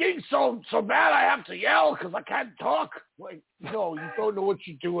 I'm getting so mad I have to yell because I can't talk. Like, no, you don't know what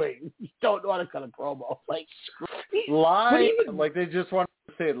you're doing. You don't know how to cut a promo. Like, line, like they just want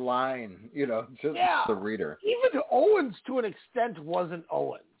to say line, just the reader. Even Owens, to an extent, wasn't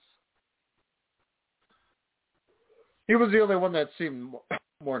Owens. He was the only one that seemed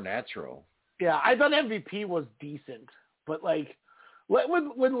more natural. Yeah, I thought MVP was decent, but like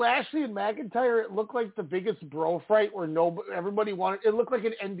when Lashley and McIntyre, it looked like the biggest bro fight where everybody wanted. It looked like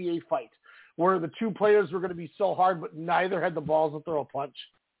an NBA fight where the two players were going to be so hard, but neither had the balls to throw a punch.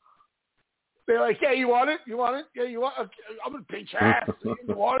 They're like, "Yeah, you want it? You want it? Yeah, you want? Okay, I'm gonna pinch your ass.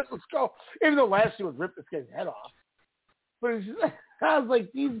 You want it? Let's go." Even though Lashley would rip this guy's head off, but it's just, I was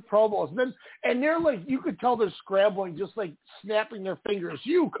like, these promos, and they're like, you could tell they're scrambling, just like snapping their fingers.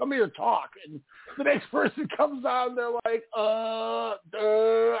 You come here, talk, and the next person comes on, they're like, I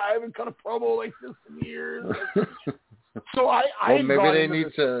haven't cut a promo like this in years. So maybe they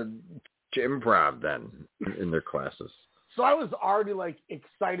need to improv then in their classes. So I was already like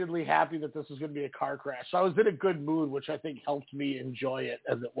excitedly happy that this was going to be a car crash. So I was in a good mood, which I think helped me enjoy it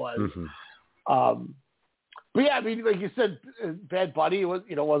as it was. Mm-hmm. But yeah, I mean, like you said, Bad Bunny was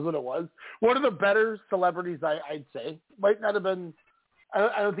what it was. One of the better celebrities, I'd say. Might not have been.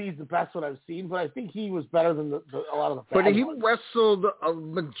 I don't think he's the best one I've seen, but I think he was better than a lot of the. But he wrestled a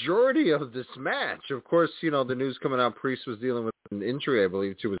majority of this match. Of course, the news coming out, Priest was dealing with an injury, I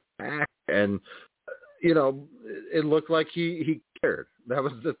believe, to his back, and it looked like he cared. That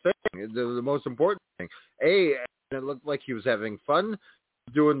was the thing, the most important thing. It looked like he was having fun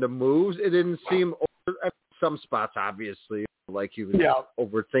doing the moves. It didn't seem some spots, obviously, like he was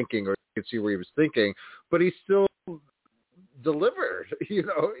overthinking, or you could see where he was thinking, but he still delivered. He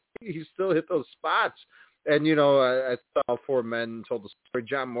still hit those spots. And I saw 4 men told the story.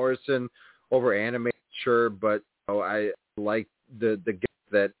 John Morrison over animated, sure, but I like the gift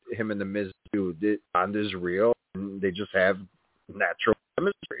that him and the Miz do. The bond is real, and they just have natural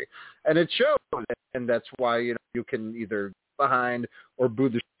chemistry, and it shows. And that's why you can either behind or boo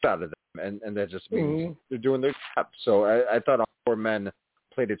the shit out of them, and that just means they're doing their job. So I thought all 4 men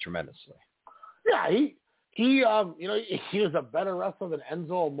played it tremendously. Yeah, he was a better wrestler than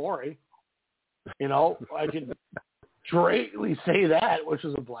Enzo Amore. I can greatly say that, which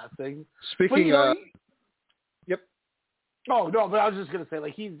is a blessing. Speaking of, yep. Oh no, but I was just gonna say,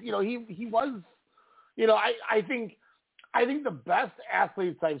 like he was, I think the best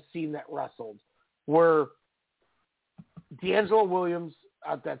athletes I've seen that wrestled were D'Angelo Williams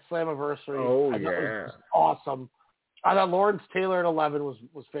at that Slammiversary. Oh, I thought it was awesome. I thought Lawrence Taylor at 11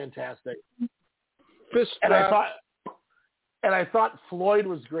 was fantastic. And I thought Floyd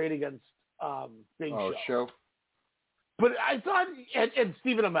was great against Big Show. But I thought, and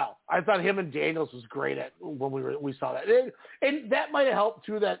Stephen Amell, I thought him and Daniels was great at when we saw that, and that might have helped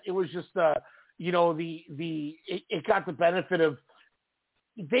too. That it was just it got the benefit of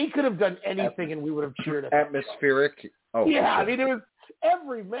they could have done anything and we would have cheered at atmospheric. Oh yeah, sure. I mean it was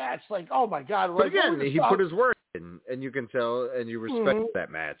every match like, oh my God. But again, he put his work in, and you can tell, and you respect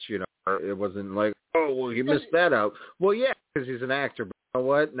that match. It wasn't like, oh, well, he missed that out. Well, yeah, because he's an actor. But you know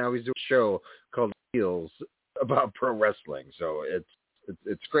what? Now he's doing a show called Heels about pro wrestling, so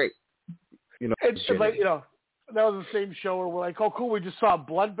it's great. It's like that was the same show where we're like, oh, cool, we just saw a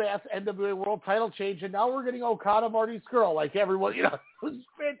bloodbath NWA World Title change, and now we're getting Okada Marty Scurll. Like everyone, it was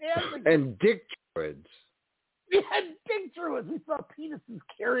fantastic. And Dick Druids. Yeah, Dick Druids. We saw penises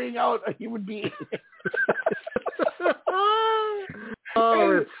carrying out a human being.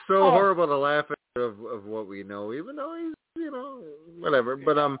 It's so horrible to laugh at of what we know, even though he's whatever.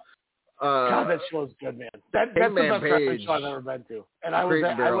 But God, that show's good, man. That's the best wrestling show I've ever been to. And I went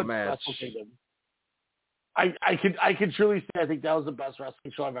to Wrestle Kingdom. I can truly say I think that was the best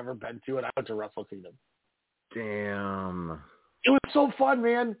wrestling show I've ever been to, and I went to Wrestle Kingdom. Damn. It was so fun,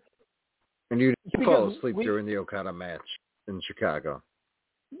 man. And you didn't fall asleep during the Okada match in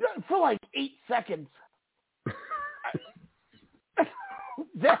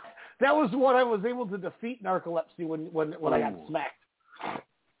That was what I was able to defeat narcolepsy when I got smacked.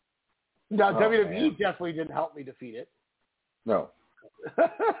 Now, WWE definitely didn't help me defeat it. No.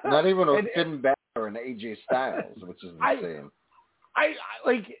 Not even a Finn Balor and AJ Styles, which is insane. I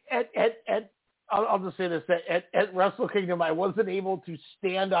like at I'll just say this, at Wrestle Kingdom, I wasn't able to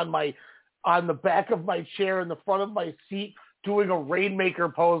stand on the back of my chair in the front of my seat doing a Rainmaker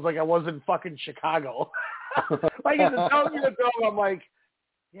pose like I was in fucking Chicago. Like in the Tokyo Dome, I'm like,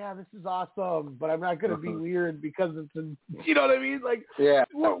 yeah, this is awesome, but I'm not going to be weird because it's in, you know what I mean? Like, yeah,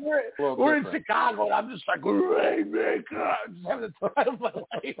 we're in Chicago, and I'm just like, Rainmaker, just having the time of my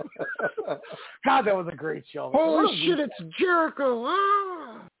life. God, that was a great show. Holy shit, it's Jericho!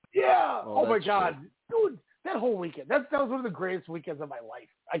 Ah! Yeah. Oh my God, dude, that whole weekend. That was one of the greatest weekends of my life.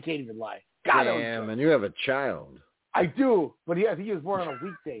 I can't even lie. God, damn, and you have a child. I do, but I think he was born on a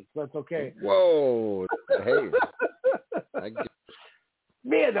weekday, so that's okay. Whoa, hey.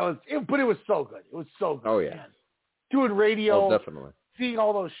 Man, but it was so good. It was so good. Oh, yeah. Man. Doing radio. Oh, definitely. Seeing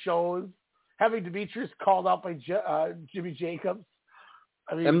all those shows. Having Demetrius called out by Jimmy Jacobs.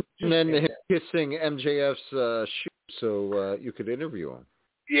 I mean, and then him kissing MJF's shoe so you could interview him.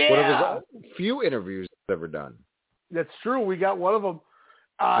 Yeah. One of his few interviews he's ever done. That's true. We got one of them.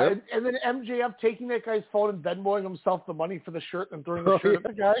 Yep. And then MJF taking that guy's phone and Venmoing himself the money for the shirt and throwing the shirt at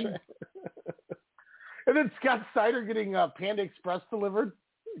the guy. And then Scott Steiner getting Panda Express delivered.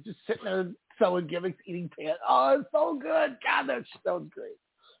 Just sitting there selling gimmicks, eating panda. Oh, it's so good. God, that was great.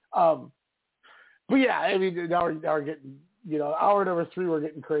 But yeah, I mean, now we're getting, hour number 3, we're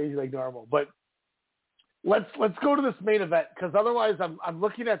getting crazy like normal. But let's go to this main event, because otherwise I'm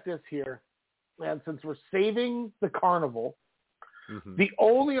looking at this here, and since we're saving the Carnival, the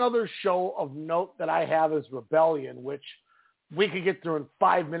only other show of note that I have is Rebellion, which we could get through in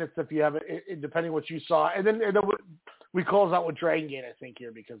 5 minutes if you have it, depending what you saw. And then we close out with Dragongate, I think,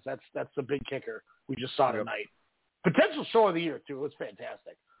 here, because that's the big kicker we just saw tonight. Potential show of the year, too. It was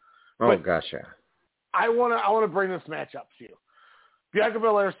fantastic. Oh, gosh, yeah. I want to bring this match up to you. Bianca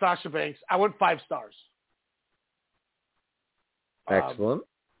Belair, Sasha Banks. I went 5 stars. Excellent.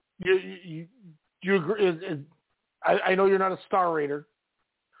 You agree? I know you're not a star rater,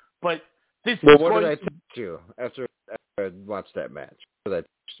 but this is what did I text you after I watched that match? What did I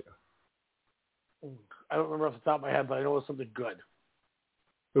text you? I don't remember off the top of my head, but I know it was something good.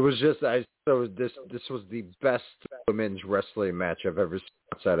 It was just this was the best women's wrestling match I've ever seen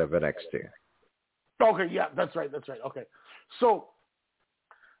outside of NXT. Okay, yeah, that's right. Okay, so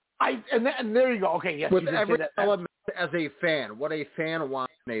and there you go. Okay, yes. With every element as a fan, what a fan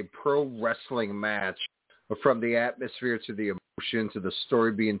wants in a pro wrestling match, from the atmosphere to the emotion to the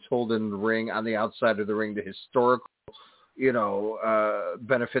story being told in the ring, on the outside of the ring, the historical,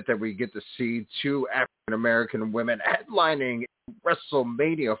 benefit that we get to see 2 African-American women headlining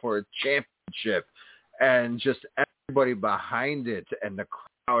WrestleMania for a championship, and just everybody behind it and the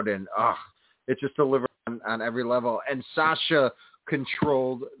crowd, and it just delivered on every level. And Sasha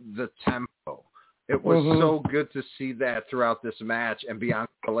controlled the tempo. It was so good to see that throughout this match, and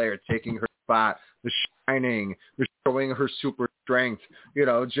Bianca Belair taking her spot, the shining, the showing her super strength,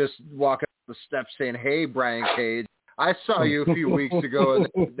 just walking up the steps saying, "Hey, Brian Cage, I saw you a few weeks ago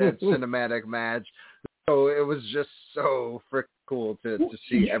in that cinematic match." So it was just so freaking cool to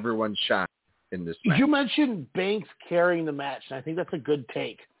see everyone shine in this match. You mentioned Banks carrying the match, and I think that's a good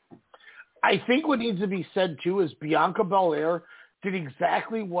take. I think what needs to be said, too, is Bianca Belair did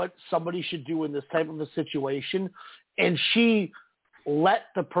exactly what somebody should do in this type of a situation, and she let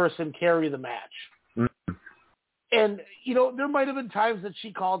the person carry the match. Mm-hmm. And, there might have been times that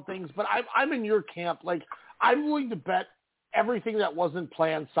she called things, but I'm in your camp. Like, I'm willing to bet everything that wasn't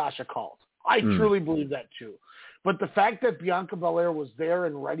planned, Sasha called. I truly believe that, too. But the fact that Bianca Belair was there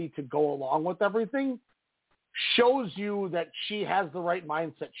and ready to go along with everything shows you that she has the right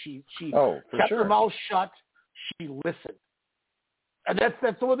mindset. She kept her mouth shut. She listened. And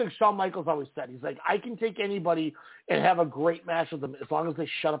that's the one thing Shawn Michaels always said. He's like, I can take anybody and have a great match with them as long as they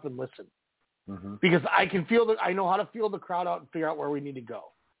shut up and listen. Mm-hmm. Because I know how to feel the crowd out and figure out where we need to go.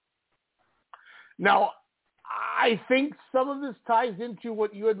 Now, I think some of this ties into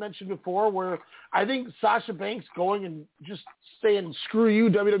what you had mentioned before, where I think Sasha Banks going and just saying, screw you,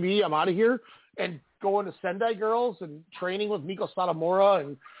 WWE, I'm out of here, and going to Sendai Girls and training with Miko Satomura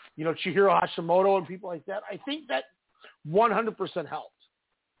and, Chihiro Hashimoto and people like that. I think that 100% helped.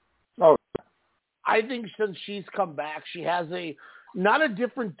 Oh, I think since she's come back, she has not a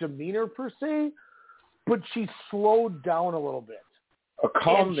different demeanor per se, but she's slowed down a little bit. A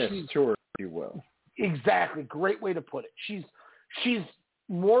calmness to her, if you will. Exactly. Great way to put it. She's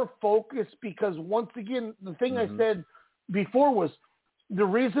more focused because, once again, the thing I said before was the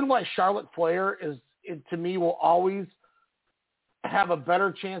reason why Charlotte Flair to me, will always have a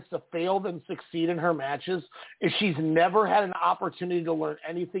better chance to fail than succeed in her matches is she's never had an opportunity to learn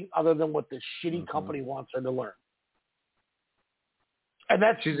anything other than what this shitty company wants her to learn. And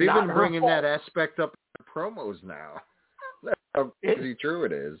that's she's not even bringing fault. that aspect up in promos now. That's how pretty true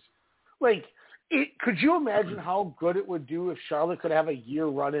it is. Like, could you imagine how good it would do if Charlotte could have a year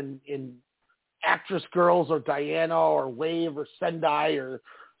run in Actress Girls or Diana or Wave or Sendai or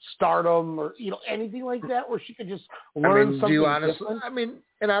Stardom or anything like that, where she could just learn something different?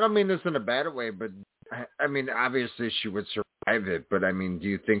 And I don't mean this in a bad way, but I mean, obviously she would survive it, but I mean, do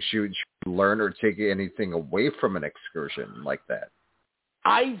you think she would learn or take anything away from an excursion like that?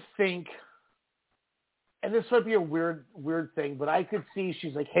 I think, and this might be a weird thing, but I could see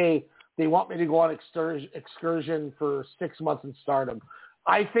she's like, hey, they want me to go on excursion for 6 months in Stardom.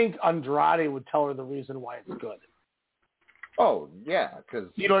 I think Andrade would tell her the reason why it's good. Oh, yeah, because...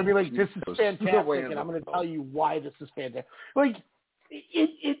 You know what I mean? Like, this is fantastic, and I'm going to tell you why this is fantastic. Like,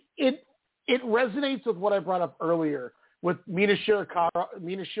 it resonates with what I brought up earlier with Mina Shirakawa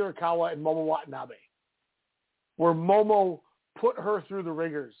and Momo Watanabe, where Momo put her through the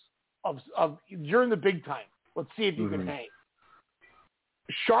rigors of during the big time. Let's see if you can hang.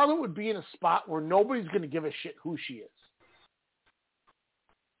 Charlotte would be in a spot where nobody's going to give a shit who she is.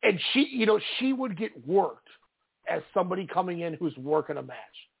 And she would get worked as somebody coming in who's working a match.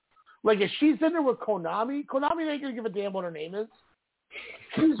 Like, if she's in there with Konami ain't going to give a damn what her name is.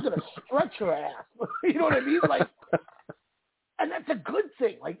 She's going to stretch her ass. You know what I mean? Like, and that's a good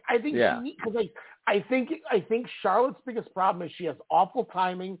thing. Like, I think I think Charlotte's biggest problem is she has awful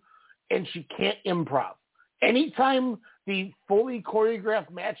timing and she can't improv. Anytime the fully choreographed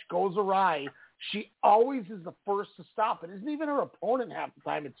match goes awry, she always is the first to stop. It isn't even her opponent half the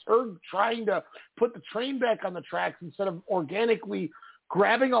time. It's her trying to put the train back on the tracks instead of organically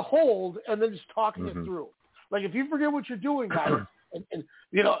grabbing a hold and then just talking it through. Like, if you forget what you're doing, guys, and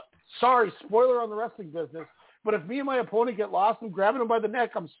sorry, spoiler on the wrestling business, but if me and my opponent get lost, I'm grabbing him by the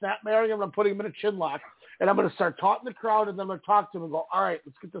neck, I'm snap-marrying him, I'm putting him in a chin lock, and I'm going to start taunting the crowd, and then I'm going to talk to him and go, all right,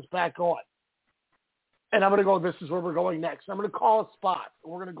 let's get this back going. And I'm going to go, this is where we're going next. I'm going to call a spot,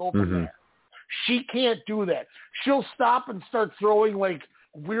 and we're going to go from there. She can't do that. She'll stop and start throwing, like,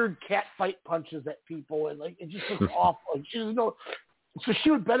 weird cat fight punches at people, and, like, it just looks awful. Like, so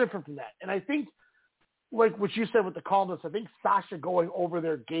she would benefit from that. And I think, like what you said with the calmness, I think Sasha going over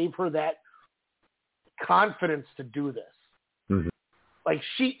there gave her that confidence to do this. Like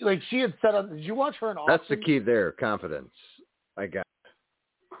she had said, did you watch her in Austin? That's the key there, confidence. I got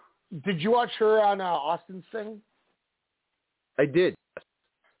it. Did you watch her on Austin's thing? I did.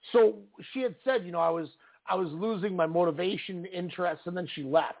 So she had said, I was losing my motivation, interest, and then she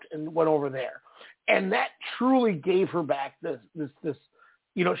left and went over there. And that truly gave her back this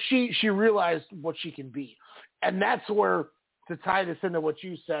she realized what she can be. And that's where, to tie this into what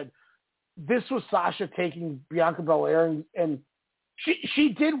you said, this was Sasha taking Bianca Belair and she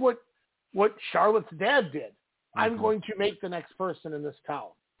did what Charlotte's dad did. I'm going to make the next person in this town.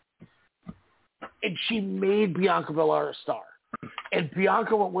 And she made Bianca Belair a star. And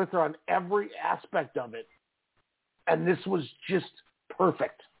Bianca went with her on every aspect of it. And this was just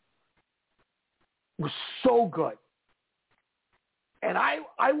perfect. It was so good. And I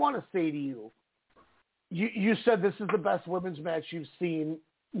want to say to you, you said this is the best women's match you've seen,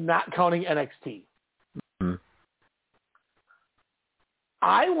 not counting NXT.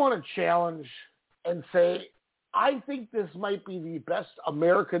 I want to challenge and say, I think this might be the best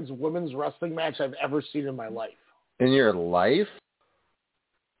Americans women's wrestling match I've ever seen in my life. In your life?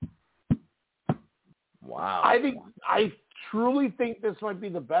 Wow. I truly think this might be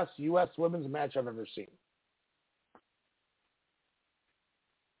the best U.S. women's match I've ever seen.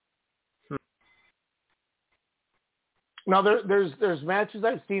 Now there's matches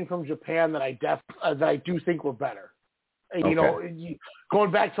I've seen from Japan that I do think were better. Okay.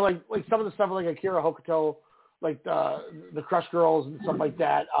 Going back to like some of the stuff like Akira Hokuto, like the Crush Girls and stuff like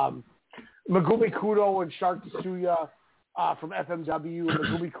that. Megumi Kudo and Shark Tsuya from FMW.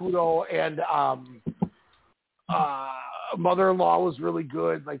 Megumi Kudo and Mother-in-Law was really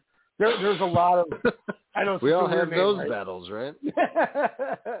good. Like there's a lot of. I know we all have those battles, right?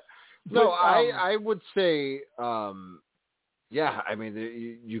 No, I would say, yeah. I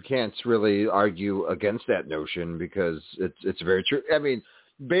mean, you can't really argue against that notion because it's very true. I mean,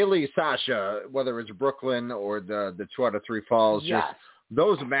 Bayley, Sasha, whether it's Brooklyn or the 2 out of 3 falls, yes. just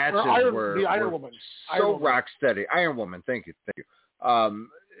those matches were so rock steady. Iron Woman, thank you.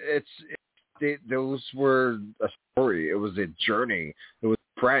 Those were a story. It was a journey. It was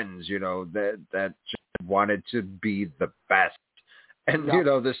friends, that just wanted to be the best And,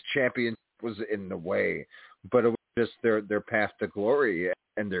 this champion was in the way, but it was just their path to glory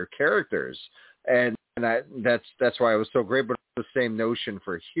and their characters. And that's why it was so great, but it's the same notion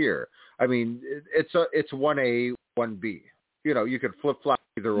for here. I mean, it's 1A, 1B. You could flip-flop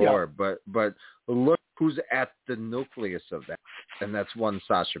either or, but look who's at the nucleus of that, and that's one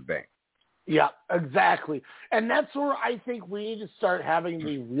Sasha Banks. Yeah, exactly. And that's where I think we need to start having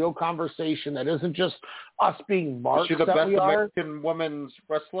the real conversation that isn't just us being marks Is she the that best we are. American women's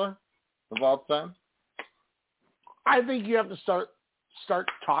wrestler of all time? I think you have to start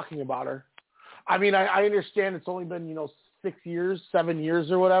talking about her. I mean, I understand it's only been, 6 years, 7 years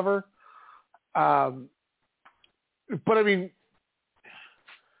or whatever. But I mean,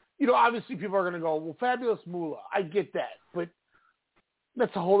 obviously people are going to go, well, Fabulous Moolah. I get that, but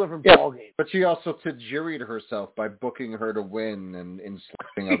that's a whole different ballgame. But she also tajiri'd herself by booking her to win and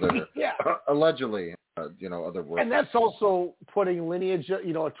enslaving other, allegedly, other workers. And that's also putting Lineage, a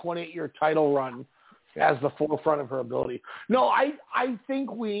 28-year title run as the forefront of her ability. No, I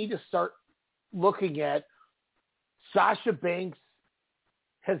think we need to start looking at Sasha Banks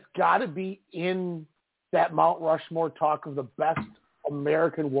has got to be in that Mount Rushmore talk of the best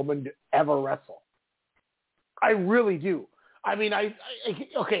American woman to ever wrestle. I really do. I mean,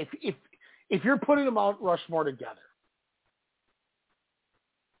 okay, if you're putting a Mount Rushmore together,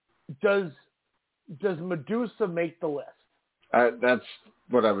 does Medusa make the list? That's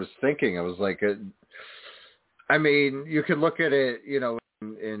what I was thinking. I was like, I mean, you could look at it,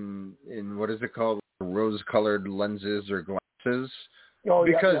 in what is it called, rose-colored lenses or glasses,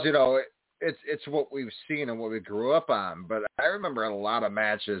 because it's what we've seen and what we grew up on. But I remember a lot of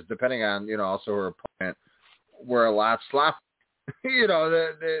matches, depending on also her opponent, were a lot sloppy.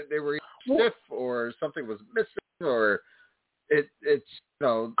 They were stiff or something was missing, or it's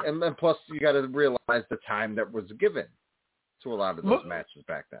and plus you got to realize the time that was given to a lot of those matches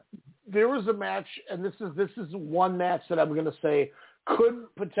back then. There was a match, and this is one match that I'm going to say could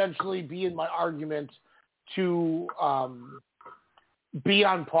potentially be in my argument to be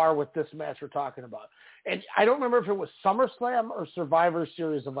on par with this match we're talking about. And I don't remember if it was SummerSlam or Survivor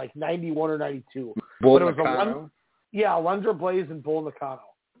Series of like 91 or 92. Bull but it Nakano? was Alundra Blaze and Bull Nakano.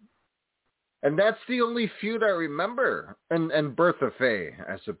 And that's the only feud I remember. And Bertha Faye,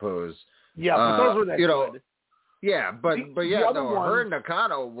 I suppose. Yeah, but those were that good. Yeah, but her and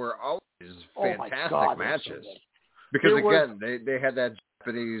Nakano were always fantastic matches. So because again, they had that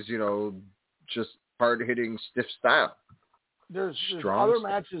Japanese, just hard-hitting, stiff style. There's other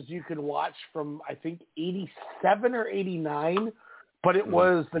matches you can watch from, I think, 87 or 89, but it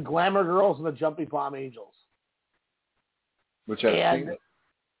was the Glamour Girls and the Jumpy Bomb Angels. Which I've seen.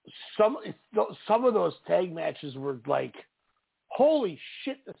 Some of those tag matches were like, holy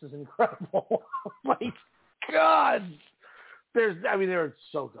shit, this is incredible. My God. They were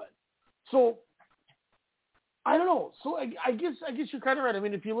so good. So, I don't know. So I guess you're kind of right. I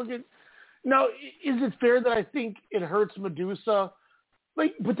mean, if you look at, now, is it fair that I think it hurts Medusa?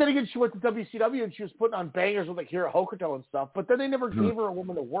 But then again, she went to WCW and she was putting on bangers with like Hiro Hokuto and stuff, but then they never gave her a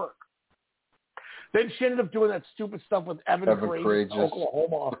woman to work. Then she ended up doing that stupid stuff with Evan Courageous in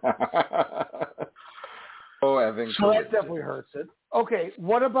Oklahoma. Evan So that definitely hurts it. Okay,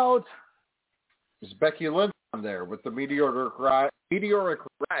 what about... Is Becky Lynch on there with the meteoric rise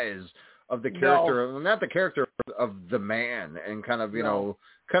of the character, not the character of the man, and kind of,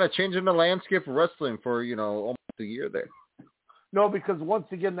 kind of changing the landscape of wrestling for, almost a year there. No, because once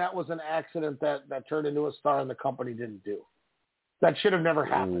again, that was an accident that turned into a star and the company didn't do. That should have never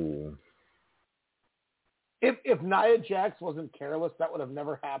happened. Ooh. If Nia Jax wasn't careless, that would have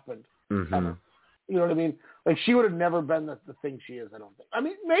never happened. Mm-hmm. Ever. You know what I mean? Like, she would have never been the thing she is, I don't think. I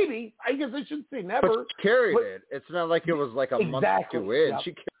mean, maybe. I guess I shouldn't say never. But she carried it. It's not like it was like a month to in. Yep.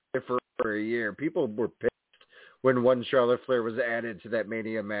 She carried it for a year. People were pissed when one Charlotte Flair was added to that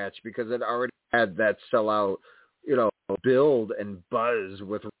Mania match because it already had that sellout, build and buzz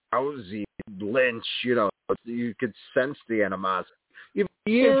with Rousey, Lynch, you could sense the animosity. Even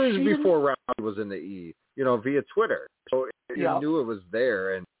years before Rousey was in the E, via Twitter. So you knew it was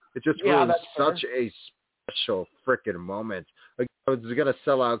there, and it just was such a special freaking moment. Like, it's going to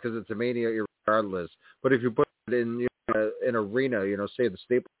sell out because it's a Mania regardless. But if you put it in an arena, say the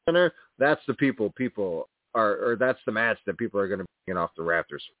Staples Center, that's the people are, or that's the match that people are going to be off the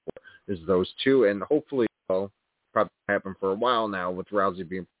rafters for, is those two. And hopefully, probably happen for a while now with Rousey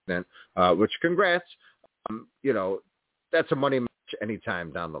being president, which congrats. That's a money match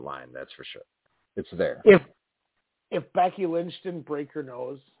anytime down the line. That's for sure. It's there. If Becky Lynch didn't break her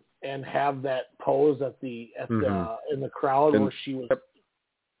nose and have that pose at the in the crowd where she was,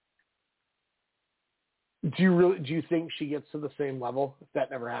 Do you think she gets to the same level if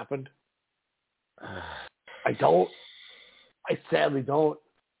that never happened? I don't. I sadly don't.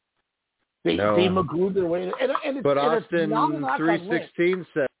 They magooed their way, and but and Austin 316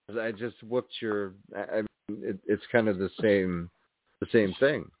 says, "I just whooped your." I mean, it's kind of the same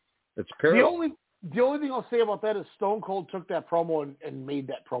thing. It's parallel. The only thing I'll say about that is Stone Cold took that promo and made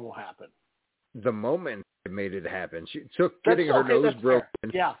that promo happen. The moment it made it happen, she took getting her nose broken.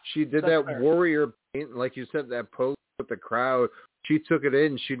 Yeah, she did that warrior paint, like you said, that pose with the crowd. She took it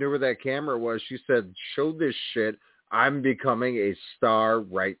in. She knew where that camera was. She said, "Show this shit. I'm becoming a star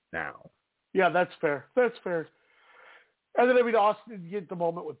right now." Yeah, that's fair. That's fair. And then Austin get the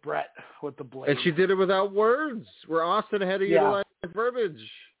moment with Brett with the blade, and she did it without words. Where Austin had to utilize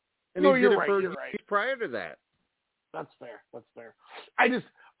verbiage, and he did it for years prior to that. That's fair. That's fair.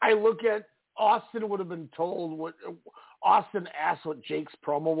 I look at Austin would have been told what Austin asked what Jake's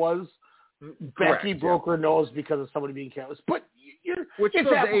promo was. Correct, Becky broke her nose because of somebody being careless. But which those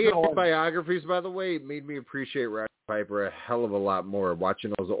AEW biographies, by the way, made me appreciate Roddy Piper a hell of a lot more.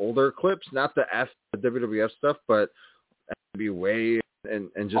 Watching those older clips, not the WWF stuff, but NWA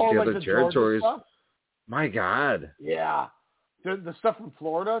and just the other territories. My God. Yeah. The stuff from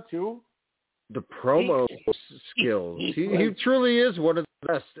Florida, too. The promo skills. He truly is one of the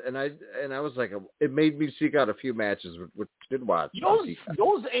best. And I was like, it made me seek out a few matches, which I did watch.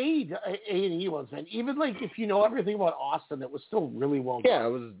 Those A&E ones, man. Even like if you know everything about Austin, it was still really well done. Yeah,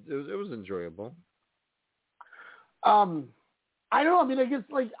 it was enjoyable. I don't know. I mean, I guess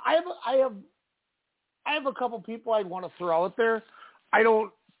like I have a couple people I'd want to throw out there. I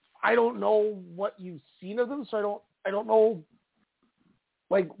don't know what you've seen of them, so I don't know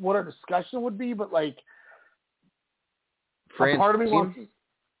like what our discussion would be, but like a part of me wants to,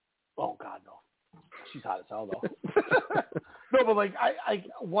 oh God, no. She's hot as hell though. No, but like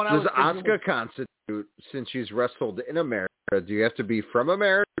does Asuka constitute, since she's wrestled in America, do you have to be from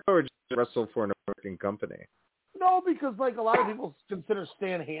America or just wrestle for an American company? No, because like a lot of people consider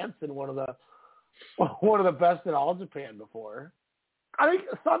Stan Hansen one of the best in all Japan before. I mean,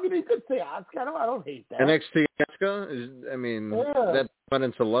 you could say Asuka. I don't hate that. NXT Asuka that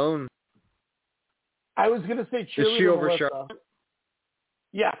abundance alone. I was gonna say cheerleader. Is she over Melissa. Charlotte?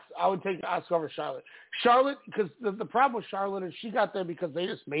 Yes, I would take Asuka over Charlotte. Charlotte, because the problem with Charlotte is she got there because they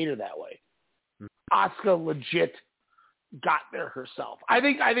just made her that way. Asuka legit got there herself. I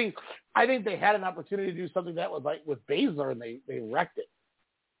think they had an opportunity to do something that was like with Baszler and they wrecked it.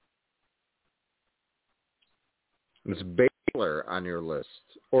 Is Baszler on your list,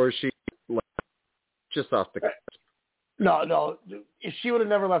 or is she just off the cut? No. If she would have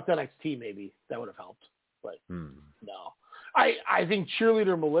never left NXT, maybe that would have helped. But no, I think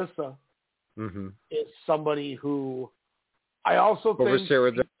cheerleader Melissa is somebody who I also think over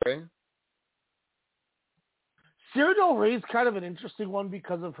Sarah Del Rey. Sarah Del Rey is kind of an interesting one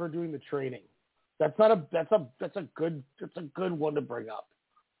because of her doing the training. That's a good one to bring up.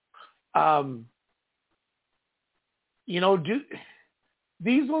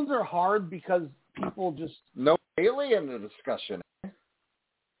 These ones are hard because people just no Bailey in the discussion.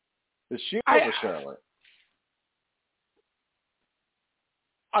 Is she over Charlotte?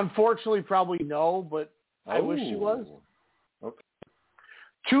 Unfortunately, probably no, but I wish she was. Okay.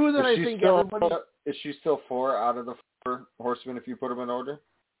 Two that I think everybody. Is she still 4 out of the 4 horsemen if you put them in order?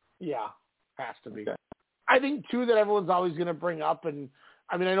 Yeah, has to be. Okay. I think 2 that everyone's always going to bring up, and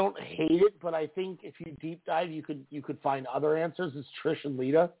I mean I don't hate it, but I think if you deep dive, you could find other answers. Is Trish and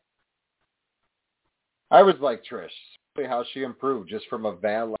Lita. I was like Trish, how she improved just from a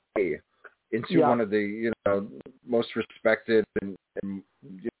valet into one of the most respected and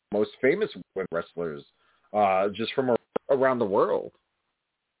most famous women wrestlers, just from around the world.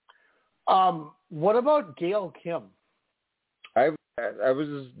 What about Gail Kim?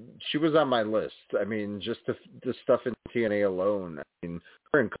 She was on my list. I mean, just the stuff in TNA alone. I mean,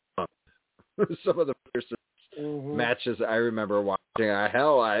 her and some of the first matches I remember watching.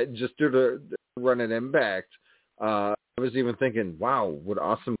 I just did a run in Impact. I was even thinking, wow, would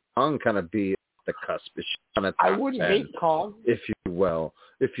Awesome Kong kind of be at the cusp? Is she on a top I wouldn't 10, hate Kong. if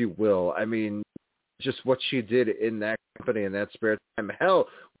you will. I mean, just what she did in that company in that spare time. Hell,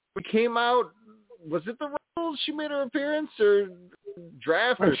 we came out. Was it the Rumble she made her appearance or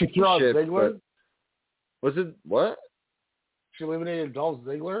draft or she threw out Ziggler? Was it what? She eliminated Dolph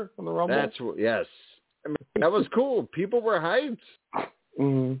Ziggler from the Rumble? Yes. I mean, that was cool. People were hyped.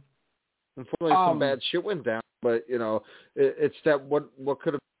 Mm-hmm. Unfortunately, some bad shit went down, but it's that what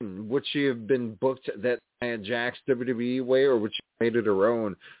could have been? Would she have been booked that Nia Jax WWE way, or would she have made it her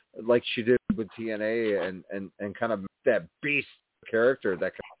own, like she did with TNA, and kind of that beast character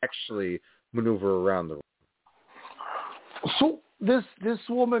that can actually maneuver around the ring? So this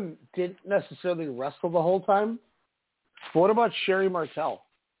woman didn't necessarily wrestle the whole time. But what about Sherry Martel?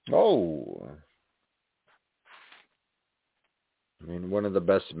 Oh. I mean, one of the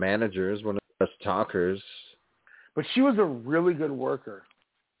best managers, one of the best talkers. But she was a really good worker.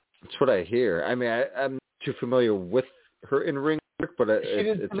 That's what I hear. I mean, I'm not too familiar with her in-ring work, but she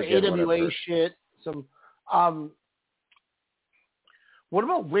did it's some again, AWA whatever. shit. Some. What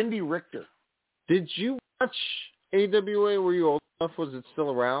about Wendy Richter? Did you watch AWA? Were you old enough? Was it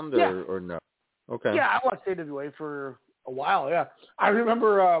still around or no? Okay. Yeah, I watched AWA for a while. Yeah, I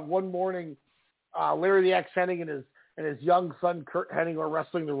remember one morning, Larry the X Hennig and his young son Kurt Hennig were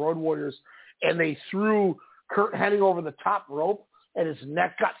wrestling the Road Warriors, and they threw Kurt Hennig over the top rope, and his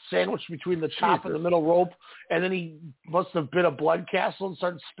neck got sandwiched between the top and the middle rope, and then he must have bit a blood capsule and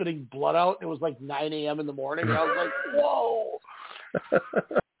started spitting blood out. It was like 9 a.m. in the morning, and I was like, whoa.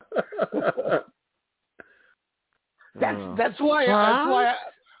 That's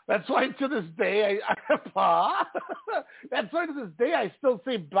why to this day I still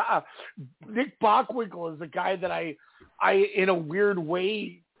say Nick Bockwinkel is the guy that I in a weird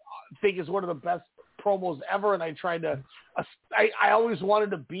way think is one of the best promos ever, and I always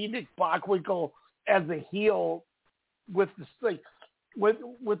wanted to be Nick Bockwinkel as a heel with the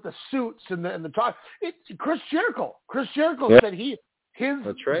with the suits and the talk. It's Chris Jericho. Chris Jericho said his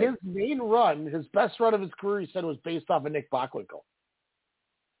main run, his best run of his career, he said, was based off of Nick Bockwinkel.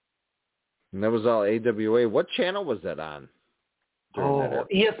 And that was all AWA. What channel was that on?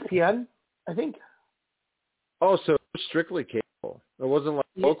 ESPN, I think. Oh, so it was strictly cable. It wasn't like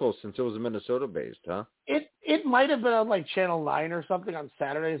local since it was Minnesota-based, huh? It might have been on like Channel 9 or something on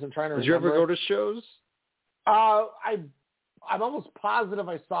Saturdays. I'm trying to remember. Did you ever go to shows? I'm almost positive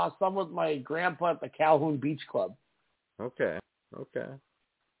I saw some with my grandpa at the Calhoun Beach Club. Okay.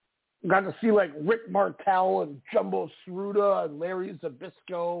 Got to see like Rick Martel and Jumbo Sruda and Larry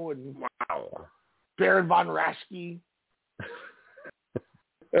Zbyszko and Baron Von Raschke.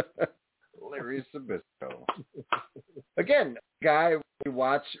 Larry Zbyszko. Again, guy we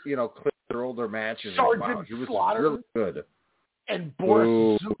watch, clip their older matches. Sergeant he was Slaughter. Really good. And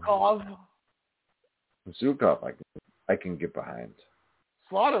Boris Zukov. Zukov, I can get behind.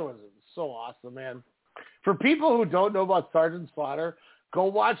 Slaughter was so awesome, man. For people who don't know about Sergeant Slaughter, go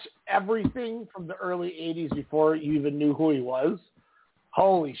watch everything from the early 80s before you even knew who he was.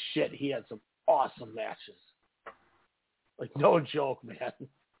 Holy shit, he had some awesome matches. Like, no joke, man.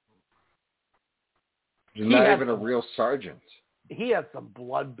 He's not even a real sergeant. He had some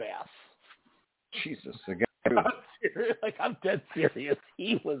bloodbaths. Jesus, again. I'm dead serious.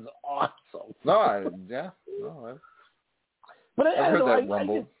 He was awesome. But I've heard that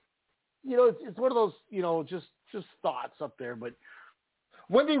rumble. It's one of those, just thoughts up there. But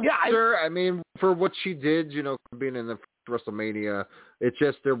Wendy Richter, I mean, for what she did, being in the WrestleMania, it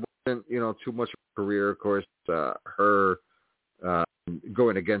just there wasn't, too much of a career. Of course, her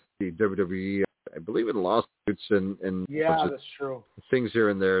going against the WWE, I believe, in lawsuits and that's true. Things here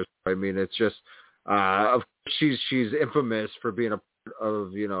and there. I mean, it's just she's infamous for being a part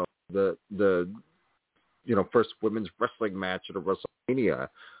of the first women's wrestling match at a WrestleMania.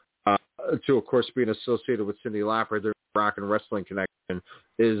 To of course being associated with Cyndi Lauper, their Rock and Wrestling connection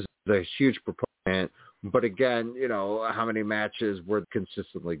is the huge proponent. But again, how many matches were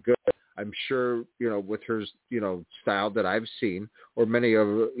consistently good? I'm sure, with her, style that I've seen, or many of,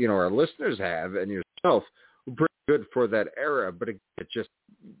 our listeners have, and yourself, pretty good for that era. But again, it just,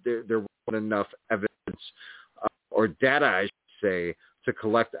 there wasn't enough evidence or data, I should say, to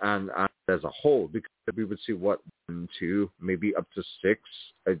collect on it as a whole, because we would see 1, 2, maybe up to 6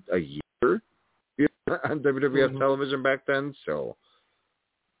 a year on WWF television back then. So,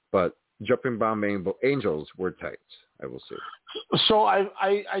 but Jumping Bomb Angels were tight, I will say. So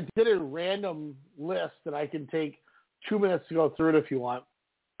I did a random list, and I can take 2 minutes to go through it if you want.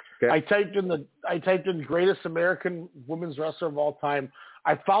 Okay. I typed in greatest American women's wrestler of all time.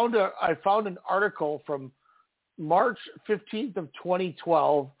 I found an article from March 15th of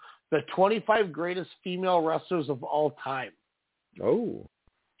 2012, the 25 greatest female wrestlers of all time. Oh.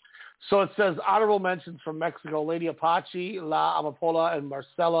 So it says honorable mentions from Mexico, Lady Apache, La Amapola, and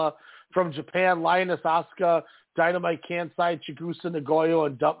Marcella. From Japan, Lioness Asuka, Dynamite Kansai, Chigusa Nagoyo,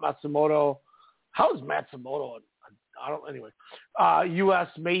 and Dump Matsumoto. How is Matsumoto? Anyway. U.S.,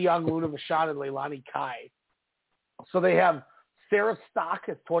 Mae Young, Luna Vachon, and Leilani Kai. So they have Sarah Stock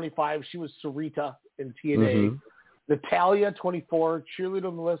at 25. She was Sarita in TNA. Mm-hmm. Natalia, 24.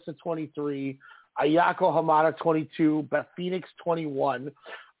 Cheerleader Melissa, 23. Ayako Hamada, 22. Beth Phoenix, 21.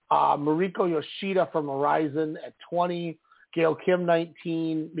 Mariko Yoshida from Horizon at 20. Gail Kim,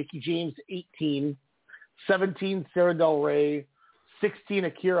 19. Mickie James, 18. 17, Sarah Del Rey. 16,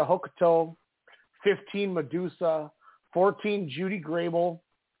 Akira Hokuto. 15, Medusa. 14, Judy Grable.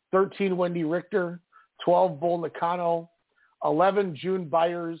 13, Wendy Richter. 12, Bull Nakano. 11, June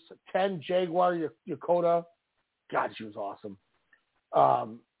Byers. 10, Jaguar Yokota. God, she was awesome.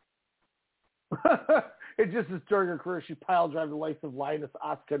 It just is during her career, she pile drive the likes of Linus,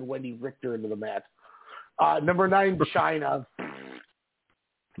 Asuka, and Wendy Richter into the mat. Number 9, China.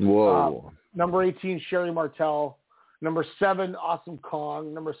 Whoa. Number 18, Sherry Martel. Number 7, Awesome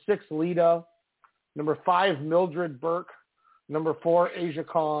Kong. Number 6, Lita. Number 5, Mildred Burke. Number 4, Asia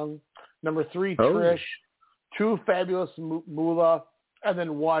Kong. Number 3, Trish. 2, Fabulous Moolah. And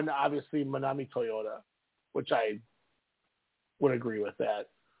then 1, obviously, Manami Toyota, which I would agree with that.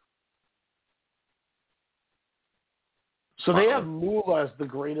 So they have Moolah as the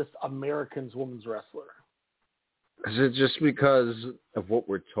greatest American women's wrestler. Is it just because of what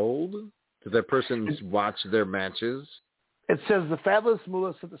we're told? Did that person watch their matches? It says the fabulous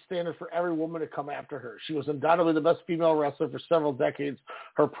Moolah set the standard for every woman to come after her. She was undoubtedly the best female wrestler for several decades,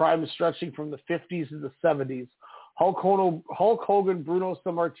 her prime stretching from the 50s to the 70s. Hulk Hogan, Bruno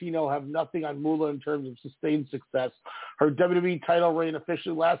Sammartino have nothing on Moolah in terms of sustained success. Her WWE title reign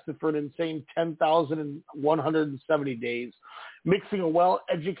officially lasted for an insane 10,170 days. Mixing a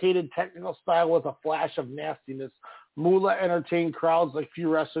well-educated technical style with a flash of nastiness, Moolah entertained crowds like few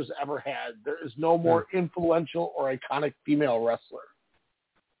wrestlers ever had. There is no more influential or iconic female wrestler.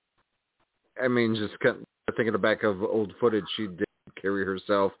 I mean, just thinking back of old footage, she did carry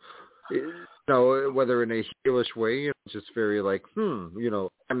herself, whether in a heelish way, just very like,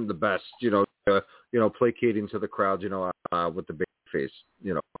 I'm the best, placating to the crowd, with the big face,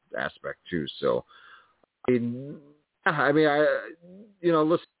 aspect too. So, listen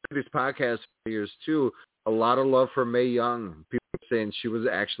to these podcasts for years too. A lot of love for Mae Young. People saying she was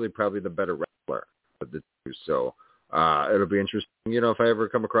actually probably the better wrestler of the two. So it'll be interesting, if I ever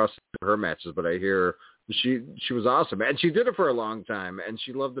come across her matches. But I hear she was awesome, and she did it for a long time, and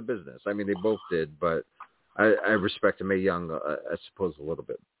she loved the business. I mean, they both did, but I respect Mae Young, I suppose, a little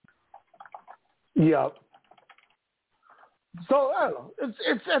bit. Yeah. So I don't know.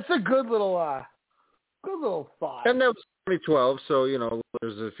 It's a good little thought. And that was 2012, so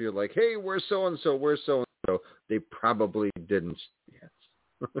there's a few like, hey, we're so and so. They probably didn't. Yes.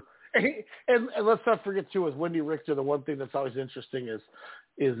 and let's not forget too, with Wendy Richter, the one thing that's always interesting is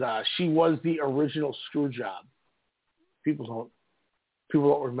she was the original screw job. People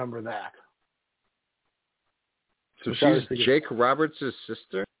don't remember that. So she's Jake Roberts'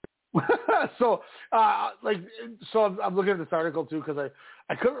 sister. So I'm looking at this article too because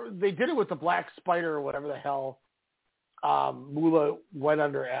I couldn't. They did it with the Black Spider or whatever the hell Moolah went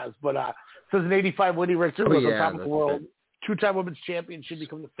under as, but it says in '85 Wendy Richter was on top of the world. Two-time women's champion. She'd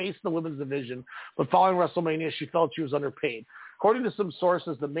become the face of the women's division, but following WrestleMania, she felt she was underpaid. According to some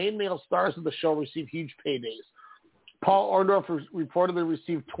sources, the main male stars of the show received huge paydays. Paul Orndorff reportedly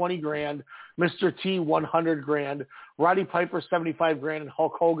received $20,000, Mr. T $100,000, Roddy Piper $75,000, and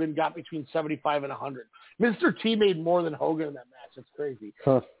Hulk Hogan got between $75,000 and $100,000. Mr. T made more than Hogan in that match. That's crazy.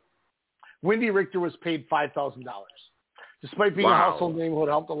 Huh. Wendy Richter was paid $5,000. Despite being a household name who had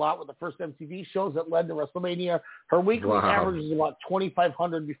helped a lot with the first MTV shows that led to WrestleMania, her weekly average was about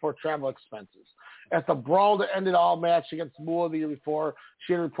 $2,500 before travel expenses. At the Brawl that ended all match against Moolah the year before,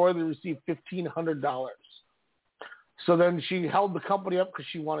 she had reportedly received $1,500. So then she held the company up because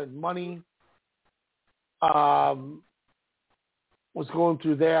she wanted money. Was going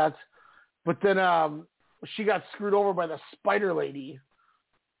through that. But then she got screwed over by the Spider Lady.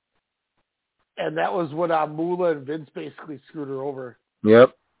 And that was when Moolah and Vince basically screwed her over.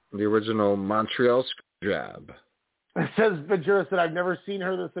 Yep. The original Montreal screw job. It says Ventura said, I've never seen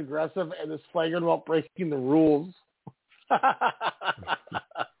her this aggressive and this flagrant about breaking the rules.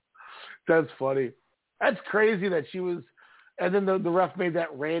 That's funny. That's crazy that she was. And then the ref made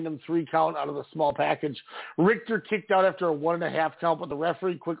that random 3 count out of the small package. Richter kicked out after a 1.5 count, but the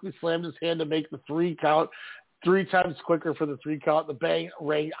referee quickly slammed his hand to make the 3 count 3 times quicker for the 3 count. The bang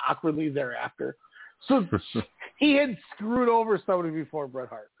rang awkwardly thereafter. So he had screwed over somebody before Bret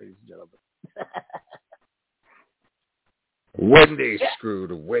Hart, ladies and gentlemen. Wendy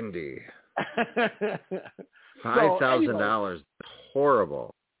screwed Wendy. $5,000.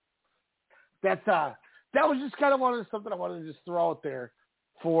 Horrible. That was just kind of something I wanted to just throw out there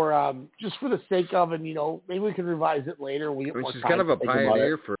for just for the sake of, and maybe we can revise it later. She's kind of a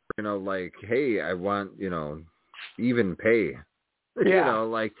pioneer for hey, I want even pay.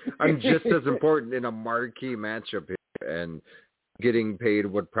 Yeah. I'm just as important in a marquee matchup here, and getting paid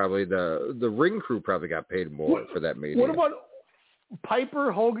what probably the ring crew probably got paid more for that meeting.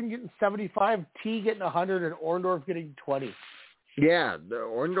 Piper, Hogan getting 75, T getting 100, and Orndorff getting 20. Yeah, the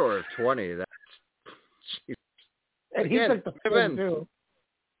Orndorff 20. That's and he's like the fan too.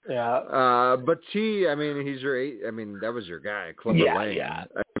 Yeah. But T, I mean, he's your eight. I mean, that was your guy, Clubber Lang. Yeah.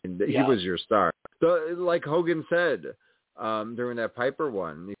 I mean, he was your star. So, like Hogan said during that Piper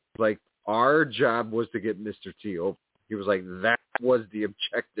one, he was like, our job was to get Mr. T over. He was like, that was the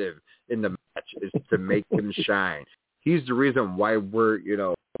objective in the match, is to make him shine. He's the reason why we're,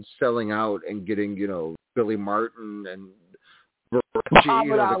 selling out and getting, Billy Martin and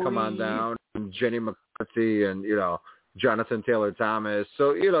Veracci, to come on down, and Jenny McCarthy and, Jonathan Taylor Thomas.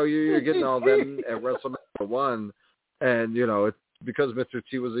 So, you're getting all them at WrestleMania 1. And, it's because Mr.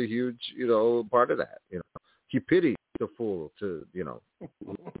 T was a huge, part of that. He pitied the fool to,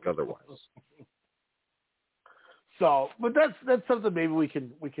 look otherwise. So, but that's something maybe we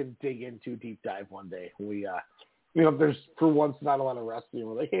can dig into deep dive one day. We, if there's for once not a lot of wrestling,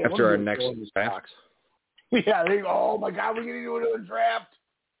 we're like, hey, after our next draft. Yeah, they go, oh my God, we're getting into a draft.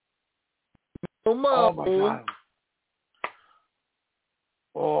 Oh my God.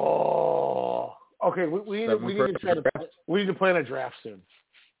 Oh, okay. We need to plan a draft soon.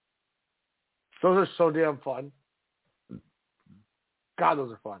 Those are so damn fun. God,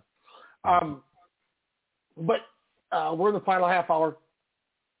 those are fun. But we're in the final half hour.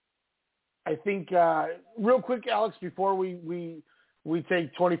 I think real quick, Alex, before we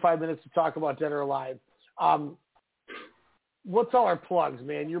take 25 minutes to talk about Dead or Alive. What's all our plugs,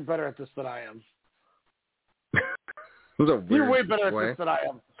 man? You're better at this than I am. You're way better at this than I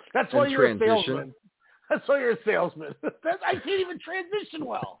am. That's why you're a salesman. That's why you're a salesman. I can't even transition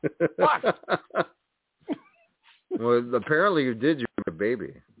well. Fuck. Well, apparently you did. You had a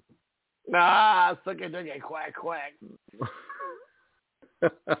baby. Nah, suck a dick, quack, quack.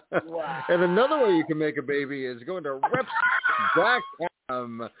 Wow. And another way you can make a baby is going to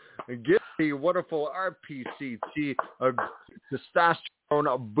reps.com. Get the wonderful RPCT, a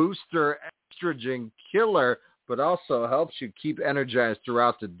testosterone booster, estrogen killer, but also helps you keep energized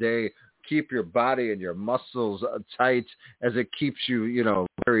throughout the day, keep your body and your muscles tight as it keeps you,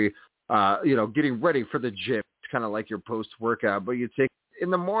 very, getting ready for the gym. It's kind of like your post-workout, but you take it in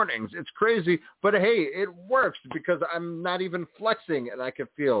the mornings. It's crazy, but hey, it works because I'm not even flexing and I can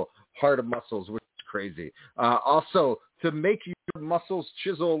feel hard muscles, which is crazy. Also, to make your muscles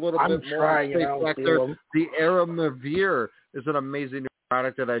chisel a little bit more, the Aramavir is an amazing new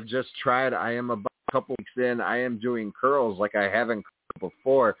product that I just tried. I am about a couple weeks in. I am doing curls like I haven't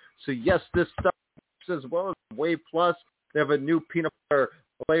before. So yes, this stuff works as well as Whey Plus. They have a new peanut butter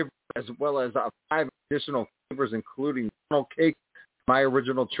flavor as well as 5 additional flavors, including funnel cake, my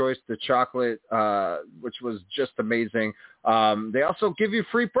original choice, the chocolate, which was just amazing. They also give you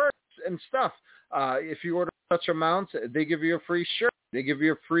free perks and stuff. If you order such amounts, they give you a free shirt. They give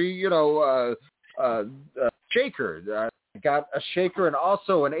you a free, shaker. I got a shaker and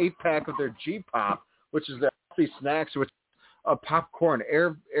also an 8-pack of their G-Pop, which is their healthy snacks, which is a popcorn,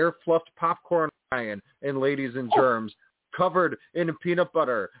 air fluffed popcorn, Ryan, and ladies and germs, covered in peanut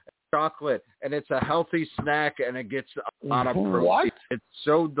butter, chocolate, and it's a healthy snack, and it gets a lot of protein. What? It's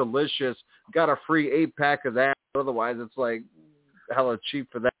so delicious. Got a free 8-pack of that. Otherwise, it's like hella cheap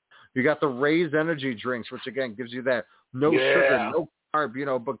for that. You got the Raise energy drinks, which again gives you that no sugar, no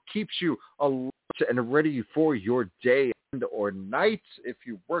carb, but keeps you alert and ready for your day and or night if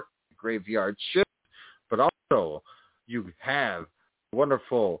you work the graveyard shift. But also, you have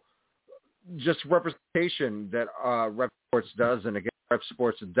wonderful just representation that Rep Sports does, and again,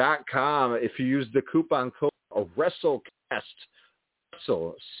 repsports.com. If you use the coupon code WrestleCast,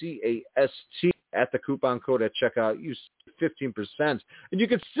 C-A-S-T, at the coupon code at checkout, you save 15%, and you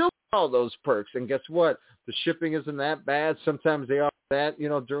can still get all those perks. And guess what? The shipping isn't that bad. Sometimes they offer that,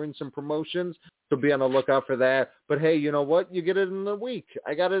 during some promotions. So be on the lookout for that. But hey, you know what? You get it in a week.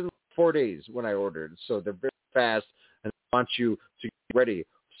 I got it in 4 days when I ordered. So they're very fast, and I want you to get ready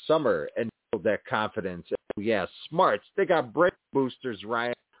for summer and build that confidence. Oh, yeah, smarts. They got brain boosters,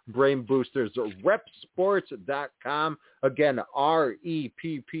 Ryan. Brain boosters. Repsports.com. Again,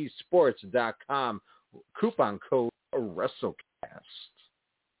 REPP sports.com. Coupon code WrestleCast.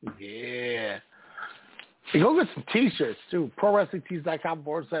 Yeah. You go get some T-shirts, too. ProWrestlingTees.com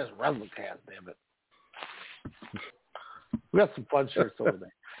 /WrestleCast, damn it. We got some fun shirts over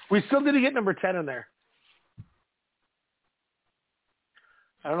there. We still didn't get number 10 in there.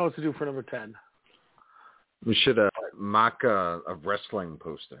 I don't know what to do for number 10. We should mock a wrestling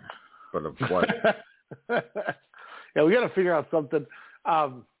poster, but of what? Yeah, we got to figure out something.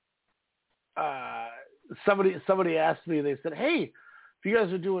 Somebody asked me, they said, hey, if you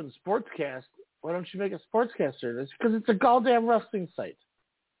guys are doing Sportscast, why don't you make a sportscaster? It's because it's a goddamn wrestling site.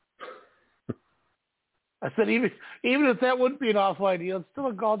 I said, even if that wouldn't be an offline deal, it's still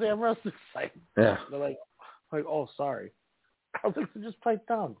a goddamn wrestling site. Yeah. They're like, oh, sorry. I was like, so just pipe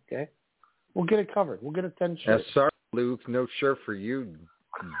down, okay? We'll get it covered. We'll get a 10 shirt. Sorry, Luke. No shirt for you,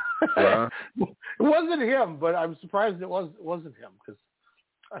 bruh. It wasn't him, but I'm surprised it wasn't him because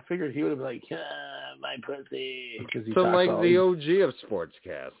I figured he would have been like, my pussy. So like the OG of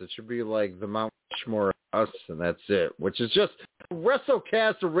Sportscast. It should be like the Mount Rushmore of us, and that's it. Which is just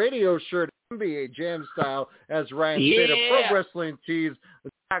WrestleCast, a radio shirt, NBA Jam style, as Ryan stated,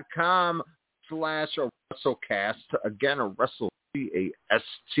 ProWrestlingTees.com/WrestleCast. Again, a Wrestle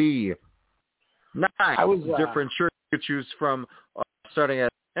CAST. 9 different shirts you could choose from, starting at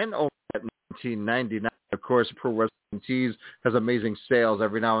and only at $19.99. Of course, Pro Wrestling Tees has amazing sales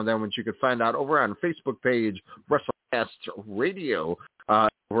every now and then, which you can find out over on Facebook page WrestleCast Radio,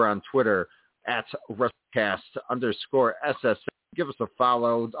 over on Twitter at WrestleCast_SS. Give us a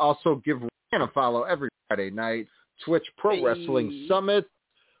follow. Also, give Ryan a follow every Friday night. Twitch Pro Wrestling Summit,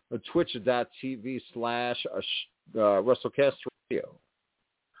 twitch.tv/WrestleCast Radio.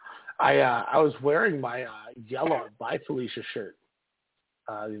 I was wearing my yellow Bye Felicia shirt.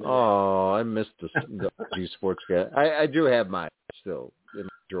 I missed the OG Sportscast. I do have mine still in the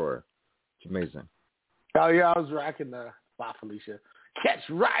drawer. It's amazing. Oh, yeah, I was rocking the Bye Felicia. Catch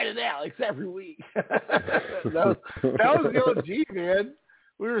Ryan and Alex every week. that was the OG, man.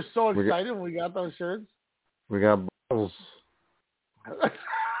 We were so excited when we got those shirts. We got balls.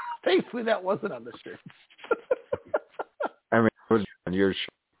 Thankfully, that wasn't on the shirt. I mean, it was on your shirt.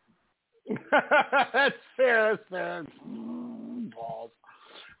 That's fair. Balls.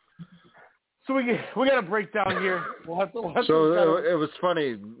 So we got to break down here. We'll have to it was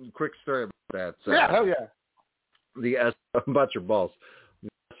funny. Quick story about that. Yeah, hell yeah. About your balls.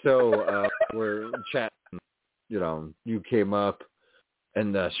 So we're chatting. You came up,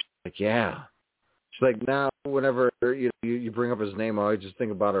 and she's like, yeah. She's like, now whenever you bring up his name, I always just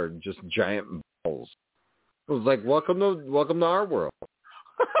think about her just giant balls. It was like, welcome to our world.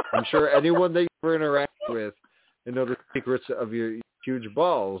 I'm sure anyone that you ever interact with and know the secrets of your huge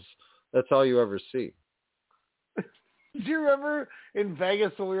balls, that's all you ever see. Do you remember in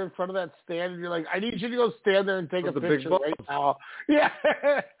Vegas when we were in front of that stand and you're like, I need you to go stand there and take a picture right now. Yeah.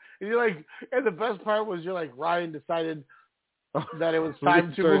 And you're like, and the best part was you're like, Ryan decided that it was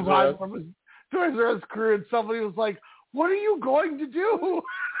time to move on from his Toys R Us crew, and somebody was like, what are you going to do?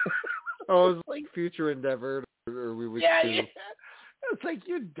 Oh, it was like future endeavor. Or we would yeah. It's like,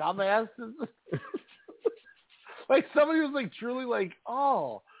 you dumbass. Like, somebody was like, truly like,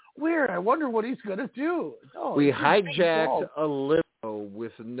 oh, weird. I wonder what he's going to do. No, we hijacked a limo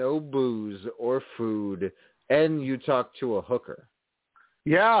with no booze or food, and you talked to a hooker.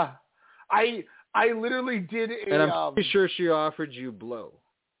 Yeah. I literally did a... And I'm pretty sure she offered you blow.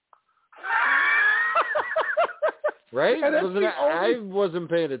 Right? I wasn't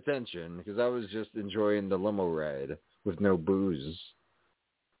paying attention because I was just enjoying the limo ride with no booze.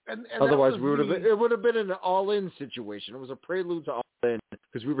 And otherwise, it would have been an all-in situation. It was a prelude to all-in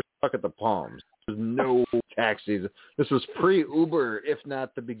because we were stuck at the Palms. There was no taxis. This was pre-Uber, if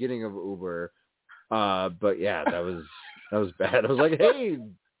not the beginning of Uber. But yeah, that was bad. I was like, hey,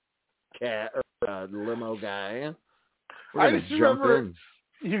 limo guy. I just remember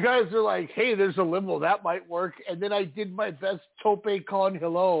you guys are like, hey, there's a limo. That might work. And then I did my best tope con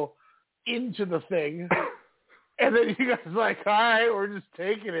hello into the thing. And then you guys were like, all right, we're just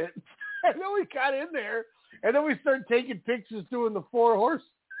taking it. And then we got in there. And then we started taking pictures doing the 4 horse.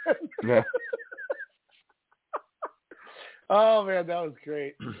 Yeah. Oh, man, that was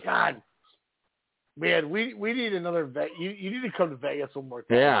great. God. Man, we need another you need to come to Vegas one more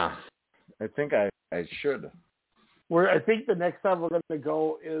time. Yeah. I think I should. I think the next time we're going to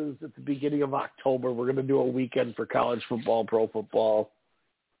go is at the beginning of October. We're going to do a weekend for college football, pro football.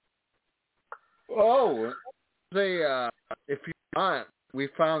 Oh, if you want, we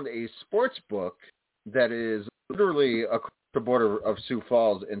found a sports book that is literally across the border of Sioux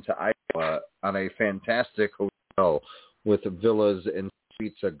Falls into Iowa on a fantastic hotel with villas and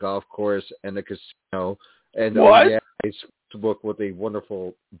suites, a golf course, and a casino. And what? A sports book with a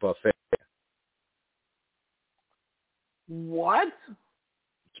wonderful buffet. What?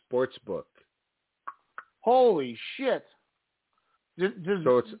 Sports book. Holy shit.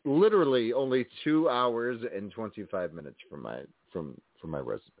 So it's literally only 2 hours and 25 minutes from my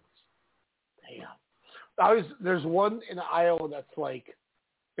residence. Damn. There's one in Iowa that's like,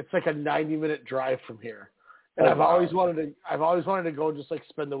 it's like a 90-minute drive from here. And I've always wanted to go just like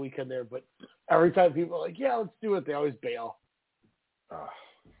spend the weekend there, but every time people are like, yeah, let's do it, they always bail.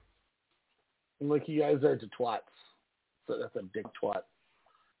 Like you guys are to twats. So that's a dick twat.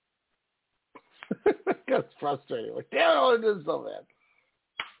 That's frustrating. Like, damn, I want to do so bad.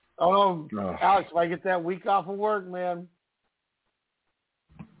 Oh, no. Alex, if I get that week off of work, man.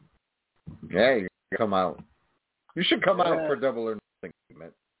 Yeah, you come out. You should come out for Double or Nothing,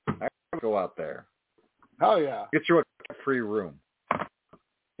 man. I go out there. Oh yeah. Get you a free room.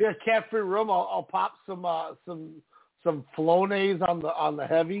 Yeah, cat-free room. I'll pop some Flonase on the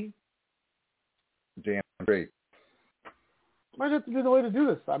heavy. Damn great. Might have to be the way to do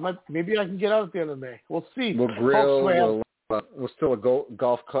this. Maybe I can get out at the end of May. We'll see. We'll grill. We'll steal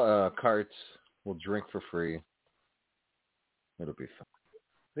golf carts. We'll drink for free. It'll be fun.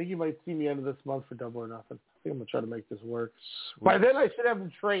 I think you might see me end of this month for Double or Nothing. I think I'm gonna try to make this work. By then, I should have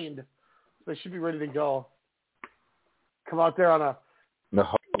them trained. So they should be ready to go. Come out there on the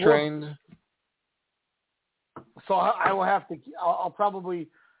trained. So I will have to. I'll probably.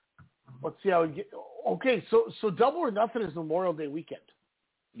 Let's see how we get. Okay, so Double or Nothing is Memorial Day weekend.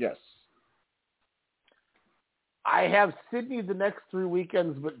 Yes. I have Sydney the next 3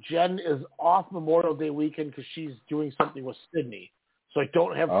 weekends, but Jen is off Memorial Day weekend because she's doing something with Sydney. So I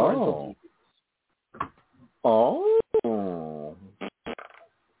don't have parental. Oh.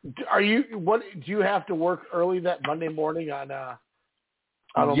 Are you? What do you have to work early that Monday morning on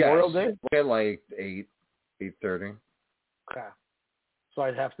Memorial Day? At like 8:30. Okay. So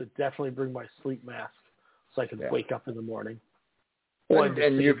I'd have to definitely bring my sleep mask so I can wake up in the morning.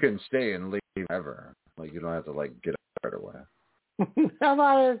 And you can stay and leave ever. Like you don't have to like get up right away. How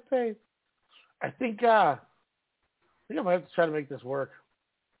about I say? I think I might have to try to make this work.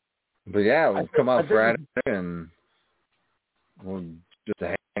 But yeah, we'll come out Friday and we'll just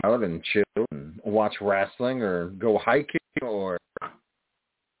hang out and chill and watch wrestling or go hiking or.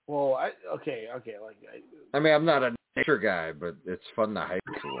 Well, I mean, I'm not a nature guy, but it's fun to hike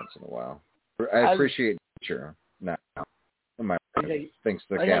once in a while. I appreciate nature now. Thanks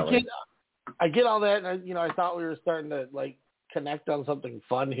to Cali. I get all that, and I thought we were starting to like connect on something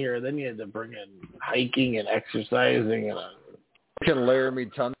fun here. Then you had to bring in hiking and exercising, and can Laramie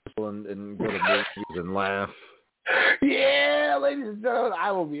Tunnel and go to movies and laugh. Yeah, ladies and gentlemen,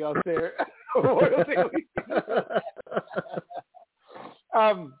 I will be out there.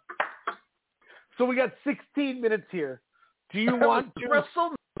 So we got 16 minutes here. Do you want to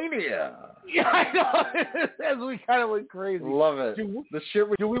WrestleMania? Yeah, I know. As we kind of went crazy. Love it. The shit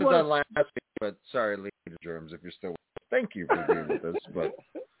we done last week, but sorry, League of Germs, if you're still. Thank you for being with us, but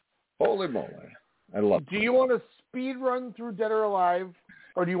holy moly, I love it. Do you want to speed run through Dead or Alive,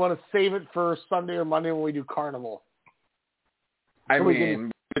 or do you want to save it for Sunday or Monday when we do Carnival? I mean, we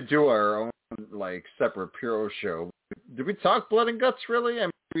could do our own like separate Puro show. Did we talk Blood and Guts really? I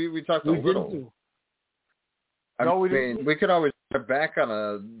mean, we talked a little. We didn't. We could always get back on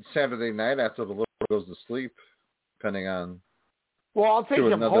a Saturday night after the little goes to sleep, depending on. Well, I'll take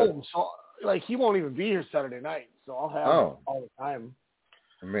him home, so like he won't even be here Saturday night, so I'll have him all the time.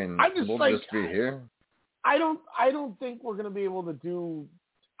 I mean, we'll just be here. I don't think we're going to be able to do.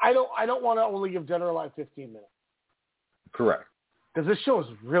 I don't want to only give Dead or Alive 15 minutes. Correct. Because this show is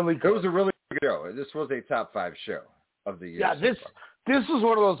really good. It was a really good show. This was a top 5 show of the year. Yeah, this was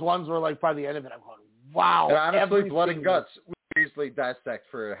one of those ones where, like, by the end of it, I'm going, wow. And honestly, Blood and Guts, we could easily dissect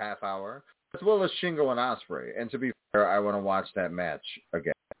for a half hour, as well as Shingo and Ospreay. And to be fair, I want to watch that match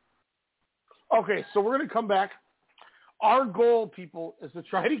again. Okay, so we're going to come back. Our goal, people, is to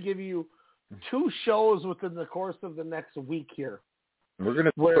try to give you 2 shows within the course of the next week here. We're going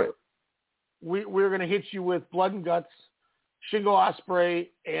to do it. We're going to hit you with Blood and Guts, Shingo, Ospreay,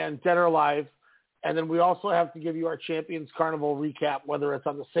 and Dead or Alive. And then we also have to give you our Champions Carnival recap, whether it's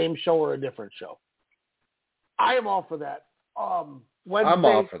on the same show or a different show. I am all for that. Wednesday, I'm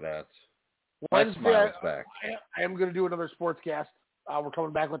all for that. Wednesday, back. I am going to do another sportscast. We're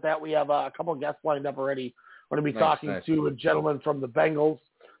coming back with that. We have a couple of guests lined up already. We're going to be talking to a gentleman from the Bengals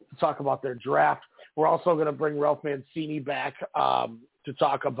to talk about their draft. We're also going to bring Ralph Mancini back to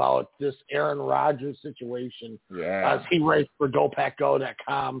talk about this Aaron Rodgers situation as he writes for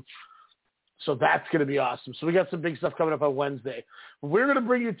GoPackGo.com. So that's going to be awesome. So we got some big stuff coming up on Wednesday. We're going to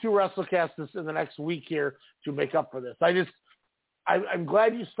bring you 2 WrestleCasts in the next week here to make up for this. I'm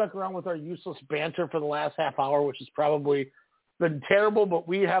glad you stuck around with our useless banter for the last half hour, which has probably been terrible, but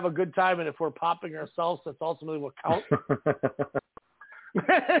we have a good time. And if we're popping ourselves, that's ultimately what counts.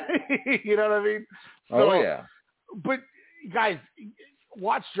 You know what I mean? So, yeah. But guys,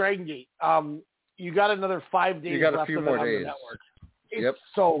 watch Dragongate. You got another 5 days. You got a left few of more it on days. the network. It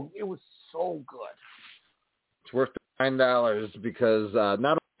was so good. It's worth $9 because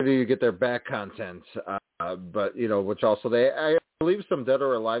not only do you get their back content, but which also I believe some Dead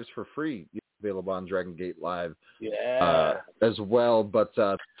or Alives for free. available on Dragongate Live as well. But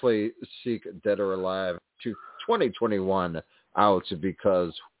play Seek Dead or Alive to 2021 out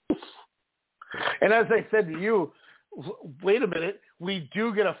because... And as I said to you, wait a minute, we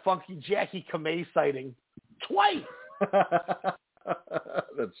do get a Funky Jackie Kamei sighting twice.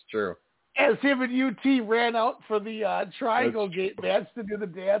 That's true. As him and UT ran out for the Triangle Gate match to do the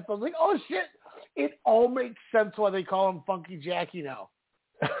dance, I was like, oh shit, it all makes sense why they call him Funky Jackie now.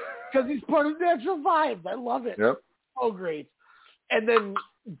 Because he's part of Natural Vibes. I love it. Yep. So great. And then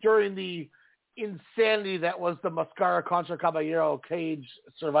during the insanity that was the Mascara Contra Caballero cage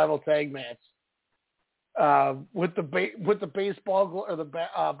survival tag match, with the baseball or the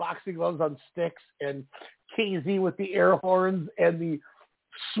boxing gloves on sticks, and KZ with the air horns and the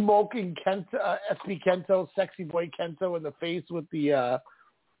smoking Kento, SB Kento, sexy boy Kento in the face with the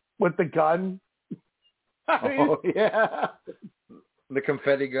gun. Oh yeah, the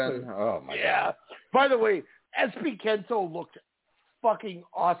confetti gun. Oh my god. By the way, SB Kento looked fucking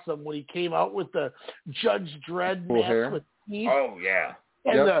awesome when he came out with the Judge Dredd cool mask hair. with teeth. Oh yeah,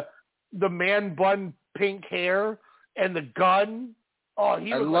 and the man bun pink hair and the gun. Oh,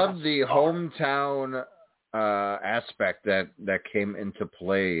 I love the hometown aspect that came into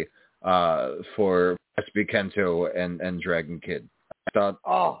play for SB Kento and Dragon Kid. I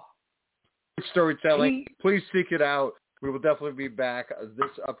thought, storytelling. Please seek it out. We will definitely be back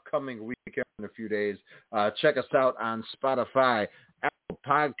this upcoming weekend in a few days. Check us out on Spotify, Apple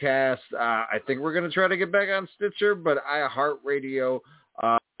Podcasts. I think we're going to try to get back on Stitcher, but iHeartRadio,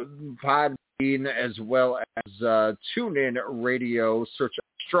 Podbean, as well as TuneIn Radio. Search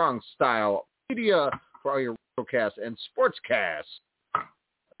Strong Style Media for all your WrestleCast and Sportscast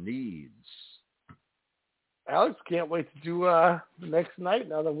needs. Alex, can't wait to do the next night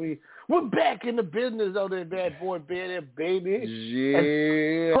now that we're back in the business out there, bad boy, baby. Yeah.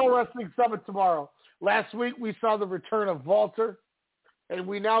 And Pro Wrestling Summit tomorrow. Last week we saw the return of Walter, and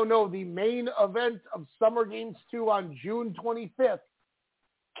we now know the main event of Summer Games 2 on June 25th.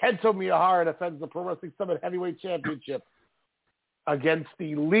 Kento Miyahara defends the Pro Wrestling Summit Heavyweight Championship against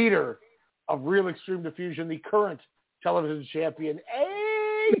the leader of Real Extreme Diffusion, the current television champion,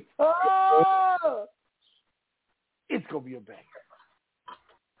 Eita! It's going to be a banger.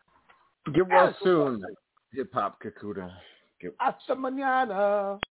 Get well soon, Hip Hop Kakuta. Hasta mañana.